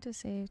 it's time to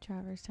save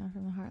Traverse Town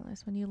from the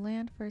Heartless. When you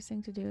land, first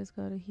thing to do is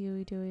go to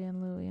Huey, Dewey,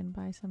 and Louie and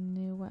buy some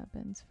new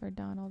weapons for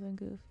Donald and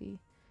Goofy.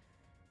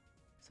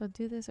 So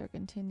do this or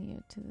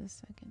continue to the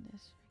second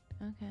district.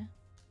 Okay.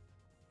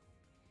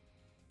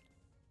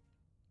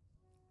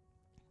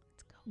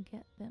 Let's go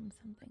get them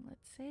something.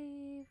 Let's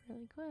save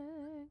really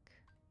quick.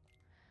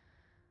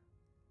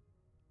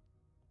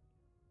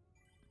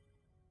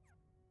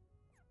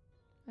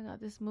 I got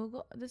this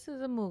Moogle. This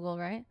is a Moogle,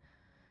 right?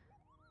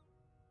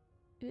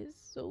 It is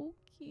so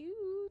cute.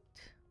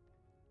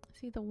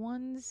 See the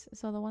ones.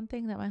 So the one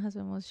thing that my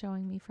husband was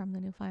showing me from the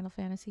new Final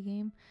Fantasy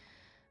game,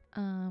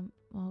 well,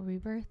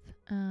 Rebirth,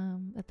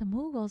 that the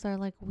Moogles are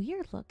like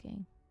weird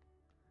looking.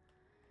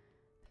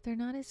 They're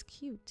not as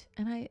cute,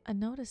 and I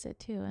noticed it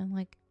too. And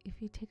like,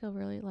 if you take a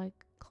really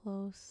like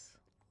close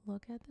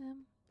look at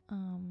them,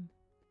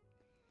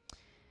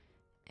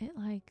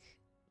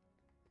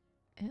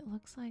 it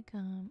looks like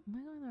am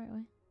I going the right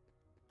way?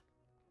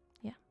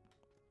 Yeah.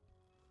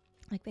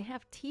 Like they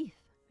have teeth.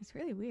 It's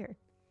really weird.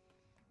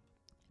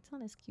 It's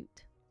not as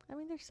cute. I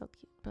mean, they're still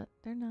cute, but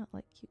they're not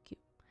like cute.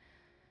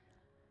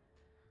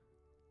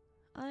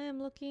 I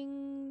am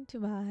looking to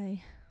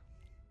buy.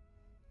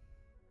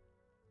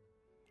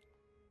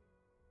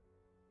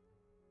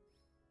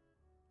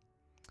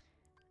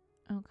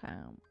 Okay.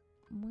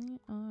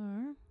 We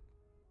are.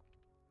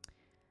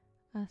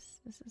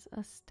 This is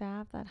a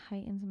staff that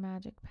heightens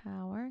magic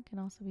power. Can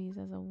also be used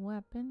as a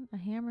weapon. A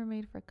hammer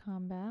made for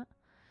combat.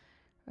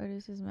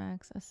 Reduces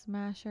max. A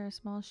smasher. A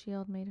small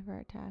shield made for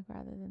attack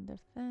rather than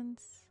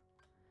defense.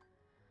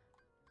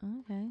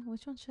 Okay.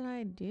 Which one should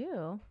I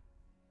do?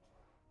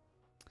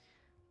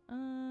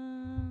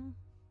 Let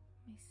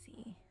me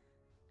see.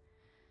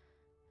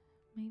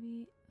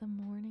 Maybe the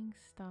Morning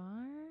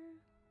Star?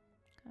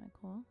 Kind of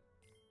cool.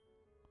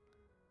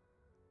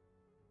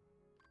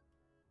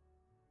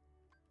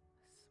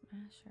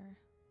 Smasher.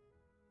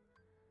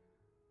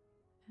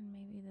 And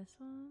maybe this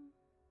one?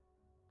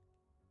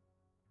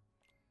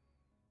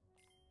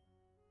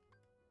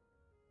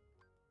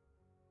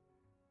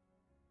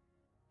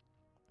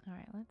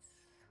 Alright, let's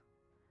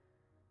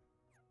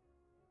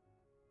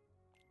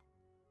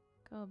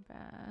go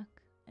back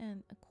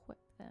and equip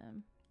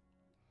them.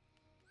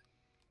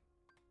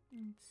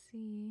 Let's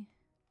see.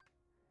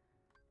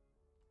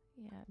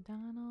 Yeah,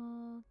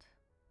 Donald.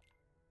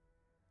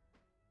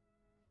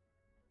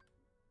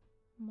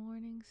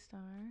 Morning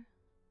Star.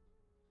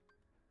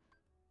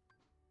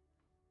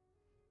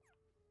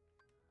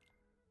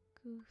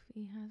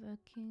 Goofy has a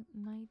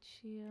Night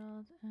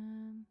Shield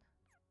and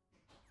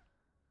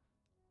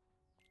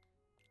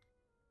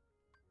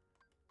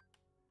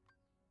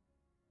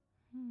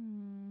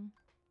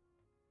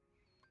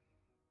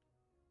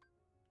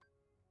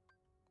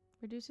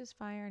reduces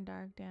fire and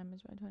dark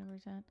damage by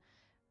 20%.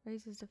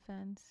 Raises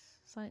defense.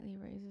 Slightly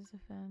raises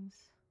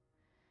defense.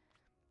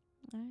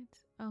 Alright.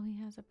 Oh, he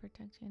has a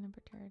protect chain and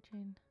protect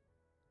chain.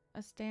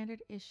 A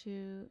standard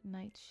issue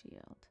Night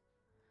Shield.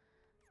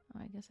 Oh,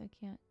 I guess I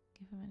can't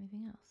give him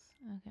anything else.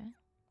 Okay.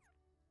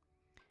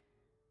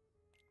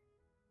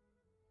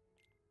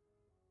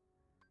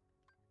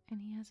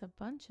 And he has a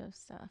bunch of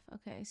stuff.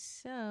 Okay,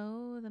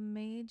 so the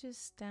mage's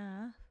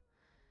staff.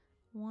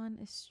 1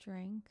 is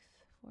strength.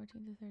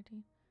 14 to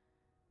 13.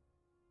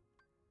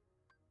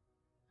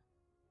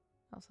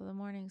 Also, the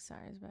Morning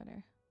Star is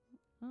better.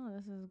 Oh,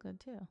 this is good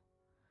too.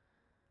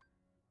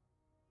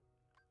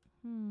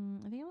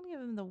 I think I'm gonna give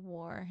him the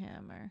war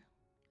hammer.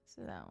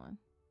 So that one.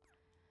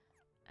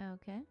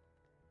 Okay.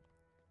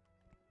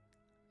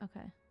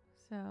 Okay.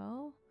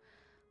 So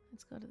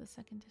let's go to the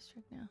second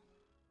district now.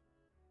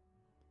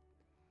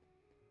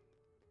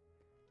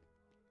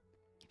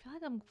 I feel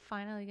like I'm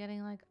finally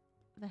getting like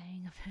the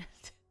hang of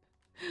it.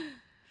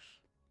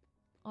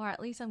 Or at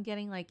least I'm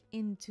getting like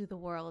into the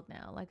world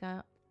now. Like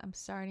I'm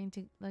starting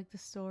to like the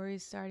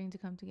story's starting to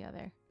come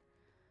together.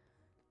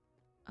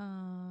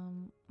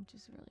 Which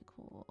is really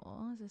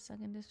cool. Is this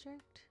second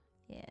district?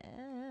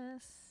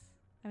 Yes.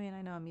 I mean,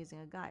 I know I'm using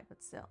a guide,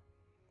 but still.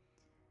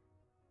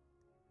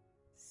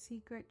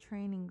 Secret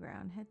training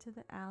ground. Head to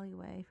the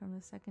alleyway from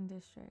the second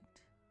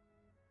district.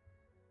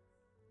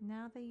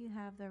 Now that you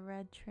have the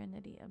Red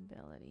Trinity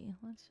ability,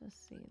 let's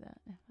just see that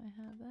if I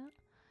have that.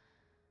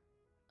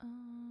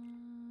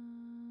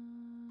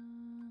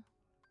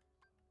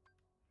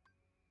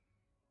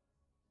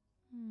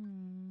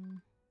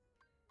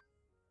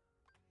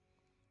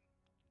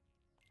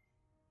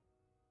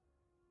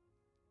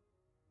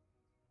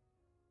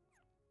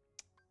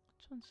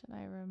 Which one should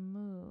I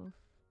remove?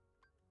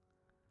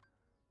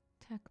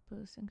 Tech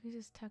boost.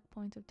 Increases tech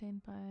points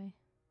obtained by...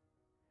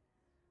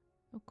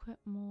 Equip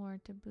more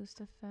to boost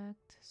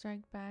effect.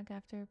 Strike back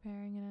after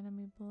repairing an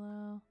enemy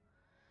blow.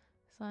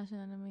 Slash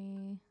an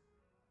enemy.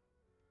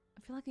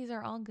 I feel like these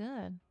are all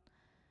good.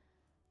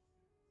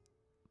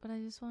 But I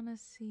just want to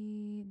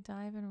see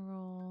dive and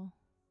roll.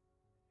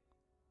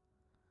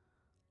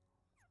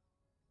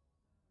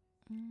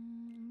 Let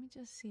me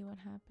just see what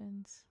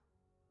happens.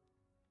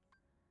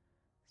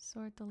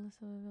 Sort the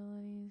list of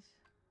abilities.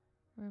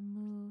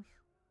 Remove.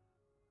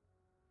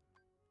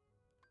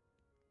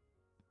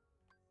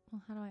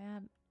 Well, how do I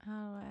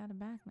add it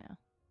back now?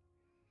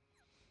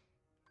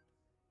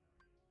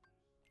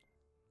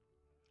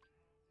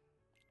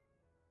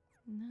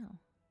 No.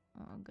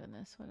 Oh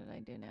goodness, what did I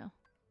do now?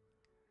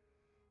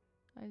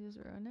 I just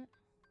ruined it.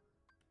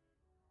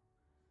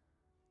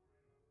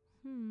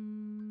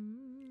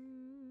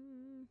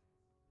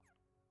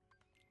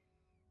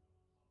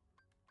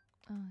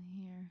 Oh,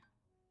 here.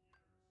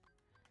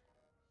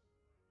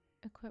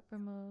 Equip,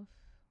 remove.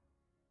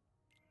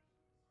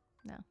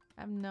 No,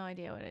 I have no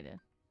idea what I did.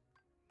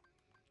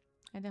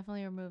 I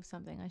definitely removed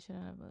something I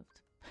shouldn't have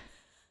moved.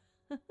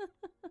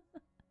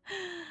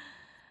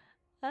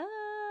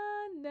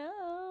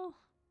 No.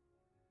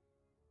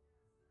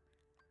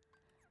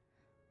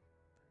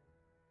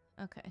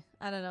 Okay,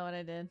 I don't know what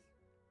I did.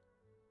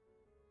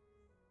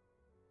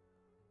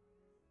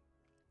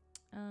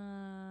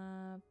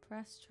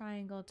 Press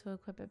triangle to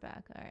equip it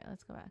back. All right,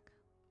 let's go back.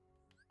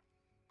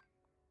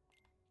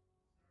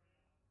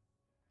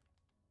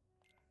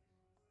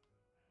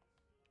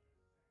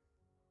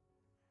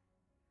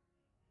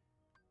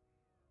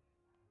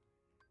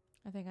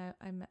 I think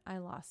I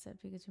lost it,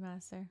 Pikachu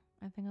Master.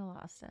 I think I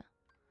lost it.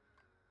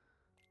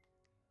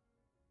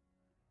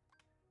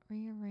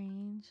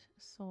 Rearrange,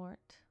 sort.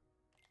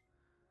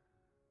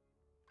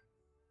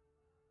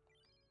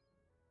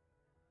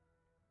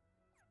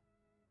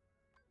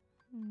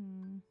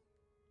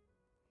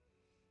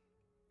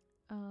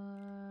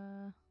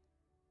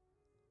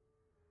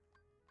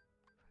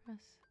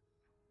 Press.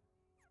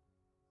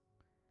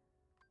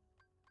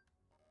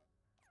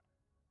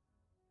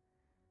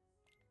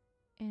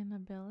 And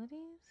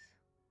abilities?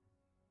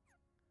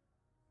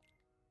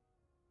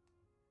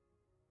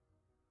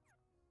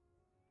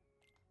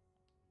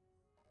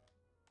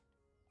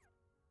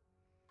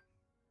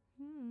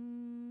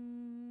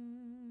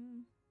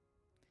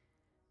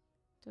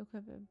 To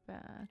equip it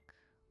back.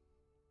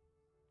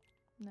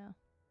 No.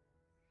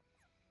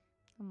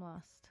 I'm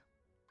lost.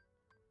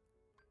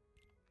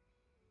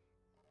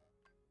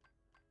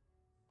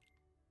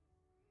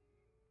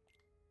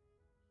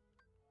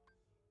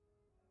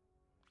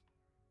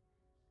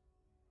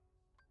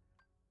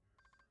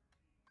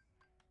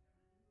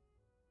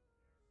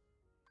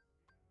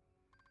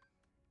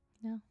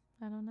 No,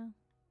 I don't know.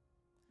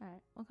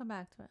 Alright, we'll come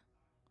back to it.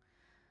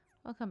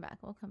 We'll come back.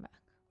 We'll come back.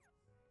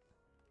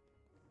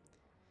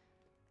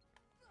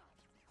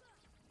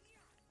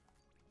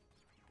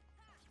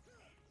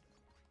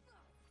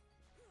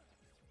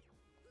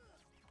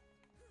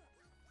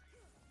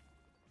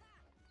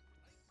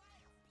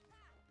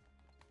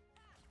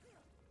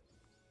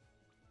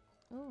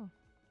 Oh,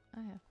 I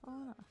have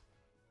fallen off.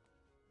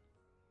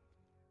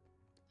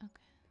 Okay.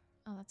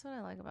 Oh, that's what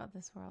I like about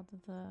this world.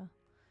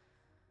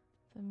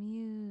 The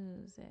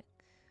music.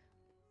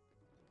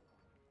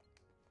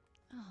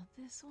 Oh,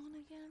 this one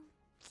again?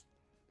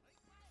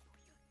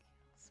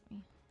 Kills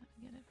me.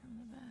 Gotta get it from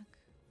the back.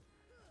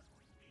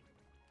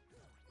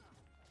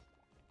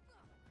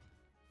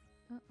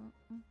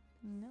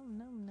 No,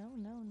 no, no,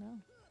 no, no.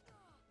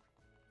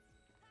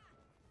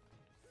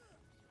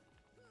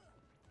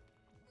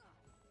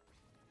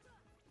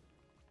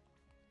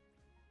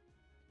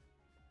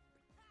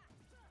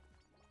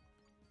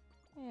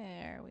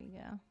 There we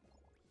go.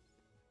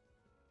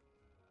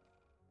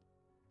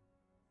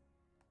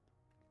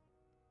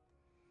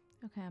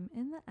 Okay, I'm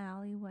in the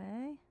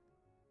alleyway.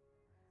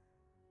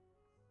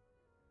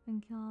 I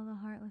and kill all the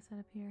heartless that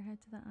appear.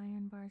 Head to the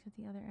iron bars at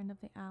the other end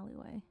of the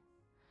alleyway.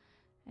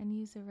 And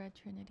use the red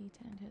trinity to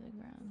enter the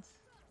grounds.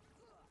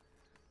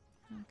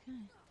 Okay.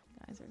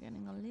 Guys are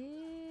getting a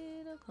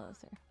little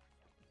closer.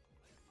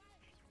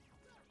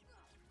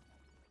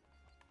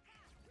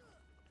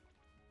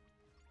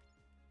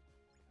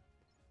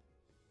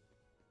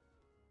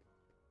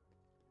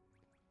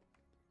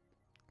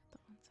 The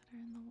ones that are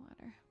in the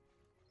water.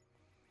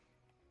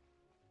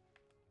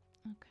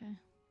 Okay.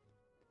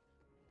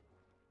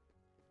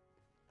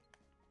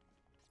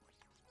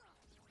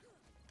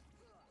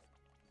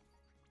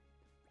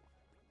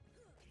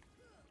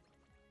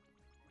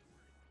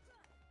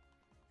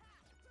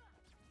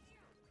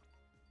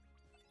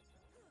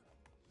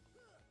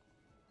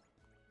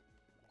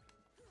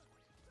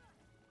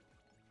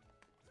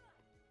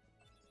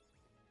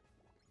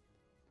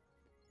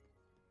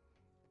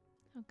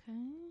 Okay.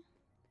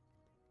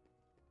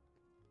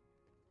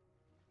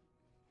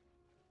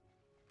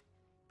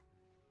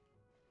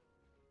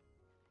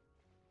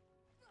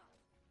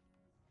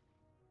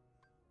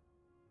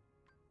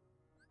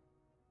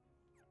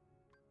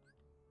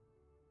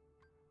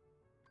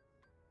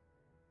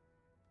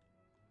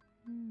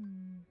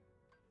 Hmm.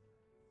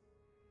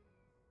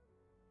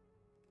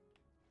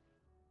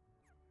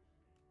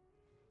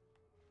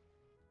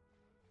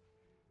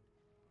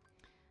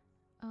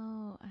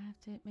 Oh, I have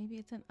to. Maybe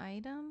it's an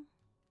item?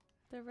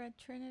 The red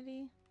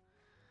trinity?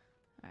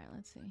 Alright,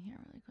 let's see here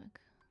really quick.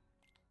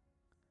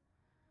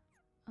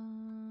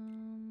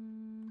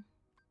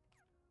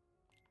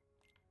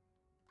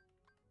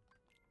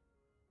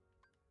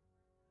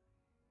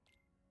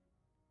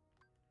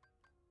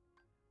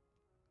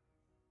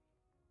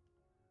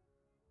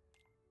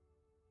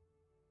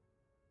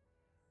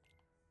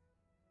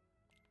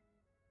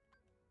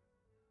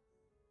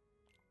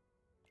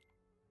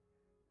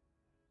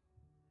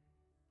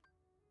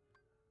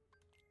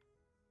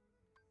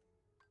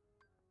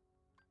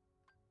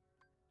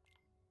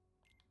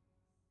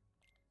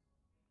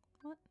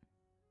 What?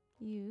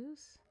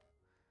 Use.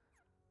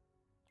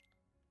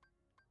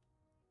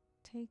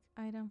 Take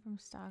item from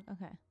stock.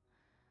 Okay.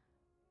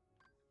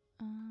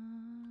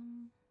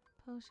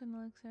 Potion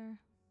elixir.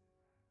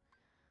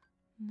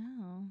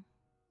 No.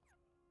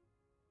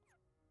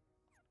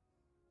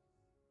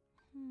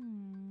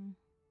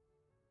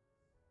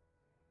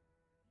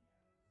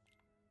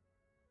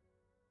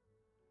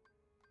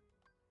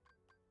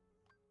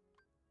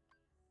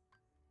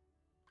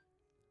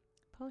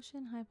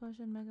 Potion, high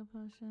potion, mega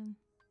potion.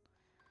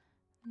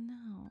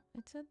 No,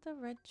 it's at the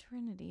red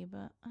trinity,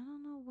 but I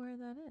don't know where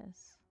that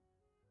is.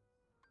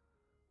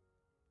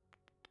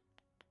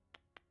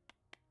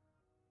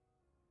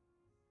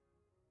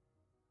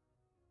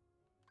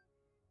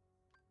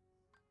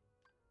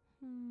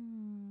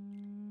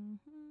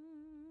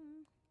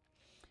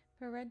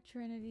 For red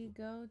trinity,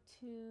 go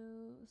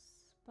to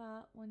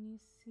spot when you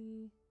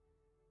see.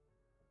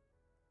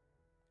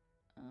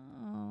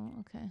 Oh,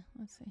 okay.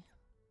 Let's see.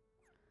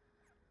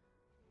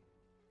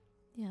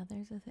 Yeah,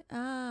 there's a thing.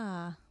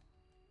 Ah.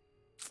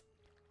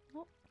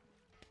 Oh.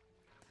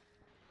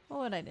 What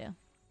would I do?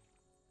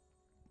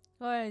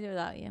 What would I do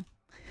without you?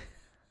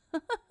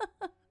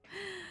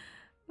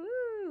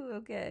 Woo,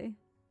 okay.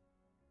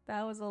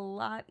 That was a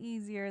lot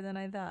easier than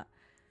I thought.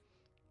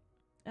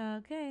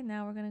 Okay,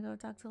 now we're gonna go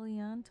talk to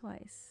Leon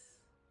twice.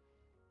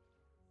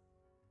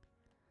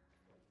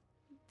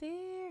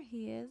 There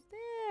he is.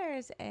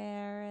 There's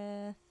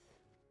Aerith.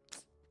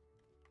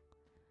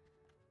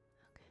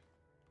 Okay.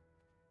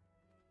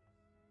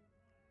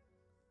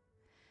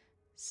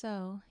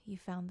 So, you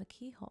found the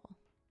keyhole.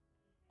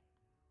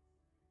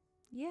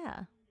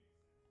 Yeah.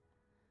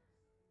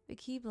 The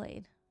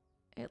keyblade.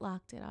 It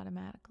locked it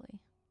automatically.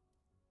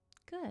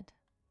 Good.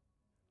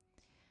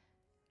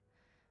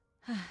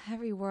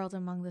 Every world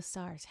among the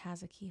stars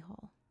has a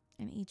keyhole,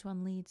 and each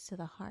one leads to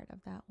the heart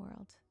of that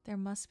world. There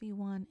must be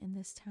one in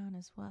this town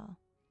as well.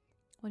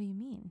 What do you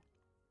mean?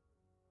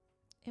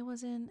 It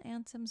was in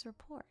Ansem's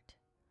report.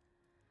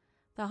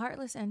 The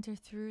heartless enter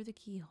through the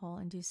keyhole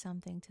and do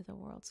something to the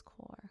world's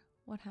core.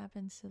 What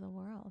happens to the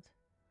world?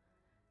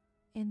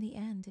 In the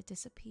end, it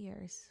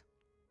disappears.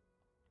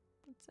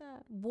 What's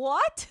that?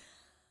 What?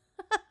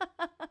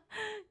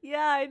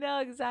 Yeah, I know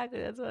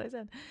exactly. That's what I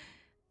said.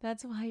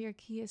 That's why your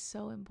key is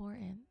so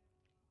important.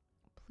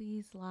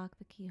 Please lock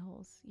the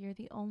keyholes. You're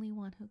the only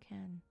one who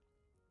can.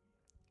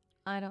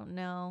 I don't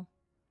know.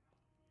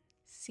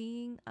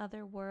 Seeing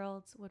other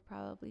worlds would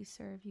probably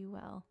serve you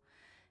well.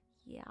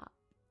 Yeah.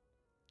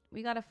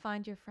 We gotta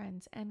find your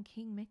friends and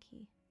King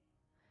Mickey.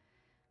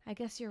 I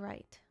guess you're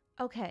right.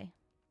 Okay.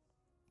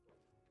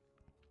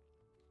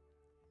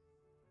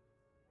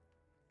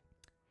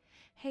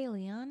 Hey,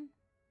 Leon.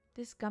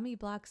 This gummy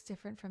block's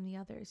different from the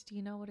others. Do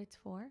you know what it's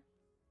for?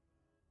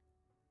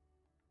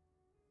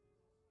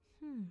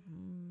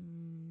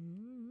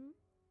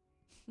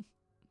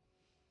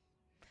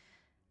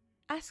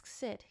 Ask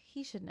Sid.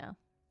 He should know.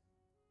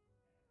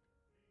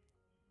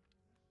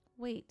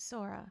 Wait,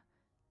 Sora.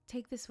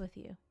 Take this with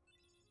you.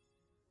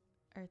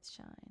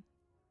 Earthshine.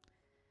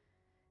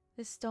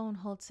 This stone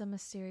holds some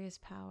mysterious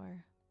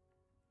power.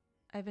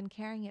 I've been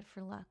carrying it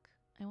for luck.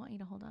 I want you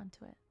to hold on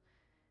to it.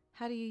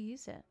 How do you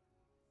use it?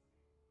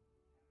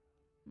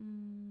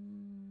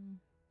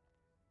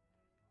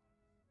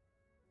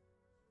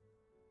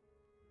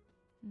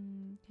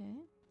 Okay.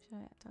 Should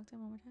I talk to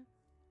him one more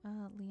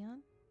time?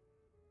 Leon?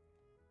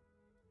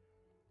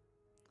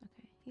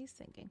 Okay, he's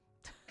thinking.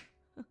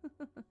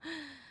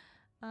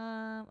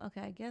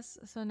 Okay, I guess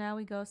so now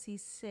we go see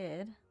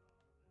Sid.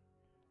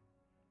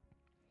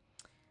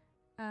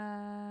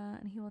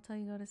 And he will tell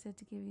you go to Sid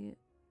to give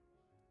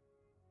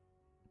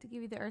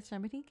you the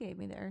Earthshine, but he gave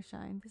me the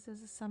Earthshine. This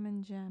is a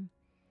summon gem.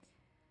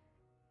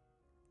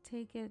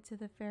 Take it to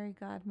the fairy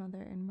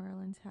godmother in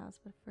Merlin's house,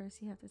 but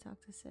first you have to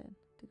talk to Sid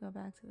to go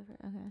back to the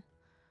okay.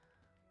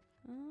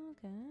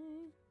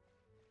 Okay.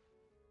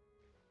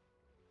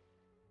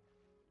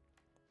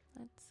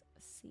 Let's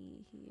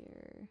see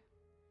here.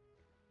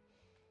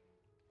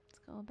 Let's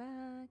go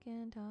back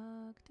and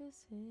talk to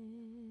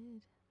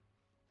Sid.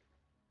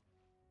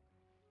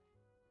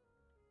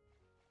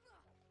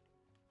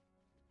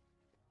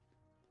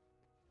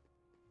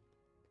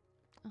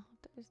 Oh,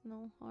 there's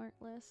no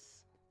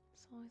Heartless.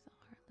 There's always a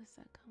Heartless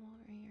that come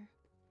over here.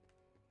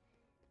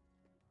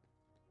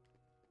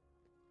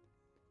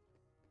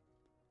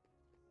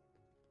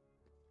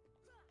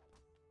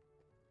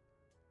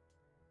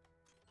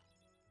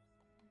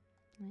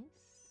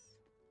 Nice.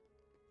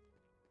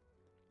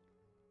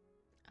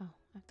 Oh,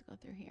 I have to go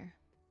through here.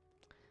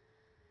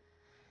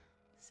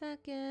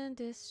 Second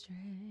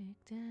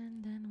district,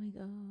 and then we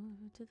go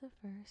to the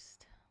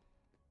first.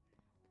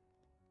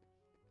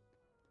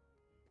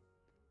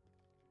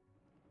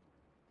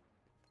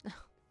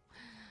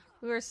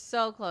 We were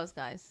so close,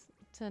 guys,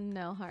 to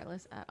no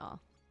Heartless at all.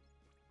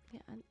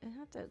 Yeah, I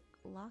have to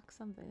lock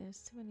something. There's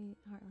too many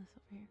Heartless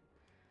over here.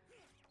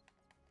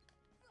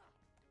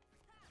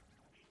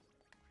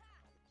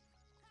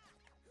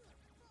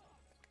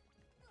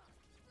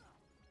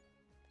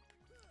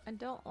 I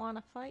don't want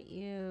to fight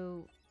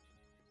you.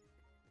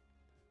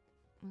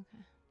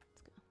 Okay,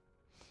 let's go.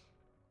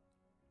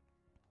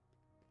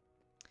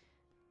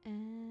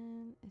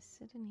 And is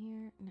Sid in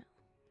here? No.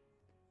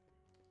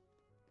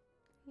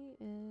 He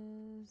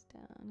is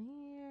down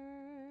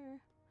here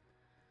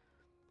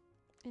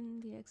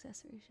in the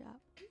accessory shop.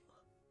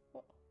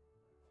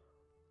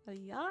 A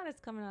yawn is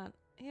coming on.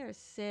 Here's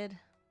Sid.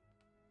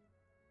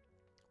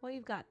 What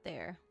you've got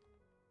there?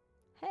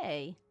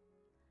 Hey.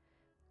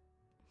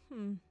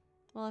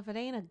 Well, if it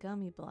ain't a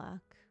gummy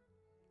block.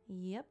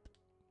 Yep.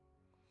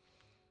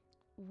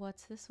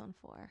 What's this one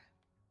for?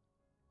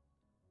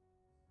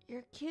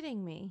 You're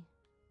kidding me.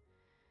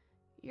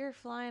 You're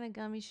flying a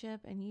gummy ship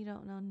and you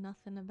don't know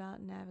nothing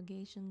about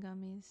navigation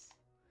gummies.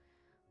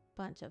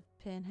 Bunch of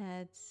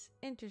pinheads.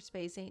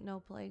 Interspace ain't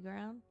no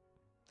playground.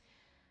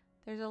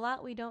 There's a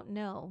lot we don't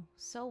know.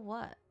 So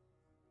what?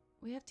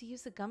 We have to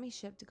use the gummy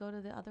ship to go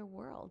to the other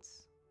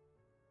worlds.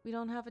 We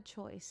don't have a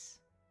choice.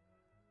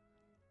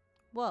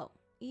 Whoa,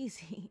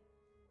 easy.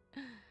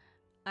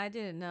 I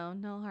didn't know.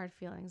 No hard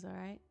feelings,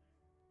 alright?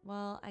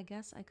 Well, I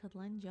guess I could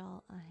lend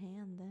y'all a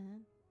hand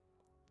then.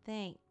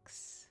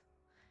 Thanks.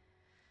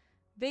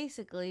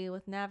 Basically,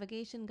 with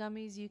navigation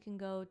gummies, you can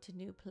go to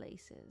new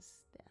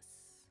places. Yes.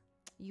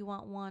 You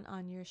want one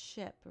on your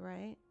ship,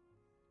 right?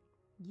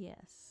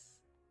 Yes.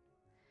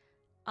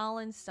 I'll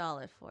install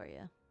it for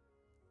you.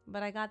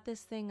 But I got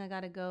this thing I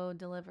gotta go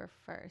deliver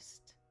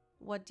first.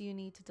 What do you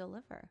need to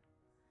deliver?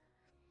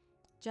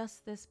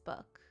 Just this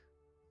book.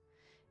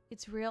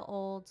 It's real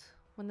old.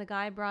 When the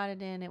guy brought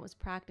it in, it was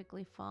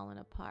practically falling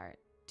apart.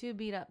 Too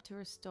beat up to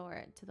restore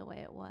it to the way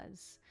it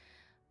was.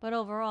 But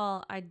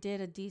overall, I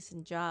did a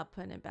decent job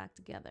putting it back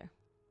together.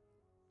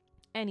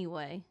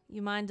 Anyway,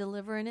 you mind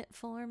delivering it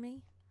for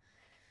me?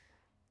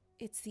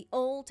 It's the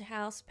old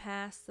house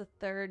past the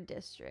 3rd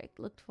district.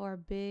 Looked for a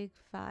big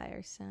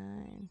fire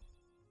sign.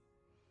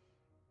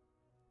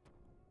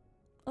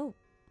 Oh.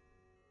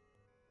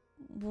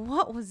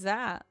 What was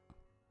that?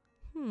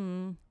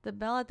 The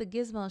bell at the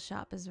gizmo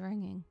shop is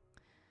ringing.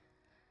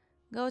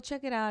 Go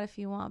check it out if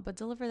you want, but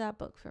deliver that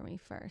book for me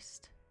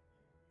first.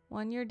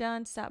 When you're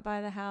done, stop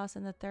by the house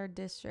in the 3rd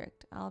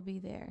district. I'll be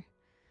there.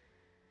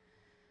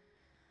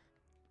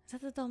 Is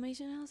that the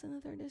Dalmatian house in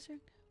the 3rd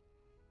district?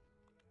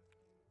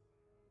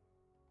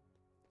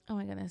 Oh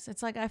my goodness.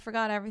 It's like I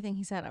forgot everything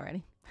he said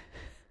already.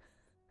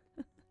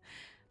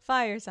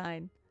 Fire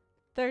sign.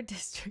 3rd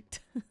district.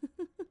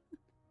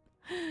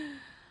 I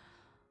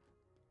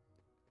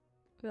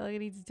feel like I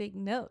need to take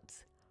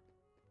notes.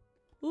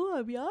 Oh,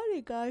 I'm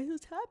yawning, guys.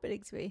 What's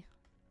happening to me?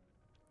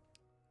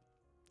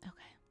 Okay.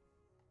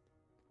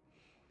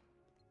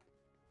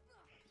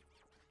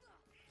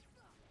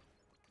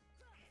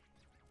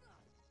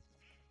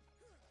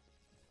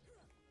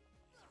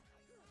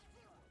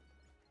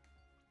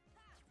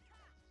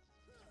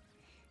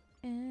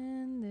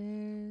 And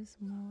there's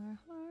more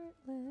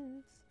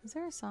Heartless. Is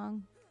there a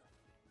song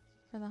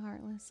for the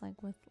Heartless,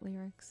 like with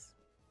lyrics?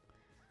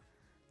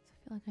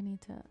 So I feel like I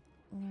need to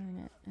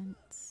learn it and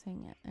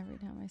sing it every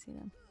time I see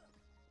them.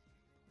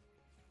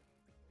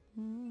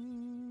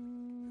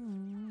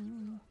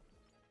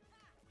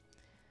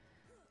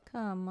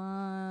 Come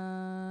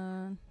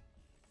on.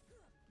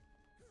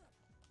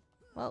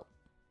 Whoa.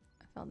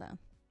 I fell down.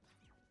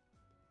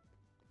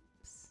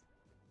 Oops.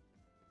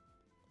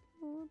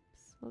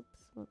 Whoops,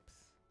 whoops, whoops.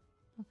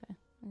 Okay,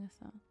 I guess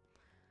not.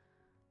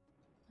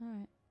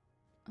 Alright.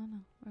 Oh no,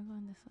 we're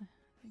going this way.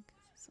 I think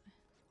it's this way.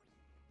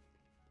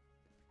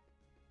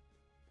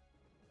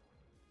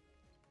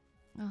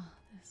 Oh,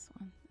 this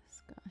one.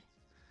 This guy.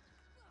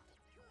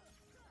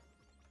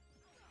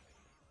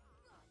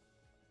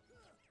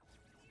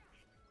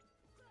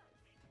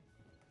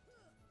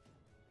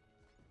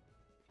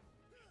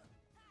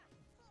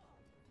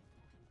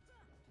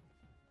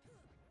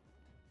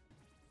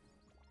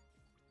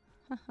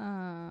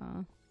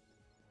 Haha.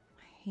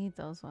 I hate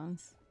those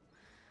ones.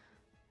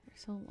 They're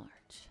so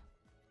large.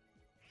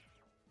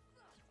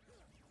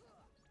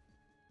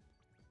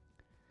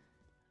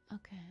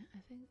 Okay, I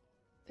think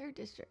third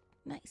district.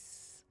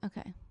 Nice.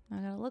 Okay, I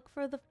gotta look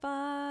for the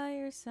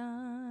fire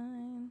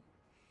sign.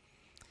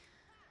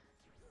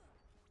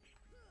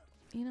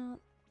 You know,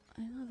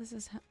 I know this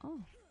is how.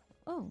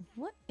 Oh,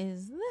 what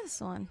is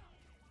this one?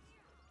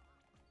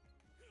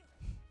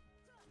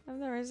 I've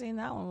never seen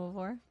that one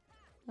before.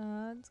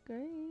 That's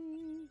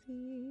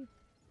crazy.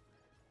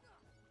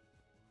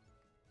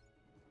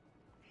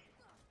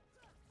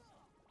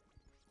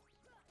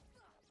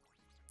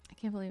 I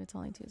can't believe it's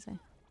only Tuesday.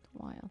 It's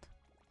wild.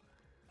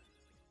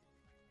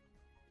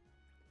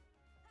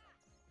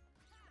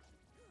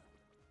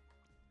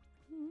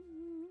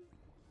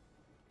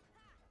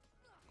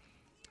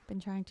 Been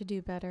trying to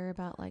do better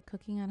about like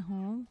cooking at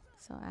home.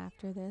 So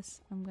after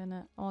this, I'm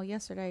gonna. Oh,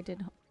 yesterday I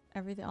did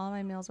everything. All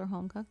my meals were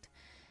home cooked,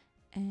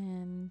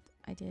 and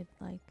I did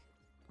like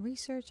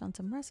research on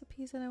some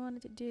recipes that I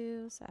wanted to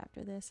do. So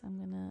after this, I'm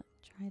gonna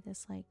try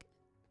this like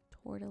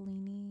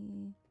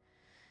tortellini,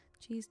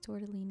 cheese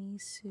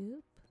tortellini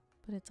soup.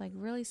 But it's like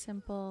really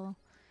simple.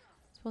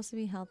 It's supposed to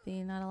be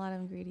healthy, not a lot of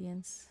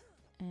ingredients,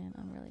 and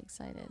I'm really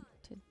excited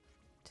to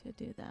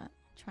do that.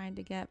 Trying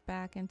to get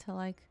back into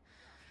like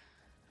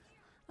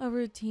a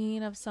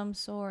routine of some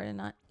sort and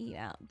not eat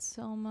out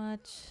so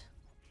much.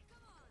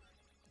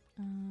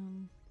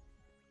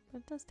 But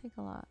it does take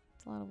a lot.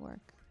 It's a lot of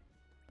work.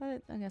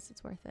 But I guess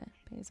it's worth it.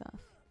 Pays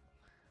off.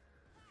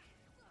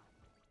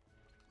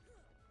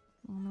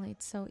 Normally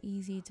it's so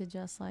easy to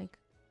just like,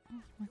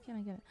 oh, why can't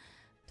I get it?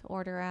 To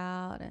order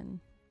out and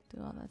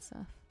do all that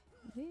stuff.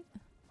 Wait.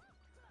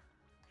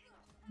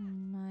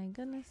 My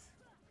goodness.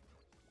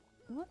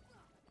 What?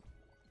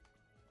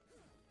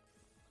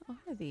 What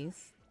are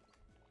these?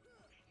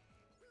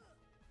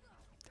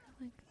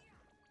 They're like,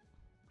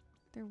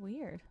 they're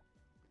weird.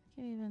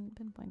 I can't even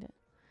pinpoint it.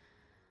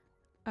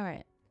 All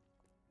right.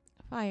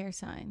 Fire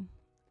sign.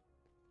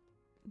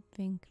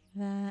 Think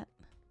that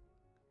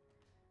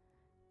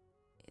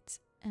it's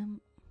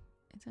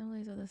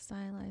Emily's with a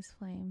stylized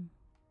flame.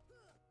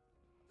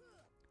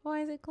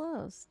 Why is it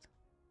closed?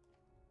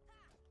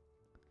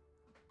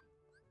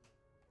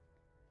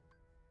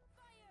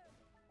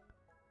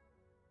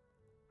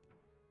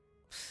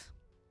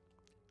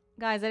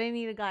 Guys, I didn't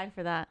need a guide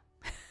for that.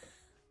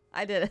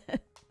 I did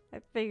it. I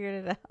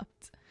figured it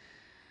out.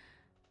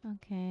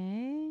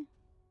 Okay.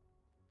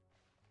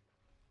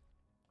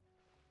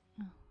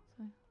 Oh,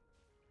 so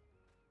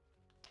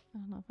I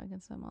don't know if I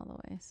can swim all the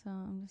way, so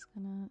I'm just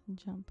gonna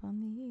jump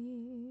on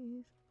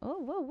these. Oh,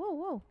 whoa, whoa,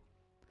 whoa.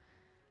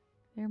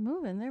 They're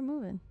moving, they're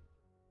moving.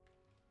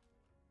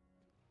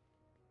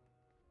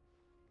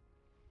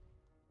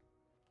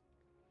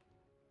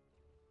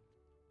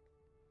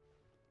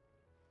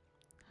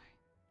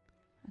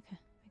 Okay, I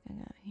think I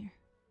got it here.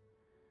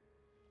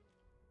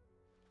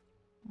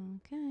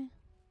 Okay.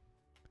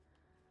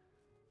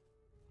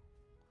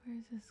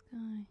 Where's this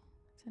guy?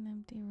 It's an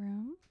empty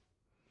room.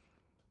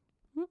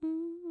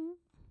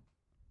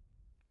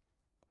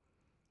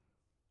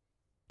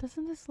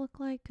 Doesn't this look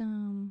like,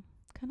 kind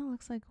of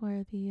looks like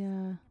where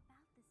the,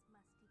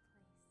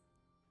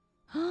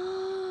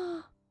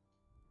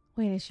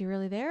 Wait, is she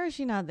really there or is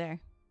she not there? It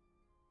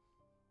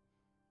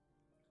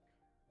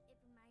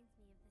reminds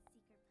me of the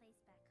secret place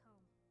back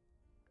home,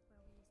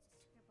 where we used to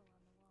scribble on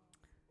the walls.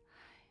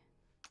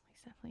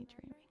 He's definitely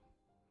dreaming.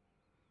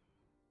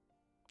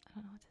 I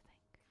don't know what to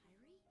think.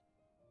 Kyrie?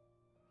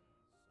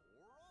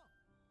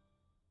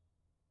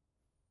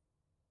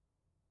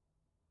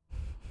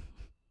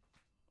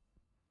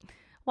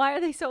 Why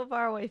are they so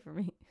far away from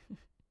me?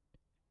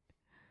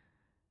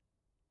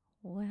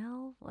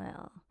 Well,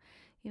 well.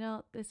 You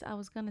know, this I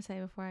was gonna say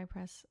before I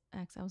press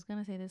X, I was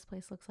gonna say this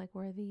place looks like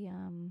where the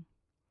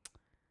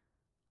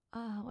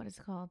what is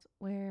it called?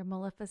 Where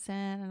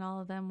Maleficent and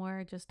all of them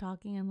were just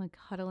talking and like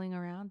huddling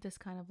around. This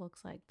kind of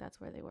looks like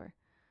that's where they were.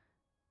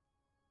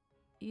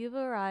 You've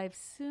arrived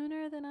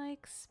sooner than I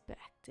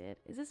expected.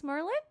 Is this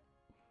Merlin?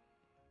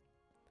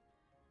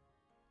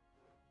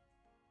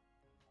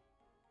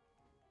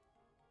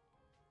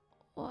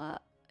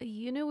 What?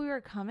 You knew we were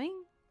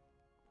coming?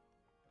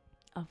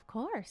 Of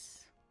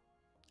course.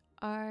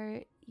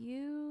 Are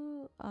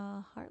you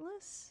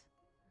heartless?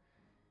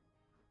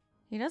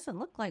 He doesn't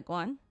look like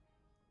one.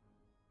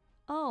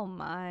 Oh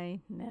my,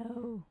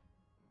 no.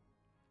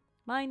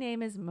 My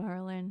name is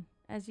Merlin.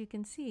 As you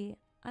can see,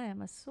 I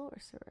am a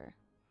sorcerer.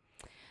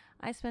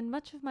 I spend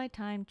much of my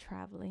time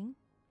traveling.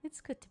 It's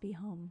good to be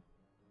home.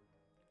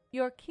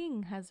 Your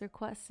king has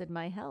requested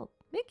my help.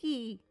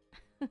 Mickey!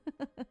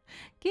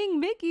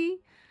 King Mickey!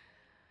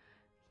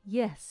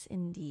 Yes,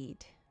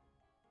 indeed.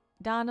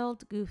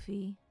 Donald,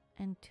 Goofy,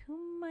 and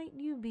who might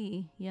you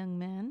be, young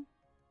man?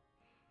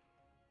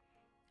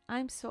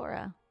 I'm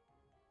Sora.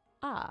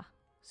 Ah,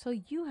 so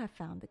you have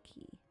found the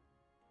key.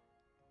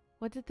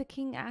 What did the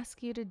king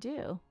ask you to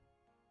do?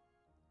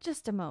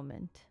 Just a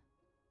moment.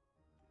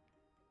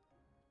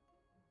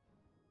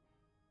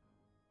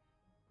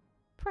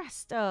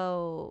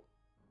 Presto!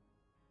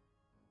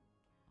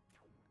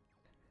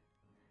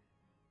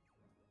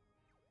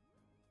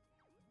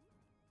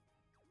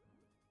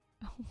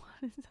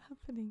 What is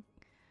happening?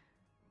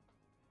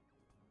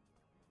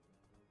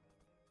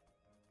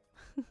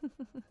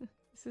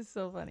 This is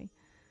so funny.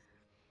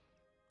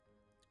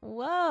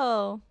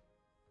 Whoa!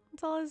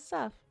 That's all his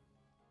stuff.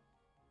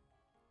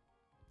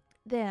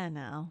 There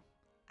now.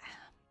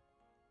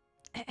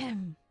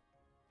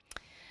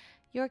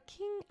 Your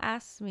king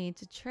asked me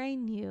to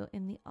train you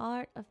in the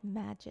art of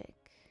magic.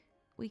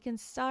 We can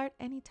start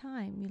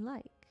anytime you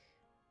like.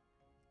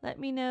 Let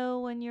me know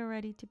when you're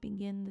ready to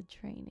begin the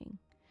training.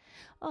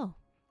 Oh,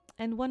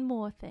 and one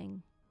more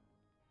thing.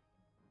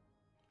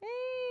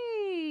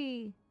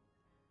 Hey!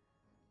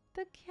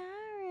 The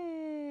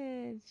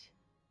carriage!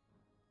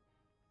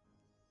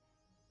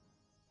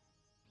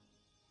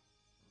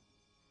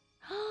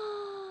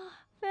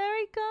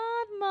 Fairy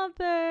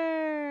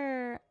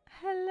godmother!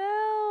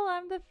 Hello,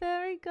 I'm the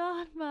fairy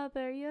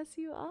godmother. Yes,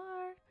 you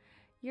are.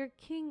 Your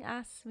king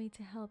asks me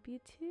to help you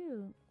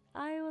too.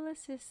 I will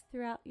assist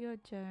throughout your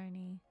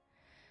journey.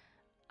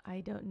 I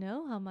don't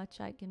know how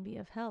much I can be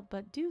of help,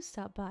 but do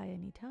stop by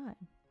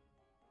anytime.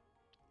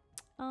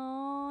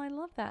 Oh, I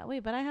love that.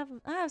 Wait, but I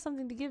have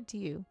something to give to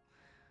you.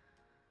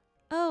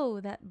 Oh,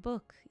 that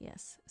book.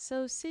 Yes.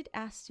 So Sid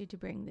asked you to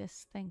bring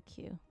this. Thank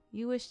you.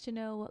 You wish to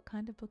know what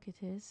kind of book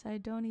it is? I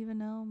don't even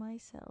know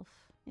myself.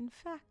 In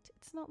fact,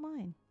 it's not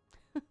mine.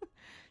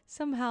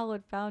 Somehow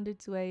it found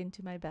its way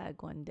into my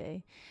bag one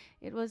day.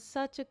 It was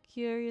such a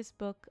curious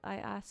book, I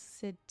asked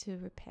Sid to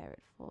repair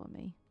it for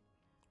me.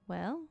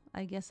 Well,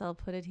 I guess I'll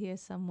put it here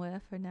somewhere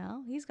for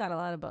now. He's got a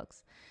lot of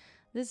books.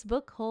 This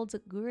book holds a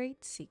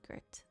great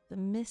secret. The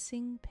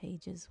missing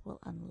pages will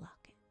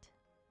unlock it.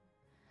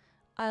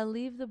 I'll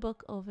leave the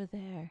book over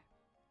there.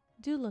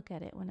 Do look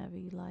at it whenever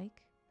you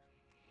like.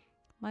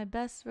 My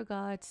best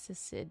regards to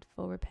Sid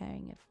for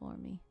repairing it for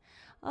me.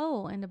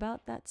 Oh, and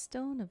about that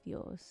stone of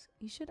yours.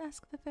 You should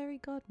ask the fairy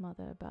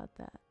godmother about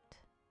that.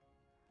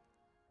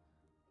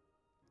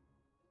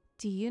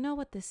 Do you know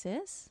what this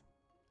is?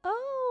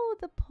 Oh,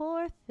 the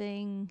poor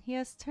thing. He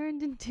has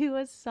turned into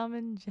a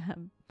summon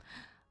gem.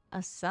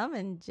 A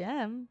summon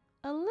gem?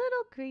 A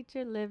little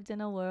creature lived in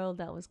a world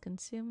that was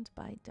consumed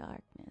by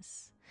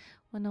darkness.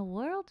 When a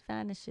world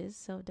vanishes,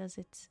 so does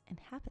its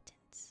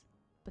inhabitants.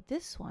 But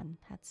this one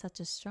had such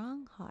a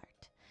strong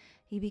heart.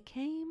 He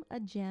became a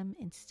gem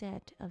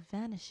instead of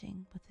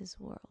vanishing with his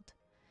world.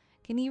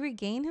 Can he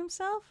regain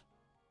himself?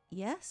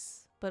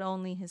 Yes, but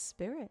only his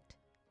spirit.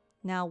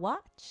 Now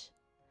watch.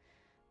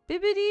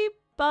 Bibbidi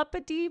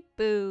boppity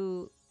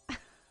boo.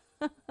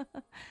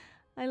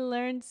 I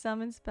learned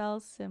summon spell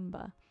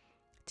Simba.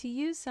 To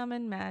use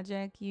summon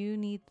magic, you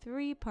need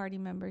 3 party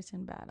members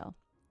in battle.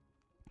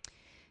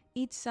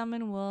 Each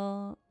summon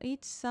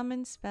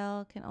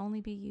spell can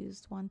only be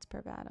used once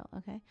per battle,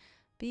 okay?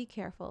 Be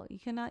careful. You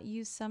cannot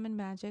use summon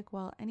magic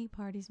while any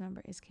party's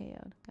member is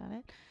KO'd. Got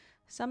it?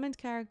 Summoned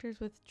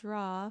characters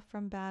withdraw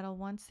from battle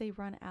once they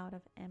run out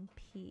of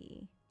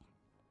MP.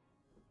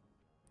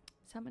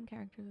 Summon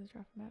characters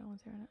withdraw from battle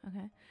once they run out.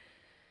 Okay.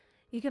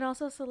 You can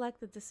also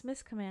select the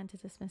dismiss command to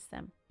dismiss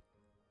them.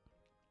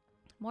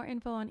 More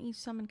info on each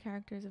summoned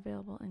character is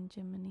available in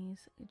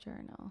Jiminy's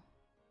journal.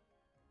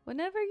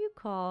 Whenever you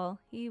call,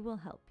 he will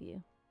help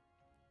you.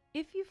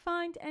 If you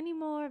find any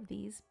more of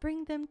these,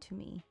 bring them to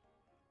me.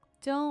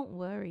 Don't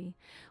worry.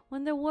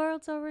 When the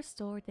worlds are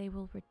restored, they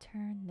will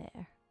return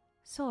there.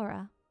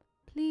 Sora,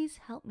 please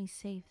help me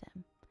save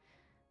them.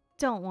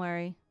 Don't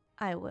worry,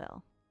 I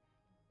will.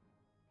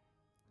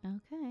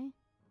 Okay.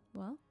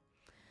 Well,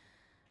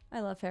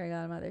 I love Fairy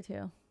Godmother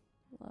too.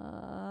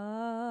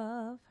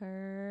 Love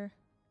her.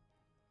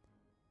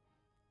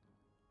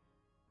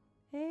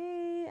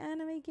 Hey,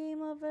 anime game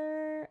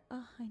lover.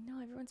 Oh, I know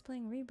everyone's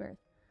playing Rebirth.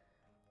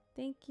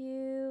 Thank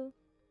you.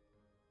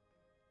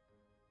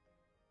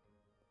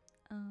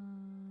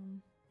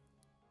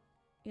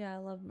 Yeah, I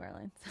love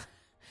Merlin.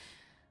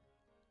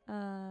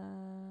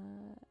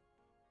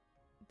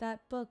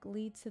 That book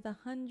leads to the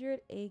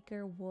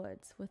 100-acre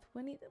woods with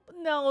Winnie the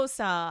Pooh. No,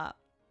 stop.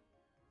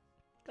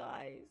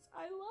 Guys,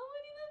 I love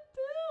Winnie the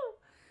Pooh.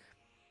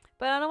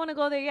 But I don't want to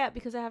go there yet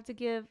because I have to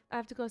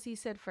go see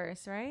Sid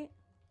first, right?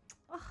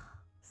 Oh,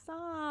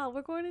 stop.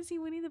 We're going to see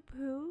Winnie the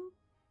Pooh.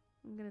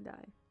 I'm gonna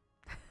die.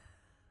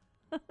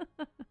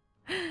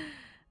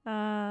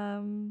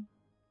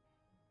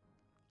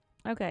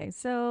 Okay,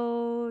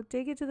 so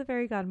take it to the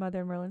fairy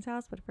godmother in Merlin's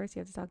house, but first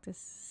you have to talk to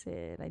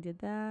Sid. I did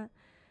that.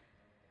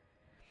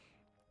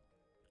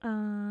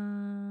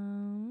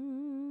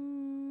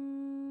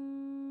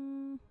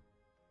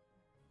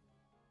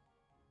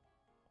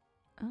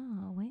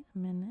 Oh, wait a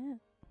minute.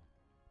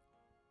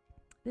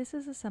 This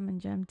is a summon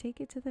gem. Take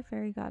it to the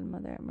fairy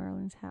godmother at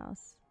Merlin's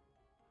house.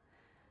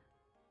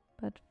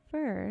 But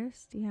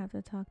first, you have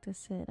to talk to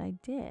Sid. I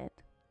did.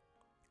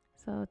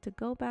 So to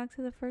go back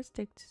to the first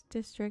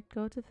district,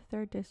 go to the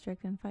third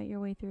district and fight your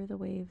way through the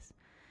waves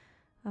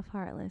of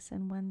Heartless.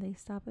 And when they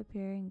stop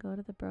appearing, go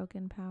to the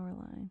broken power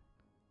line.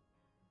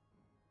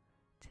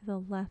 To the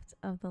left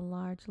of the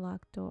large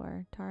locked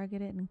door.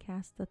 Target it and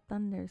cast the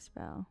thunder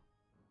spell.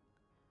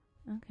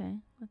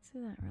 Okay, let's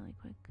do that really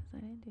quick because I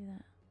didn't do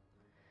that.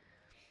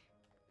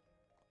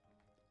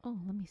 Oh,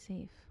 let me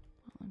save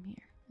while I'm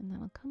here. And then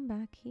I'll come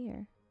back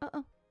here.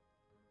 Uh-oh.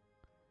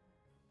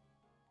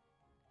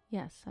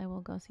 Yes, I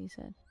will go see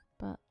Sid.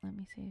 But let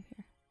me save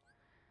here.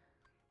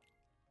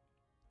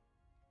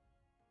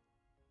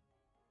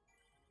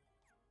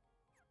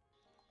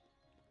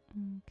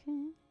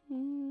 Okay.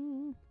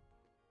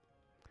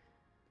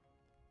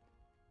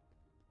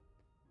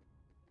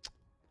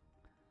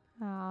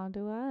 How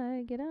do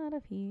I get out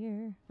of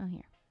here? Oh,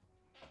 here.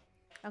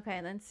 Okay,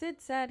 and then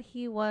Sid said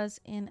he was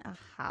in a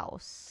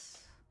house.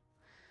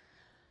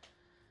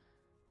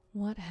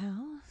 What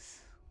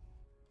house?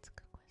 That's a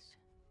good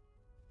question.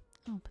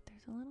 Oh, but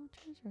there's a little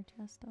treasure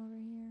chest over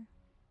here.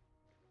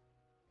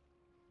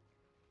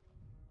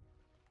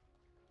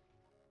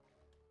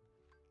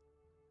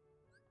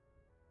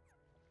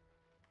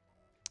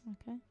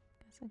 Okay,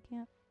 guess I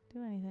can't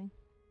do anything.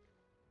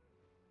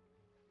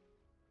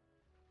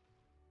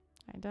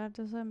 Alright, do I have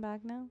to swim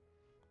back now?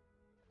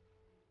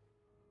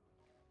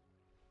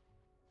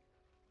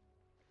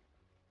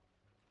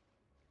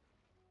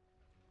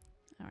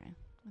 Alright,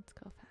 let's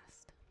go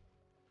fast.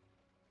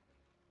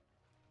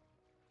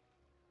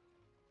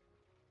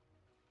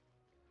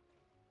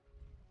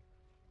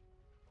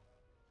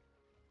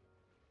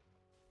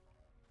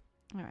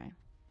 Alright,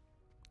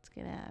 let's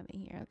get out of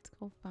here. Let's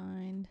go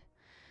find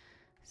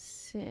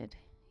Sid.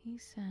 He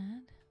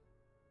said...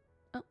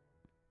 Oh.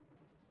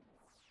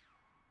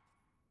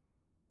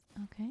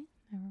 Okay,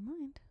 never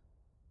mind.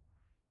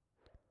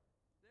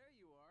 There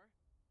you are.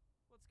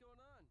 What's going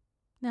on?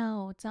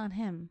 No, it's not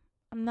him.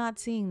 I'm not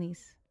seeing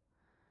these.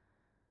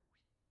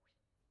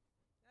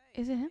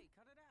 Hey, Is it him? Hey,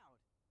 cut it out.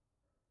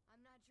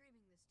 I'm not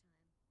dreaming this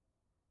time.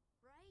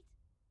 Right?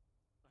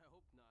 I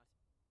hope not.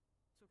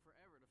 Took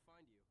forever to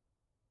find you.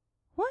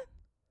 What?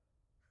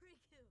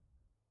 Riku!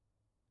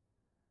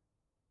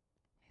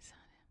 It's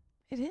not him.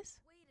 It is?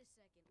 Wait a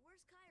second.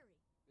 Where's Kairi?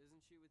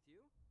 Isn't she with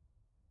you?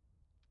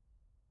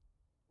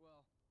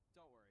 Well,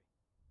 don't worry.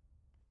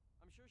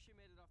 I'm sure she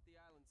made it off the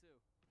island too.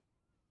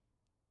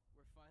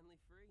 We're finally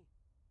free.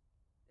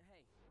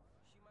 Hey,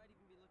 she might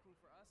even be looking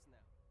for us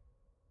now.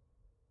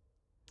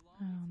 We'll all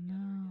Oh, be together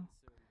no. again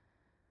soon.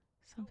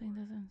 Something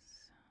worry. doesn't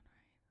sound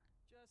right.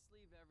 Just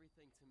leave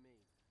everything to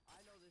me. I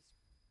know this.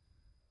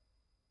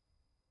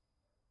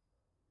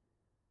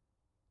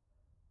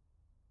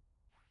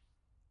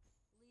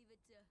 Leave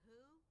it to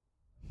who?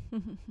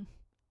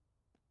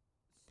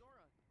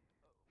 Sora,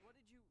 what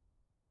did you...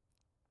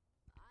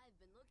 I've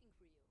been looking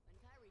for you, and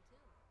Kairi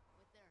too,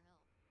 with their help.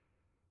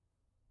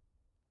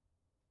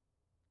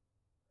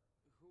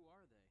 Who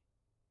are they?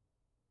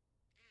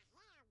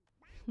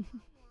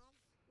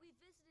 We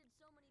visited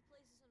so many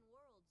places and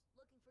worlds,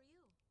 looking for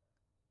you.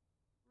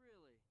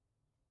 Really?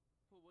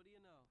 Well, what do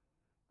you know?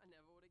 I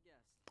never would have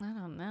guessed. I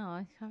don't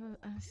know. I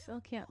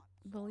still can't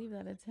believe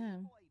that it's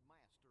him.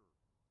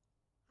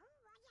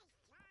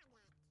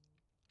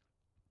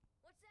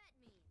 What's that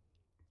mean?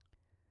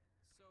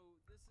 So,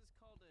 this is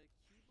called a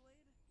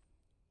Keyblade?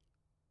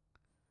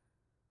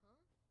 Huh?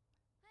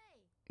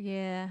 Hey!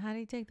 Yeah, how do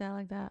you take that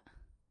like that?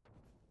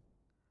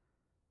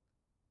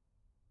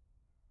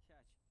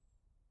 Catch.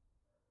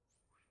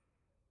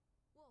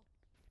 Whoa.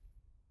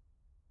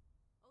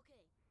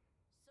 Okay,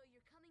 so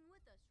you're coming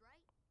with us,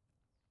 right?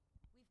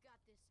 We've got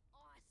this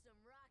awesome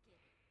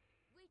rocket.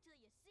 Wait till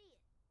you see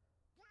it.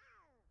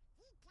 No,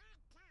 he can't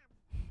come.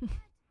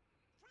 What?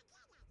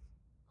 Forget it.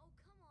 Oh,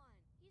 come on.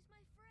 He's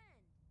my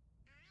friend.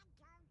 I don't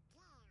care.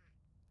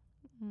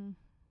 Mm.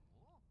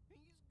 Oh,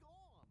 he's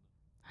gone.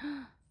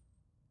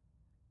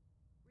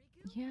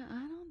 Riku? Yeah,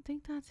 I don't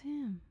think that's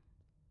him.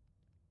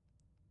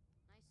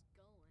 Nice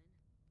going.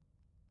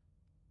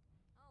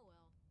 Oh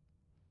well.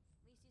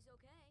 At least he's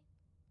okay.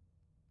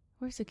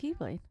 Where's the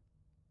Keyblade?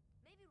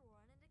 Maybe we'll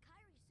run into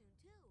Kairi soon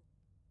too.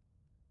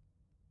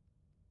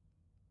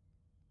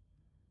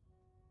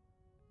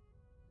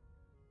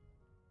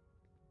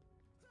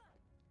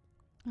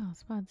 I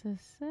was about to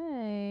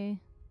say.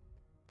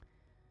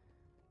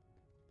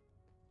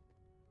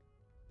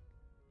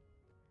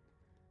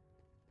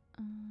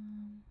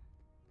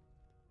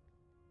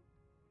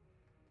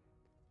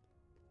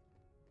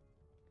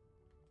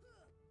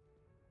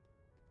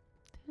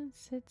 Didn't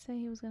Sid say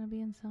he was gonna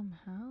be in some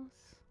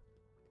house?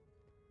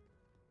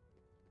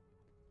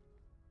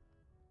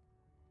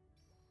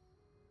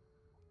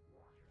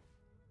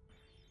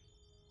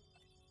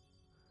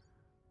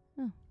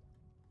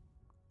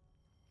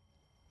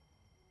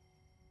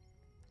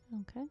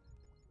 Okay.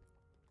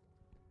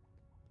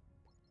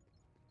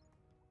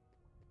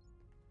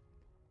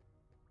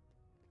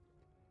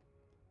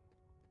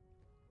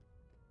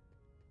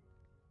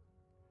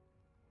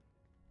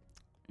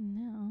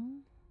 No.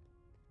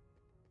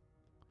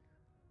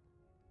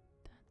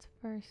 That's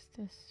first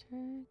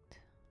district.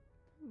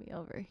 Be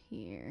over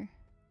here.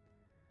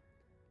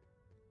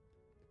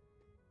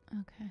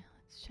 Okay,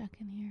 let's check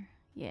in here.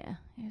 Yeah,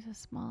 here's a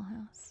small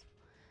house.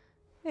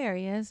 There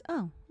he is.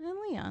 Oh, and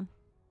Leon.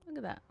 Look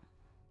at that.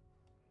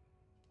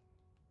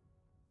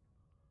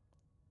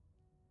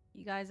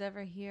 You guys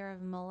ever hear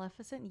of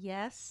Maleficent?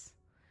 Yes.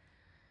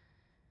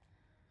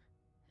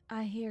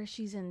 I hear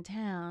she's in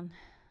town.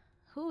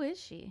 Who is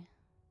she?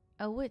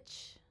 A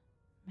witch.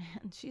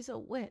 Man, she's a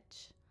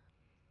witch.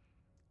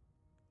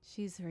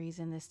 She's the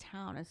reason this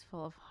town is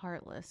full of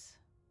Heartless.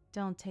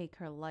 Don't take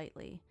her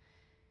lightly.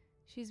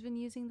 She's been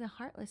using the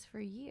Heartless for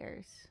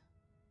years.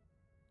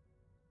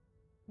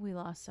 We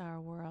lost our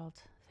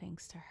world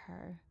thanks to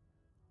her.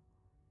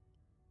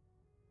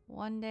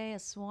 One day, a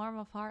swarm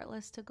of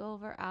Heartless took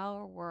over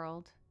our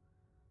world.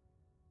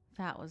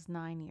 That was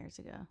 9 years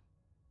ago.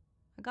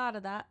 I got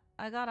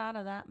out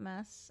of that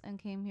mess and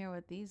came here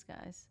with these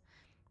guys.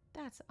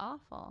 That's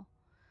awful.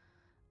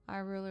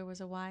 Our ruler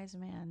was a wise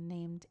man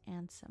named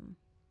Ansem.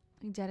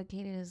 He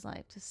dedicated his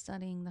life to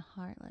studying the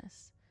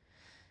Heartless.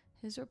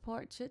 His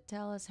report should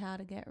tell us how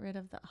to get rid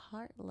of the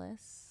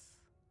Heartless.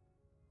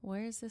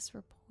 Where's this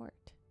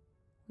report?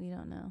 We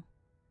don't know.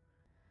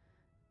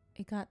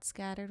 It got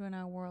scattered when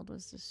our world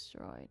was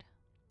destroyed.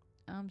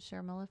 I'm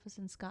sure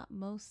Maleficent's got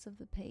most of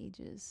the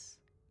pages.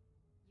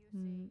 You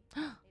see, it's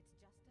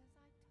just as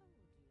I told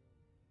you.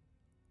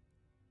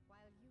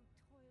 While you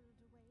toiled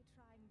away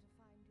trying to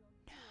find your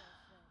dear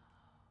friend,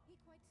 he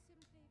quite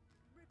simply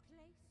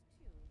replaced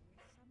you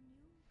with some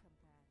new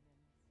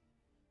companions.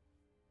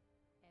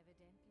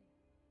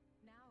 Evidently,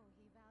 now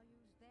he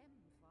values them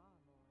far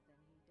more than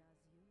he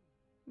does you.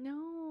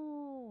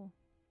 No.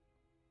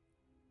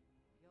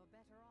 You're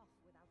better off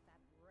without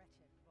that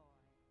wretched boy.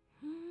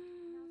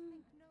 Now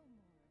think no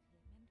more of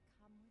him and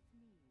come with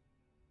me.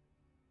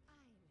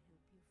 I'll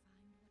help you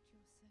find what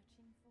you're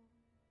searching for.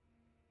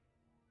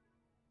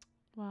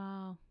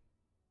 Wow.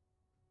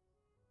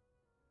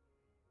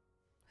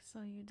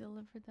 So you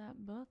delivered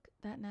that book?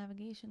 That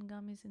navigation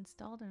gummy's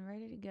installed and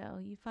ready to go.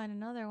 You find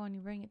another one,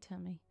 you bring it to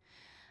me.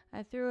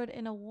 I threw it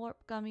in a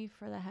warp gummy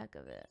for the heck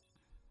of it.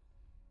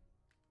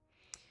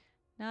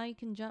 Now you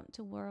can jump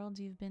to worlds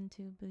you've been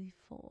to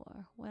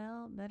before.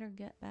 Well, better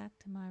get back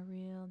to my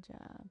real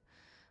job.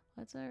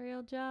 What's my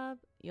real job?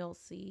 You'll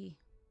see.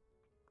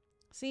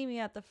 See me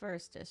at the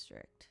first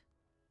district.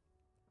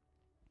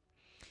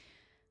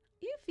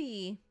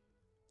 Yuffie,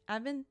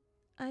 I've been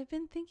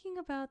thinking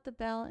about the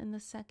bell in the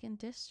second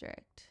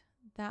district.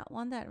 That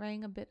one that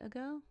rang a bit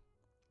ago.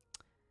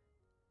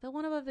 The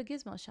one above the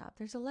gizmo shop.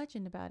 There's a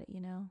legend about it,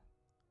 you know.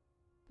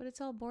 But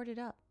it's all boarded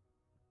up.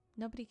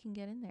 Nobody can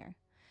get in there.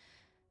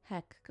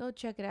 Heck, go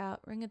check it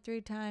out. Ring it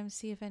 3 times.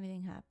 See if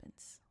anything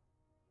happens.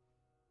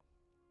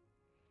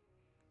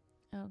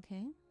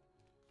 Okay.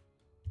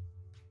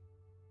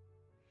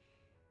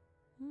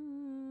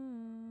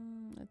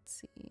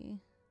 Let's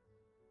see.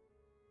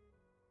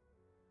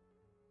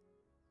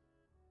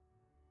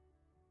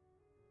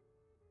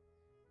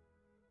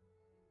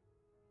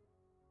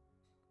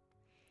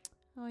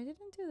 Oh, I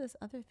didn't do this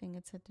other thing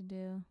it said to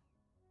do.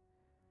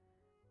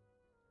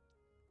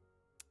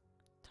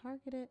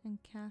 Target it and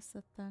cast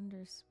the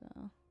thunder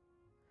spell.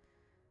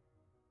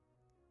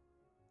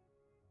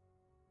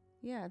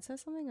 Yeah, it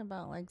says something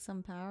about like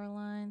some power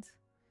lines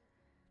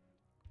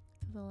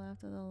to the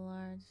left of the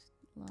large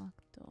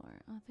locked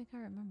door. I think I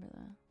remember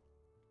that.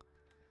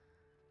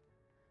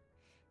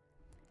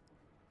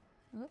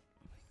 Oop.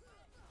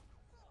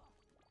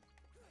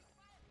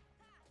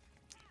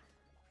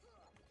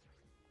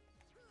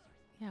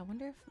 Yeah, I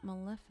wonder if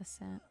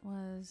Maleficent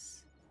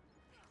was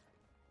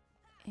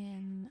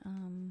in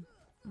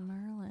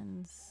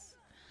Merlin's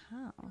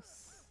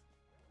house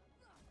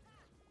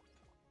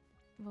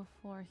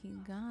before he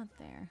got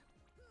there.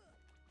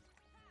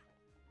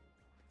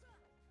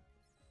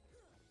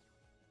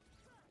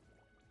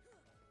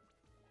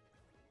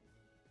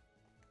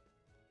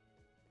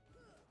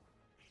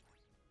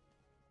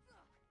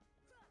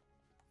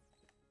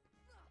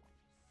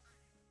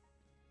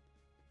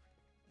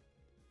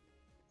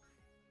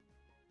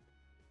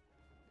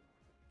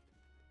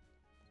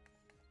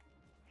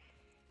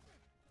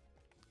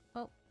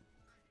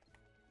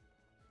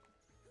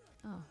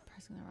 Oh,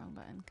 pressing the wrong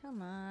button.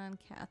 Come on,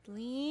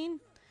 Kathleen.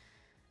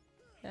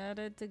 Get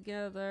it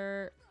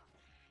together.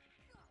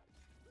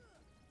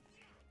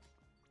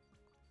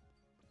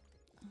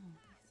 Oh,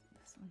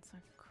 this one's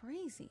like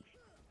crazy.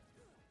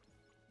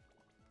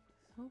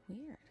 So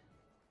weird.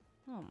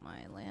 Oh my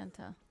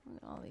Atlanta.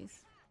 Look at all these.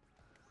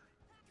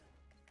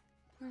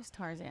 Where's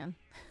Tarzan?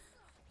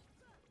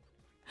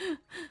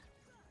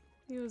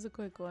 He was a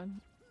quick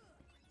one.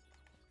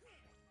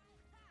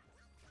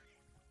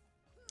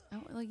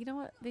 Oh, like, you know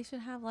what? They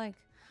should have like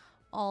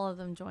all of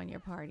them join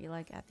your party,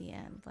 like at the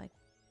end, like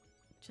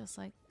just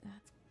like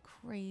that's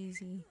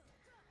crazy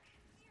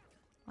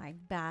like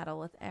battle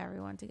with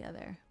everyone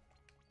together.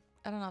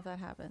 I don't know if that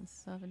happens,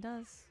 so if it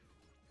does,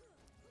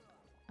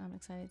 I'm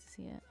excited to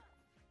see it.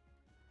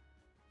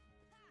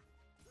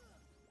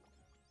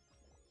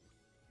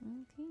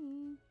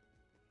 Okay.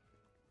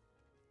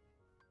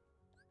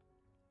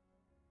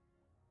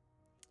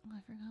 Oh, I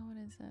forgot what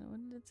it said.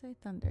 What did it say?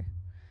 Thunder.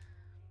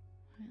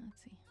 Alright,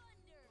 let's see.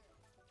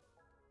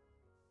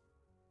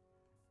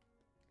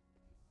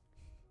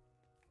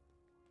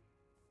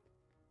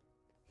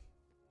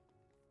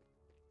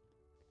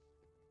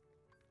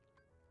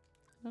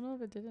 I don't know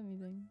if it did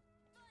anything.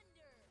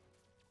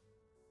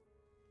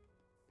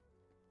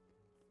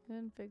 I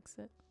didn't fix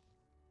it.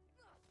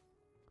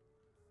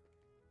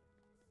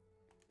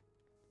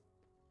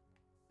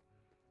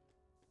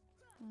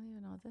 I don't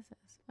even know what this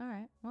is.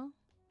 Alright, well.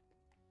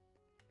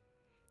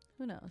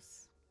 Who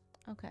knows?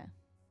 Okay.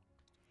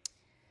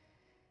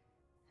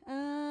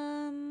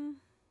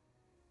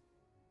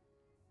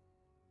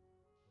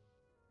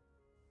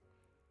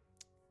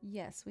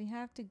 Yes, we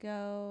have to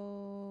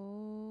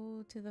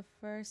go to the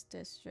first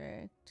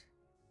district.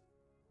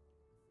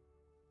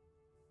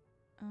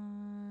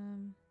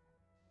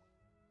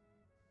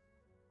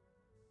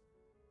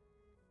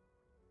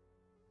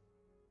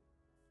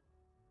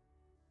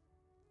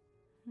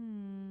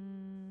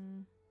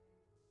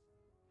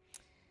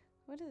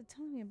 What is it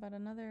telling me about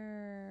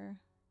another?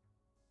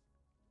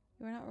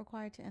 You are not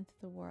required to enter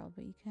the world,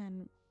 but you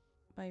can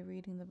by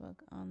reading the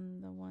book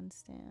on the one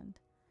stand.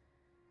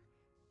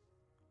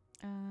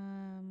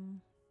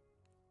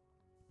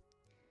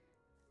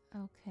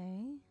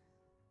 Okay.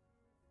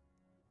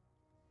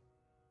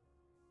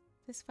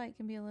 This fight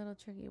can be a little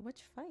tricky.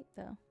 Which fight,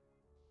 though?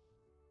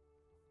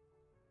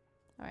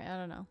 Alright, I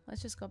don't know.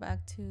 Let's just go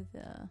back to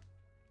the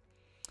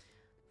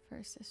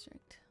first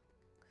district.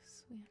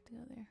 Because we have to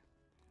go there.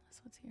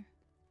 That's what's here.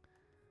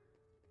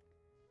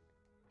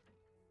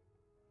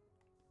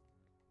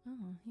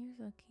 Oh, here's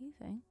a key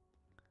thing.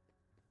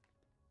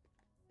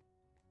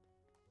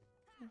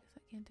 I guess I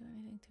can't do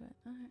anything to it.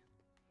 Alright.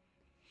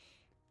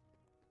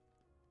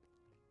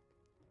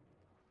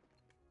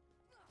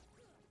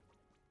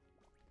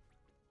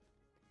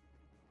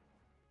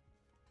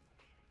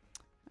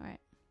 Alright.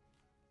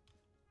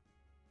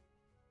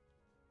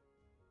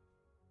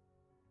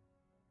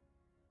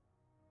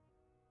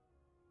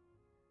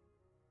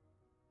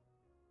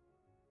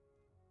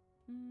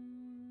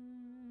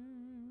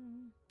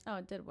 Oh,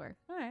 it did work.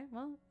 Alright,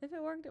 well, if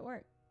it worked, it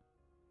worked.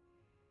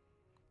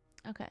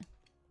 Okay.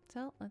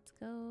 So, let's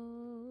go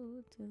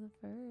to the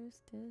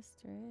first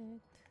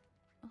district.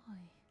 Oi.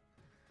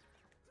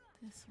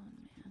 This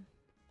one, man.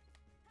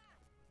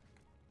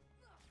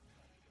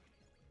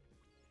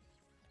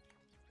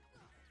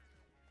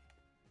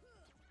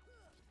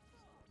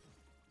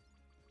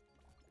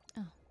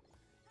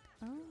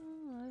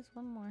 Oh, there's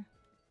one more.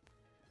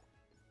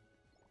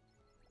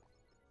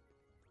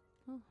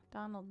 Oh,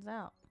 Donald's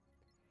out.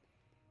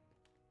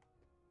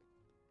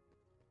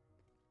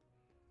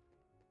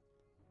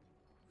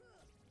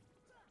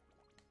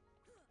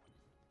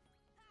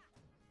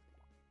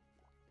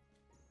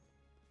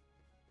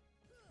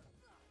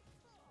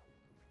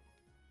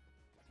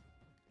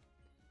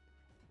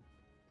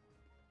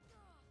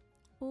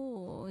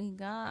 Oh, he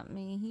got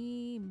me.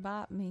 He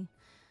bought me.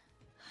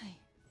 Hi.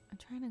 I'm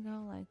trying to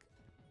go, like,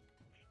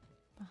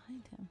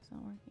 behind him. It's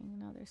not working.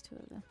 Now there's two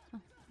of them.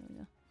 Oh, there we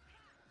go.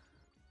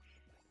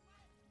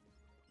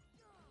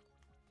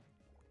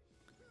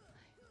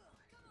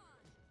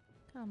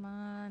 Come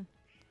on.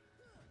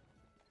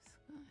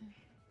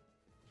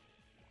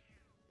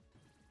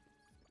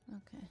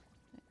 Okay.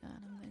 They got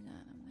him. They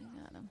got him.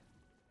 They got him.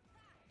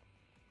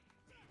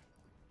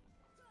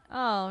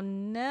 Oh,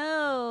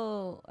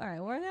 no. All right.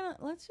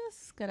 Let's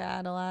just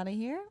skedaddle out of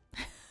here.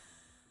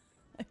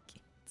 I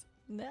can't.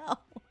 No.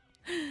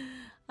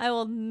 I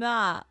will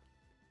not.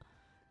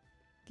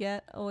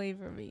 Get away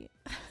from me.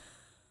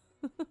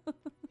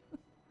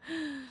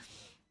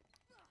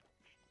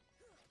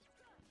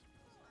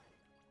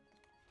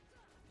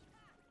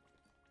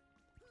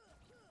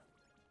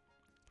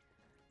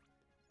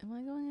 Am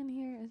I going in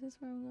here? Is this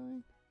where I'm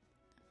going?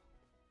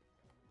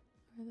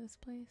 Or this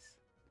place? Is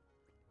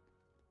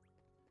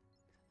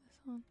it this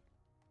one?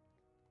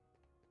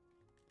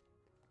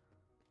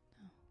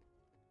 No.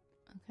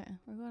 Okay,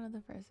 we're going to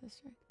the first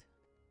district.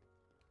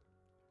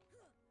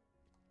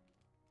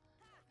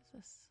 What is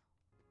this?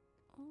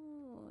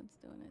 Oh, it's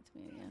doing it to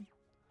me again.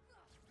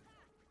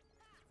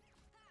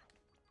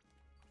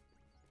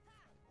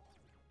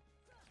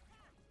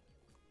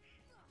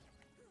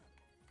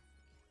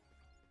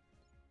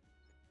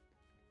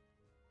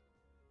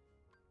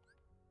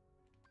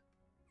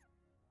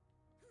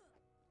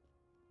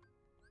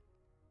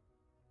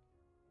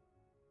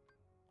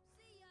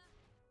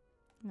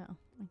 No,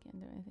 I can't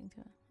do anything to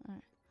it.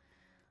 Alright.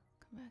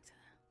 Come back to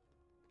that.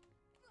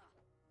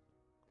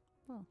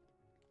 Whoa.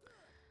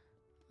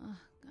 Oh,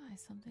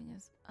 guys, something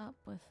is up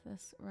with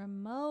this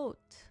remote.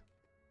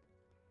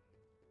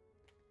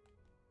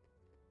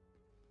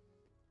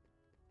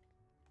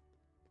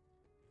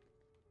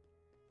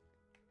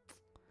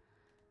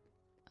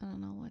 I don't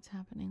know what's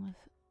happening with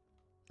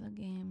the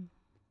game.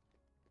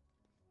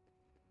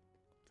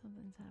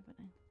 Something's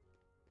happening.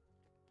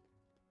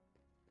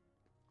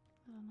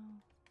 I don't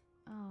know.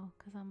 Oh,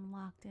 because I'm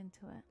locked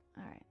into it.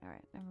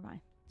 Alright, never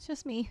mind. It's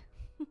just me.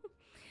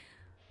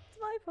 It's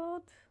my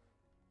fault.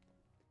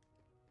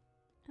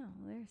 Oh,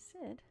 there's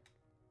Sid.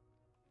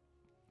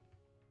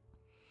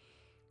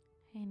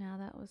 Hey, now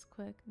that was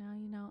quick. Now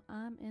you know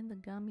I'm in the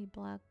gummy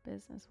block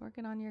business.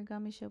 Working on your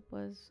gummy ship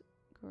was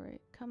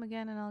great. Come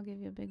again and I'll give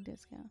you a big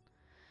discount.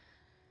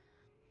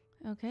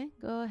 Okay,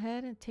 go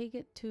ahead and take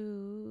it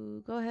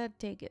to... Go ahead,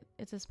 take it.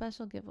 It's a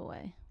special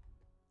giveaway.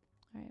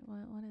 Alright,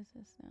 what is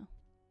this now?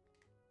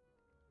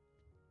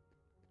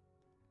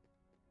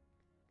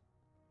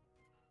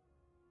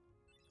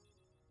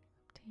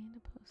 Obtained a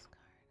postcard.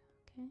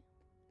 Okay.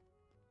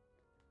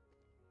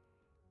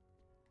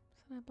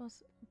 So I'm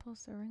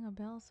supposed to ring a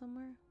bell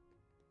somewhere?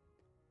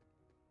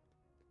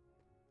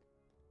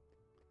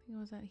 I think it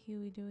was at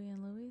Huey, Dewey,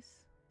 and Louie's.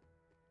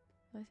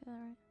 Did I say that right?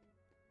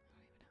 I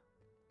don't even know.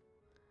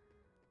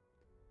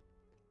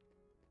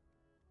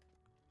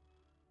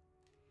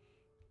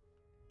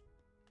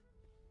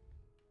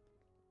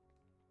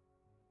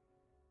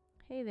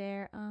 Hey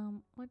there,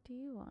 what do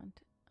you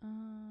want?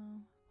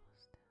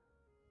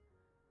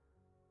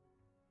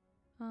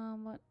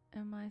 What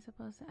am I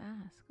supposed to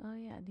ask? Oh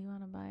yeah, do you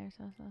want to buy or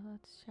sell stuff?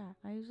 Let's chat.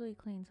 I usually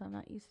clean, so I'm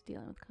not used to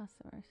dealing with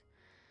customers.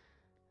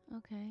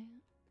 Okay,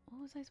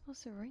 what was I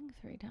supposed to ring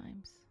 3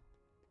 times?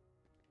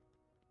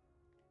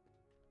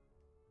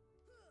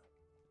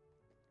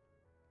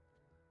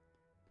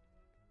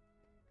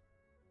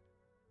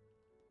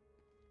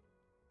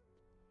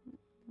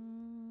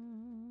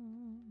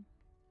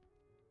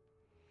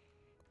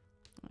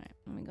 Alright,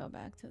 let me go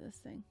back to this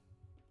thing.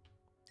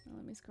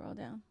 Let me scroll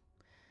down.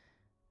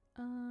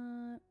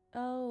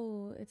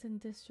 Oh, it's in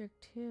District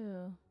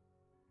 2.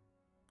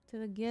 To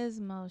the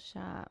Gizmo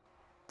shop.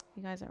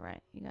 You guys are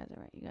right. You guys are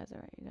right. You guys are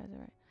right. You guys are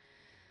right.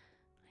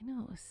 I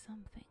knew it was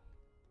something.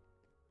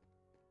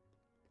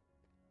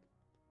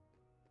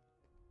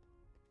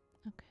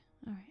 Okay.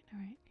 Alright,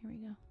 alright. Here we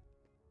go.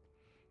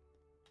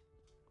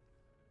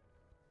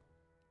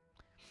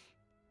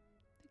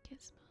 The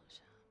Gizmo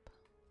shop.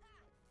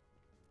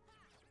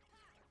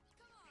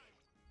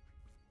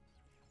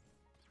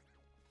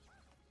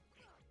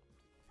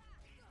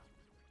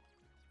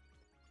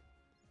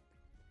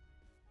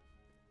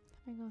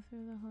 Can I go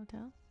through the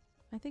hotel?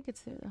 I think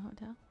it's through the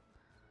hotel.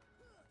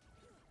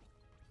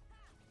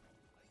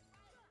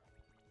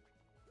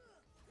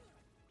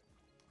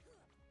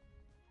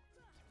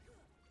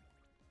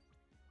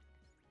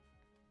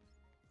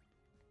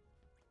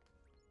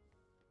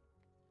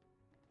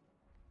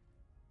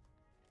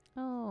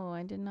 Oh,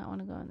 I did not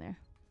want to go in there.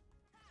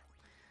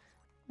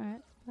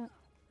 Alright, but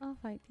I'll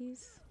fight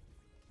these.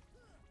 The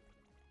red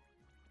room.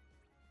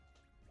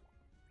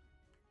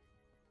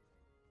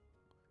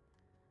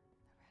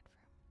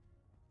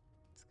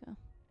 Let's go.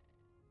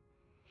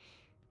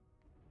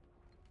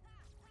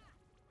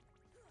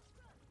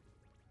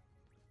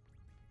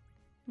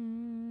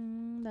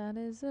 That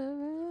is a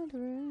red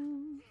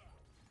room.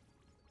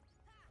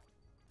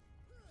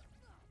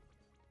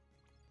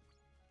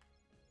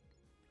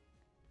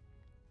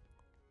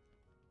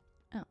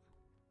 Oh.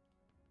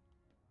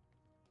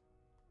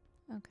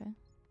 Okay.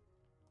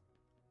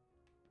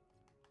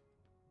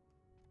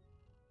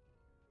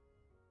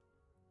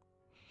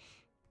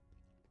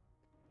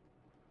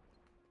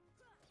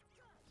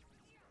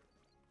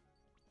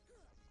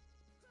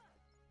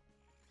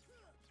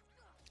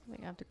 We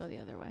have to go the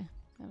other way.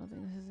 I don't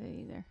think this is it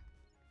either.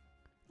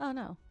 Oh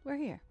no, we're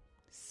here.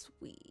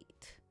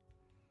 Sweet.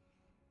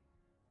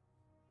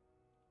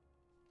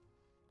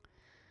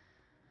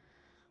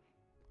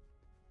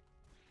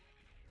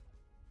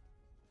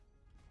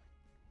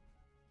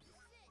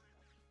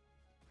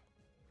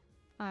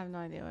 I have no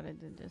idea what I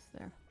did just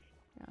there,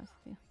 to be honest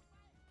with you.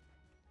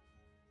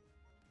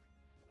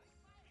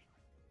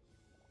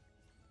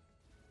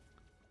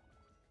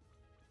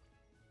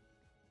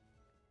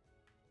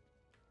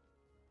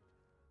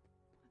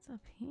 What's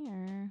up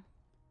here?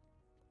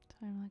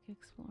 Time like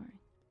exploring.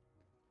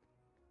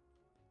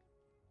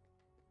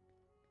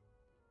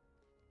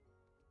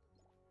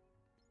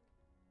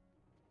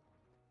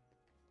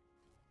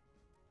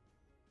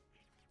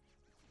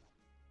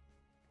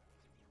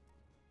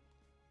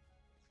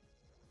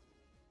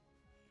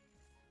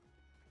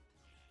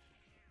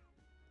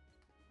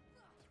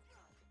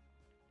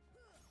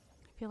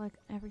 I feel like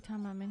every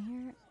time I'm in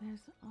here,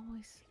 there's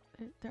always...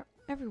 They're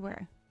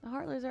everywhere. The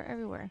Heartlers are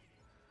everywhere.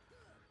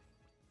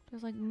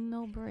 There's like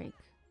no break.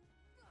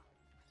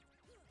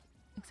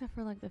 Except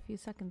for like the few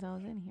seconds I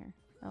was in here.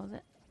 That was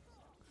it.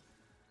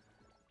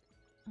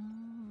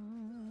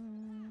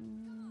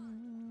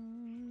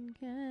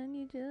 Can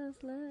you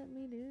just let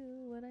me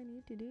do what I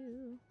need to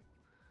do?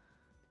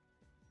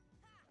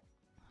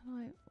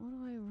 What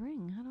do I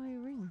ring? How do I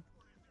ring?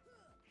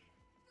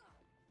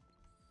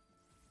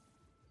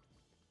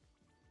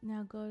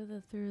 Now go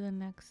to through the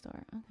next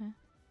door. Okay.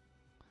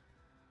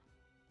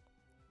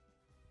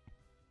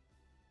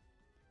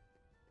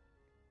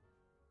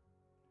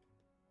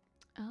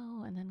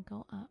 Oh, and then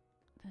go up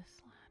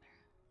this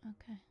ladder.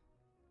 Okay.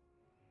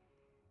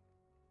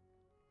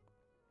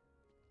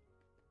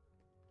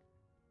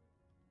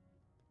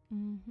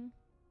 Mm-hmm.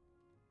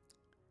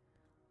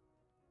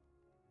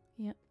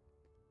 Yep.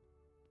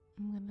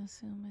 I'm gonna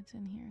assume it's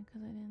in here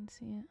because I didn't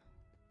see it.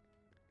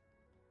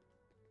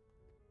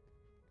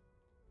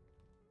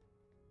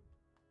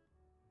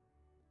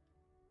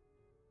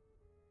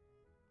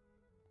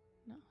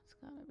 No, it's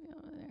gotta be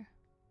over there.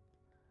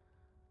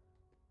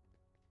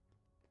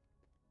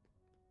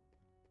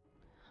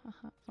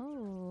 Haha.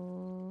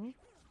 Oh.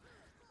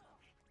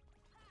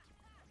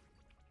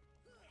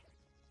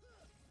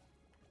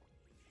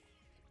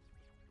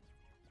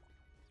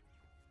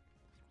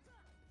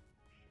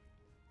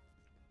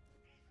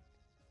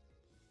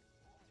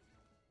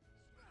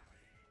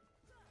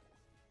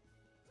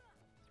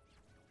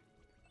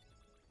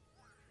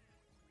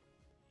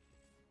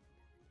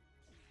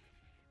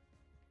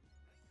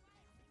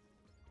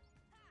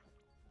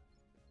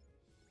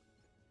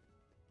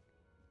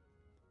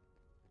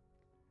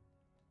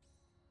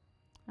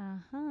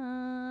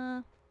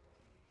 Uh-huh.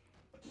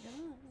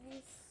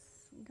 Guys,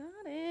 got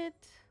it.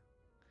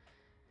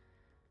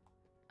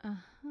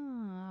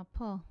 Uh-huh.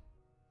 Pull.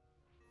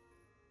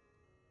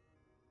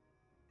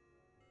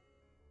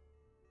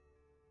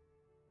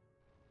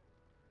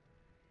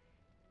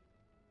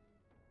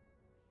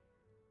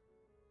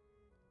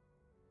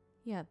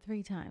 Yeah,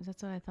 3 times.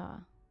 That's what I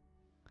thought.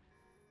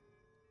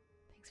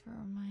 Thanks for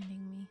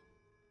reminding me.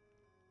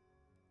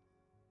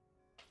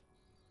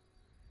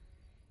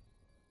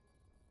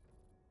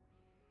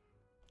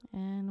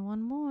 And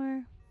one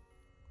more.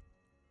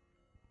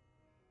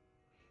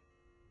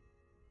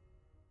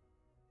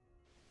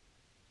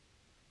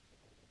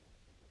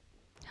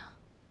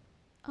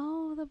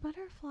 Oh, the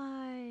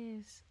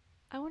butterflies.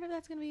 I wonder if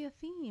that's going to be a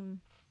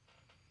theme.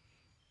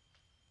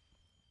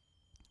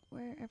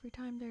 Where every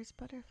time there's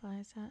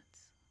butterflies,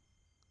 that's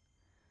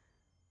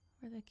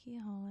where the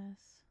keyhole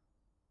is.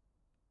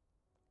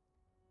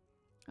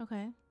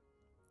 Okay.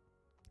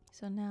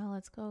 So now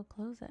let's go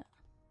close it.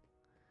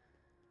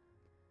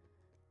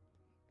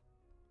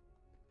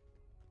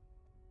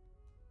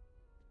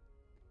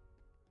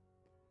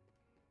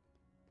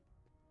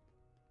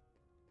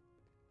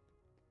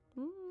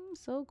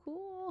 So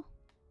cool.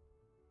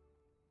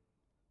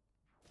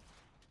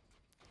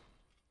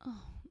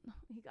 Oh, no,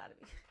 you gotta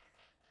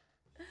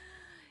be.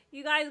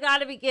 You guys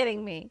gotta be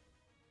kidding me.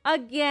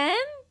 Again?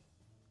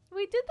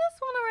 We did this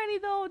one already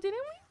though,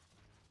 didn't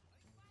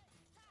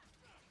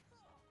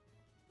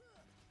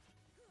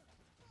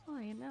we? Oh,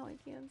 yeah, now I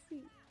can't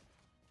see.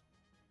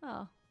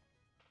 Oh.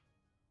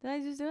 Did I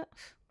just do it?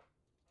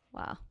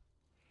 Wow.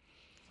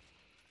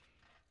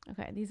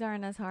 Okay, these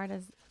aren't as hard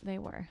as they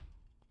were,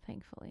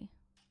 thankfully.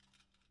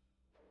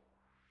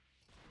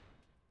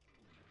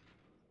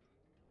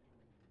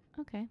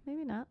 Okay,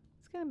 maybe not.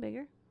 It's getting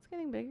bigger. It's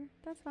getting bigger.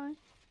 That's fine.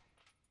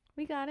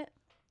 We got it.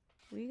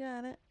 We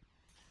got it.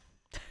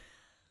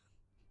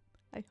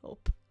 I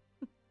hope.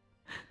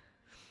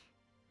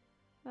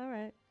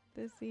 Alright.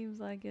 This seems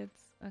like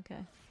it's...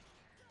 Okay.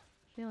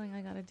 Feeling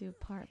I gotta do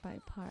part by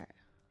part.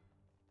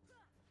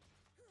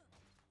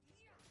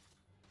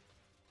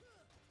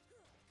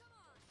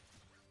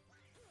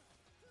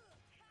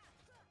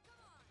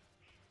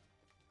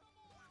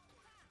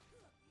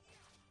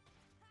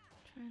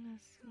 Trying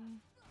to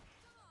see...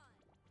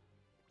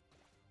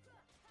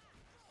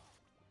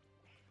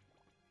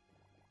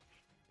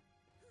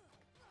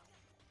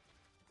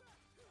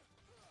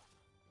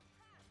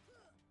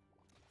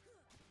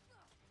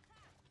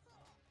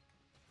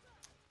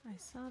 I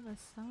saw the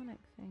Sonic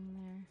thing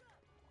there.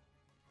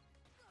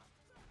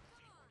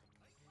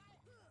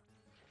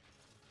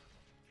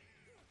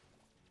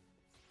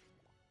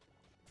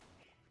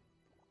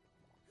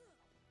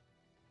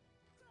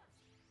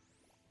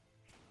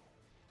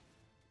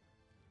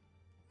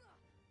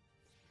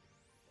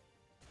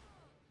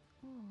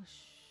 Oh,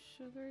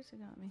 sugars, it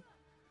got me.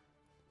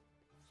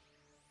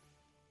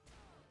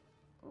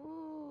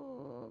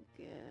 Oh,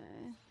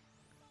 okay.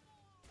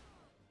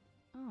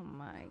 Oh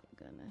my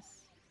goodness.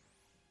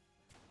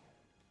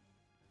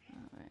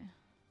 Alright.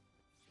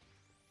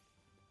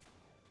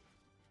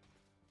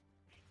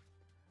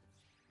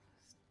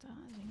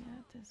 Dodging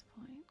at this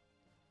point.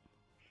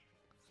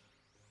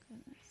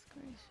 Goodness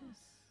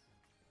gracious.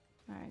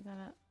 Alright,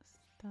 gotta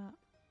stop.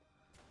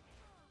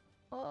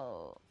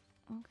 Oh,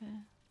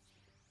 okay.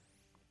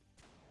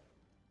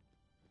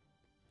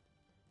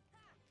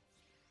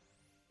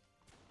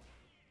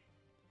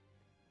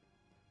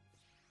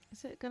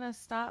 Is it gonna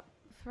stop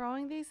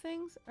throwing these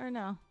things or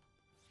no?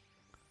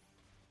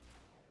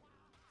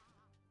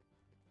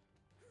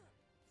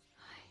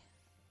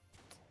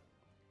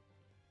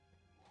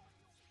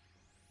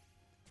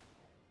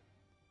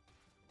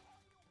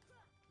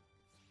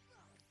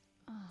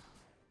 Oh.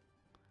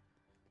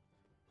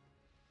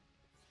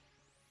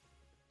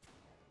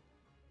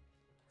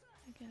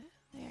 I get it.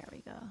 There we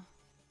go.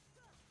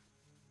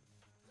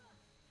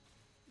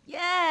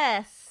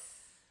 Yes!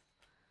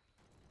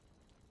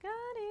 Got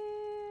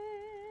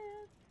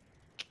it!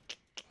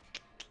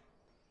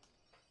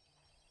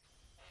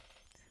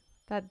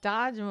 That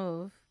dodge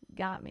move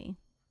got me.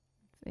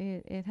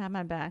 It had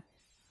my back.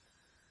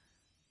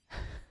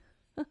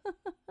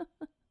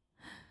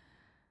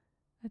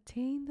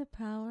 Attain the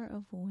power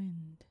of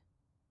wind.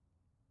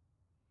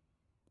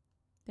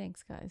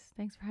 Thanks, guys.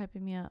 Thanks for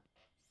hyping me up.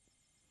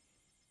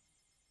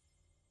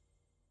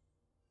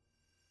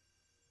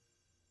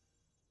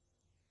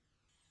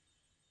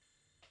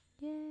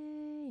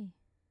 Yay.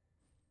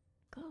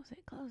 Close it,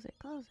 close it,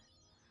 close it.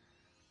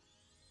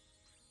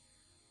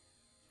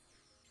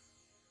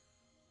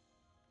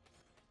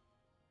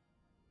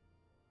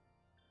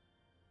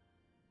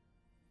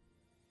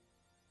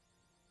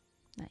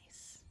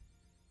 Nice.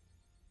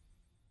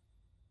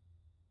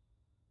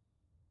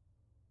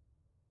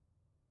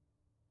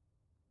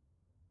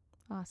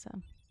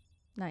 Awesome.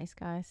 Nice,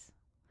 guys.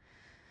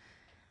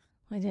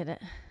 We did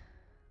it.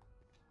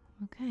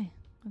 Okay,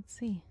 let's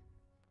see.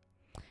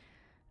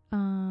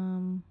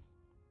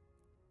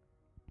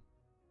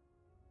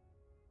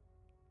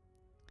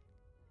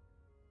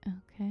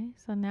 Okay,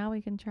 so now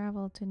we can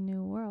travel to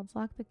new worlds.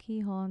 Lock the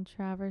keyhole and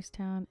Traverse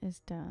Town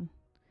is done.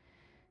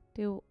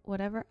 Do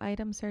whatever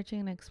item searching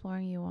and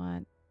exploring you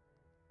want.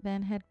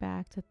 Then head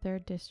back to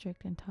 3rd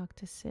District and talk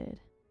to Sid.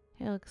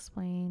 He'll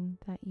explain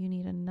that you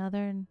need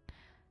another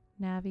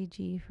Navi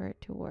G for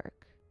it to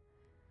work.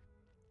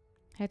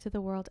 Head to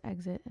the world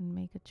exit and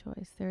make a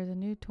choice. There is a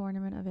new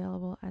tournament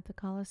available at the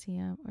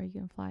Coliseum, or you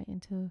can fly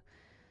into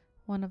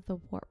one of the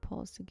warp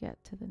poles to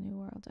get to the new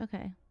world.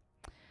 Okay.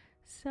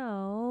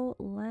 So,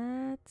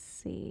 let's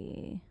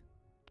see.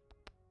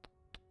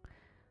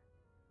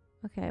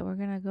 Okay, we're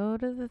going to go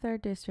to the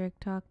 3rd District,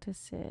 talk to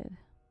Sid.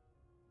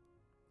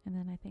 And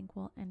then I think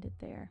we'll end it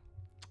there.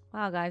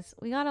 Wow, guys,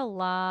 we got a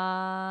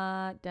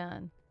lot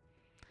done.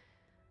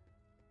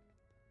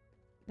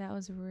 That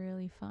was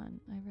really fun.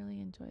 I really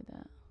enjoyed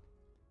that.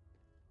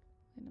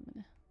 Wait a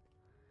minute.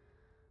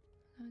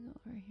 I gotta go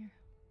over here.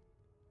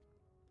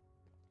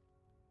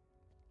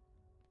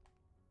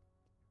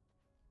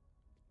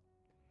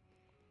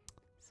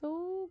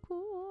 So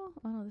cool.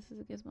 Oh no, this is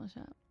a gizmo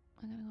shop.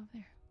 I gotta go over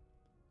there.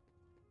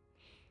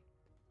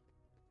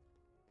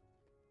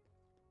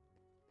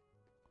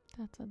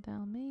 That's a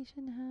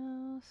Dalmatian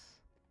house.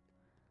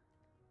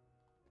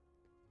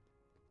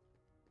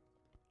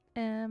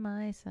 Am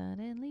I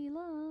suddenly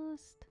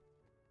lost?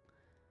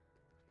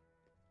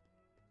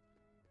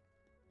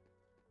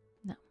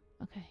 No.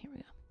 Okay, here we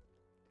go.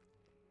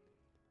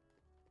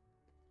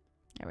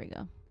 There we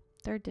go.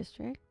 3rd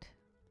District.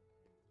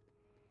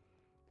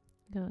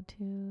 Go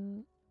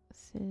to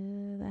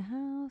Sid, the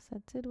house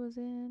that Sid was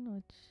in,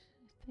 which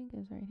I think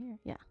is right here.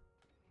 Yeah.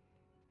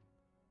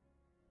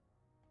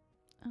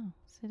 Oh,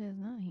 Sid is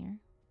not here.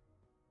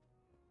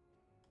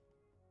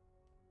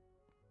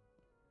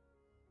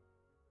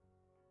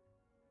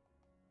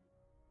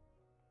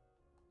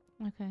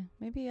 Okay,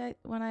 maybe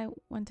when I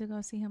went to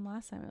go see him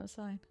last time, it was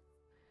fine.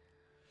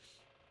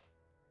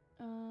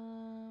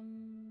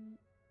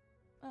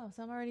 Oh,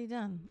 so I'm already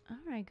done. All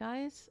right,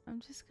 guys,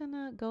 I'm just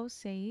gonna go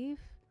save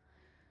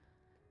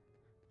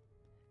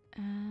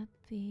at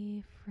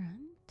the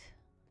front,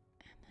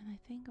 and then I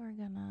think we're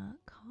gonna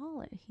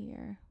call it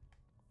here.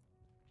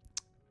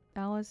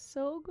 That was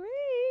so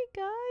great,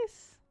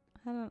 guys.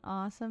 Had an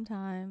awesome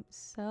time.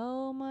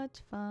 So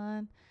much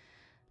fun.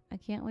 I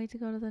can't wait to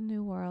go to the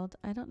new world.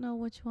 I don't know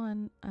which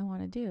one I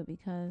want to do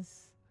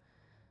because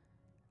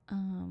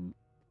oh,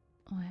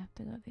 I have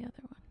to go to the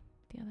other one.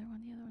 The other one.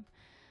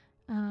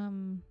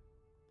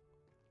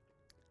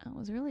 I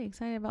was really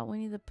excited about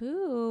Winnie the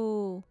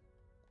Pooh.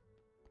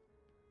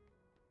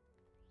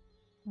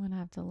 I'm gonna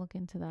have to look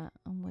into that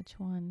on which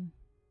one,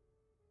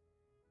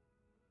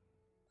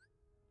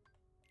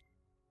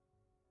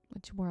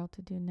 which world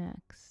to do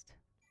next.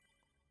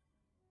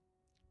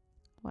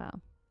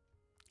 Wow.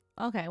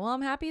 Okay, well,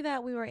 I'm happy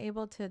that we were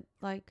able to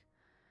like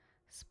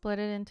split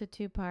it into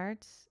 2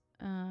 parts.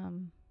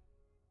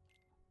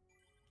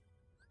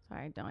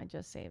 Sorry, no, I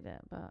just saved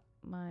it, but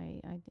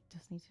I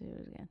just need to do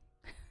it again.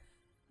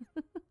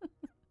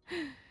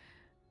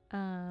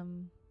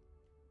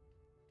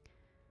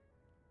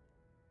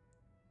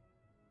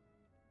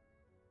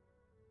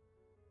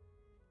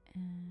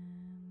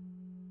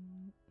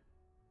 And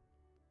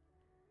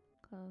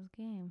close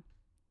game.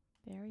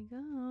 There we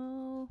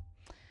go.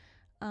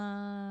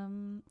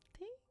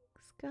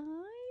 Thanks, guys.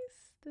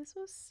 This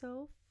was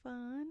so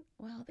fun.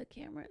 Wow, the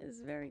camera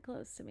is very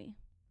close to me.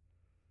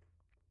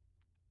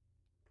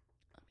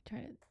 Let me try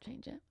to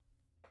change it.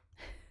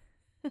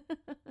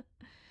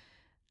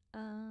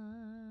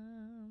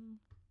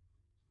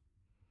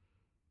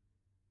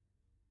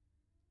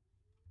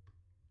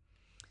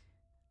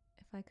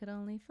 If I could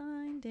only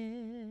find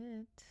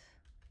it.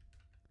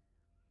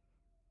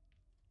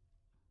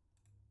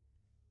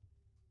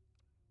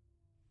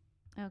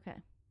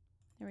 Okay,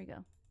 here we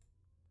go.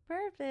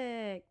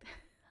 Perfect.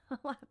 A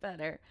lot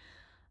better.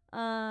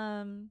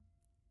 I'm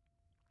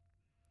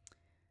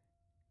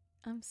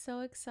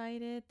so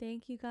excited.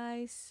 Thank you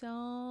guys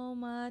so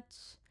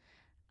much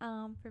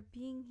for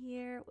being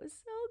here. It was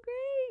so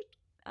great.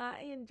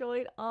 I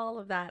enjoyed all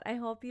of that. I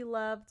hope you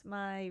loved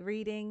my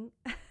reading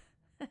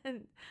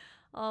and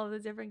all of the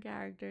different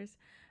characters.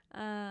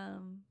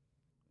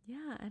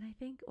 Yeah, and I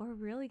think we're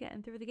really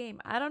getting through the game.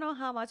 I don't know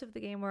how much of the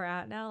game we're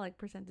at now, like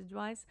percentage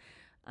wise.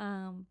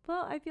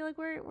 But I feel like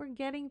we're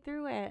getting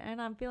through it,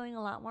 and I'm feeling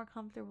a lot more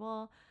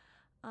comfortable.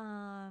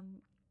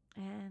 And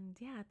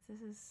yeah,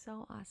 this is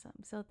so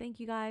awesome. So thank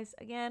you guys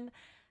again.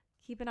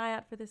 Keep an eye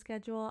out for the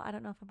schedule. I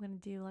don't know if I'm going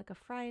to do like a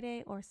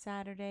Friday or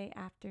Saturday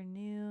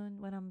afternoon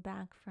when I'm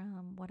back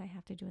from what I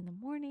have to do in the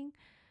morning.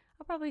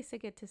 I'll probably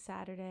stick it to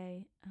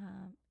Saturday.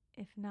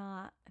 If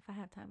not, if I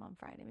have time on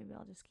Friday, maybe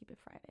I'll just keep it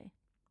Friday.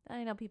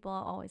 I know people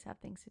always have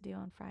things to do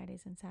on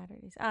Fridays and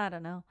Saturdays. I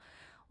don't know.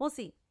 We'll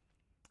see.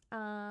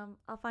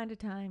 I'll find a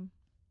time.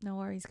 No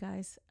worries,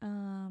 guys.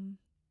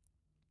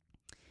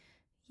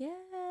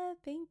 Yeah,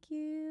 thank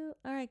you.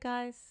 All right,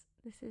 guys.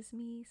 This is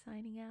me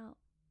signing out.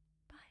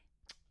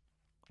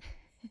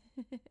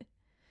 Bye.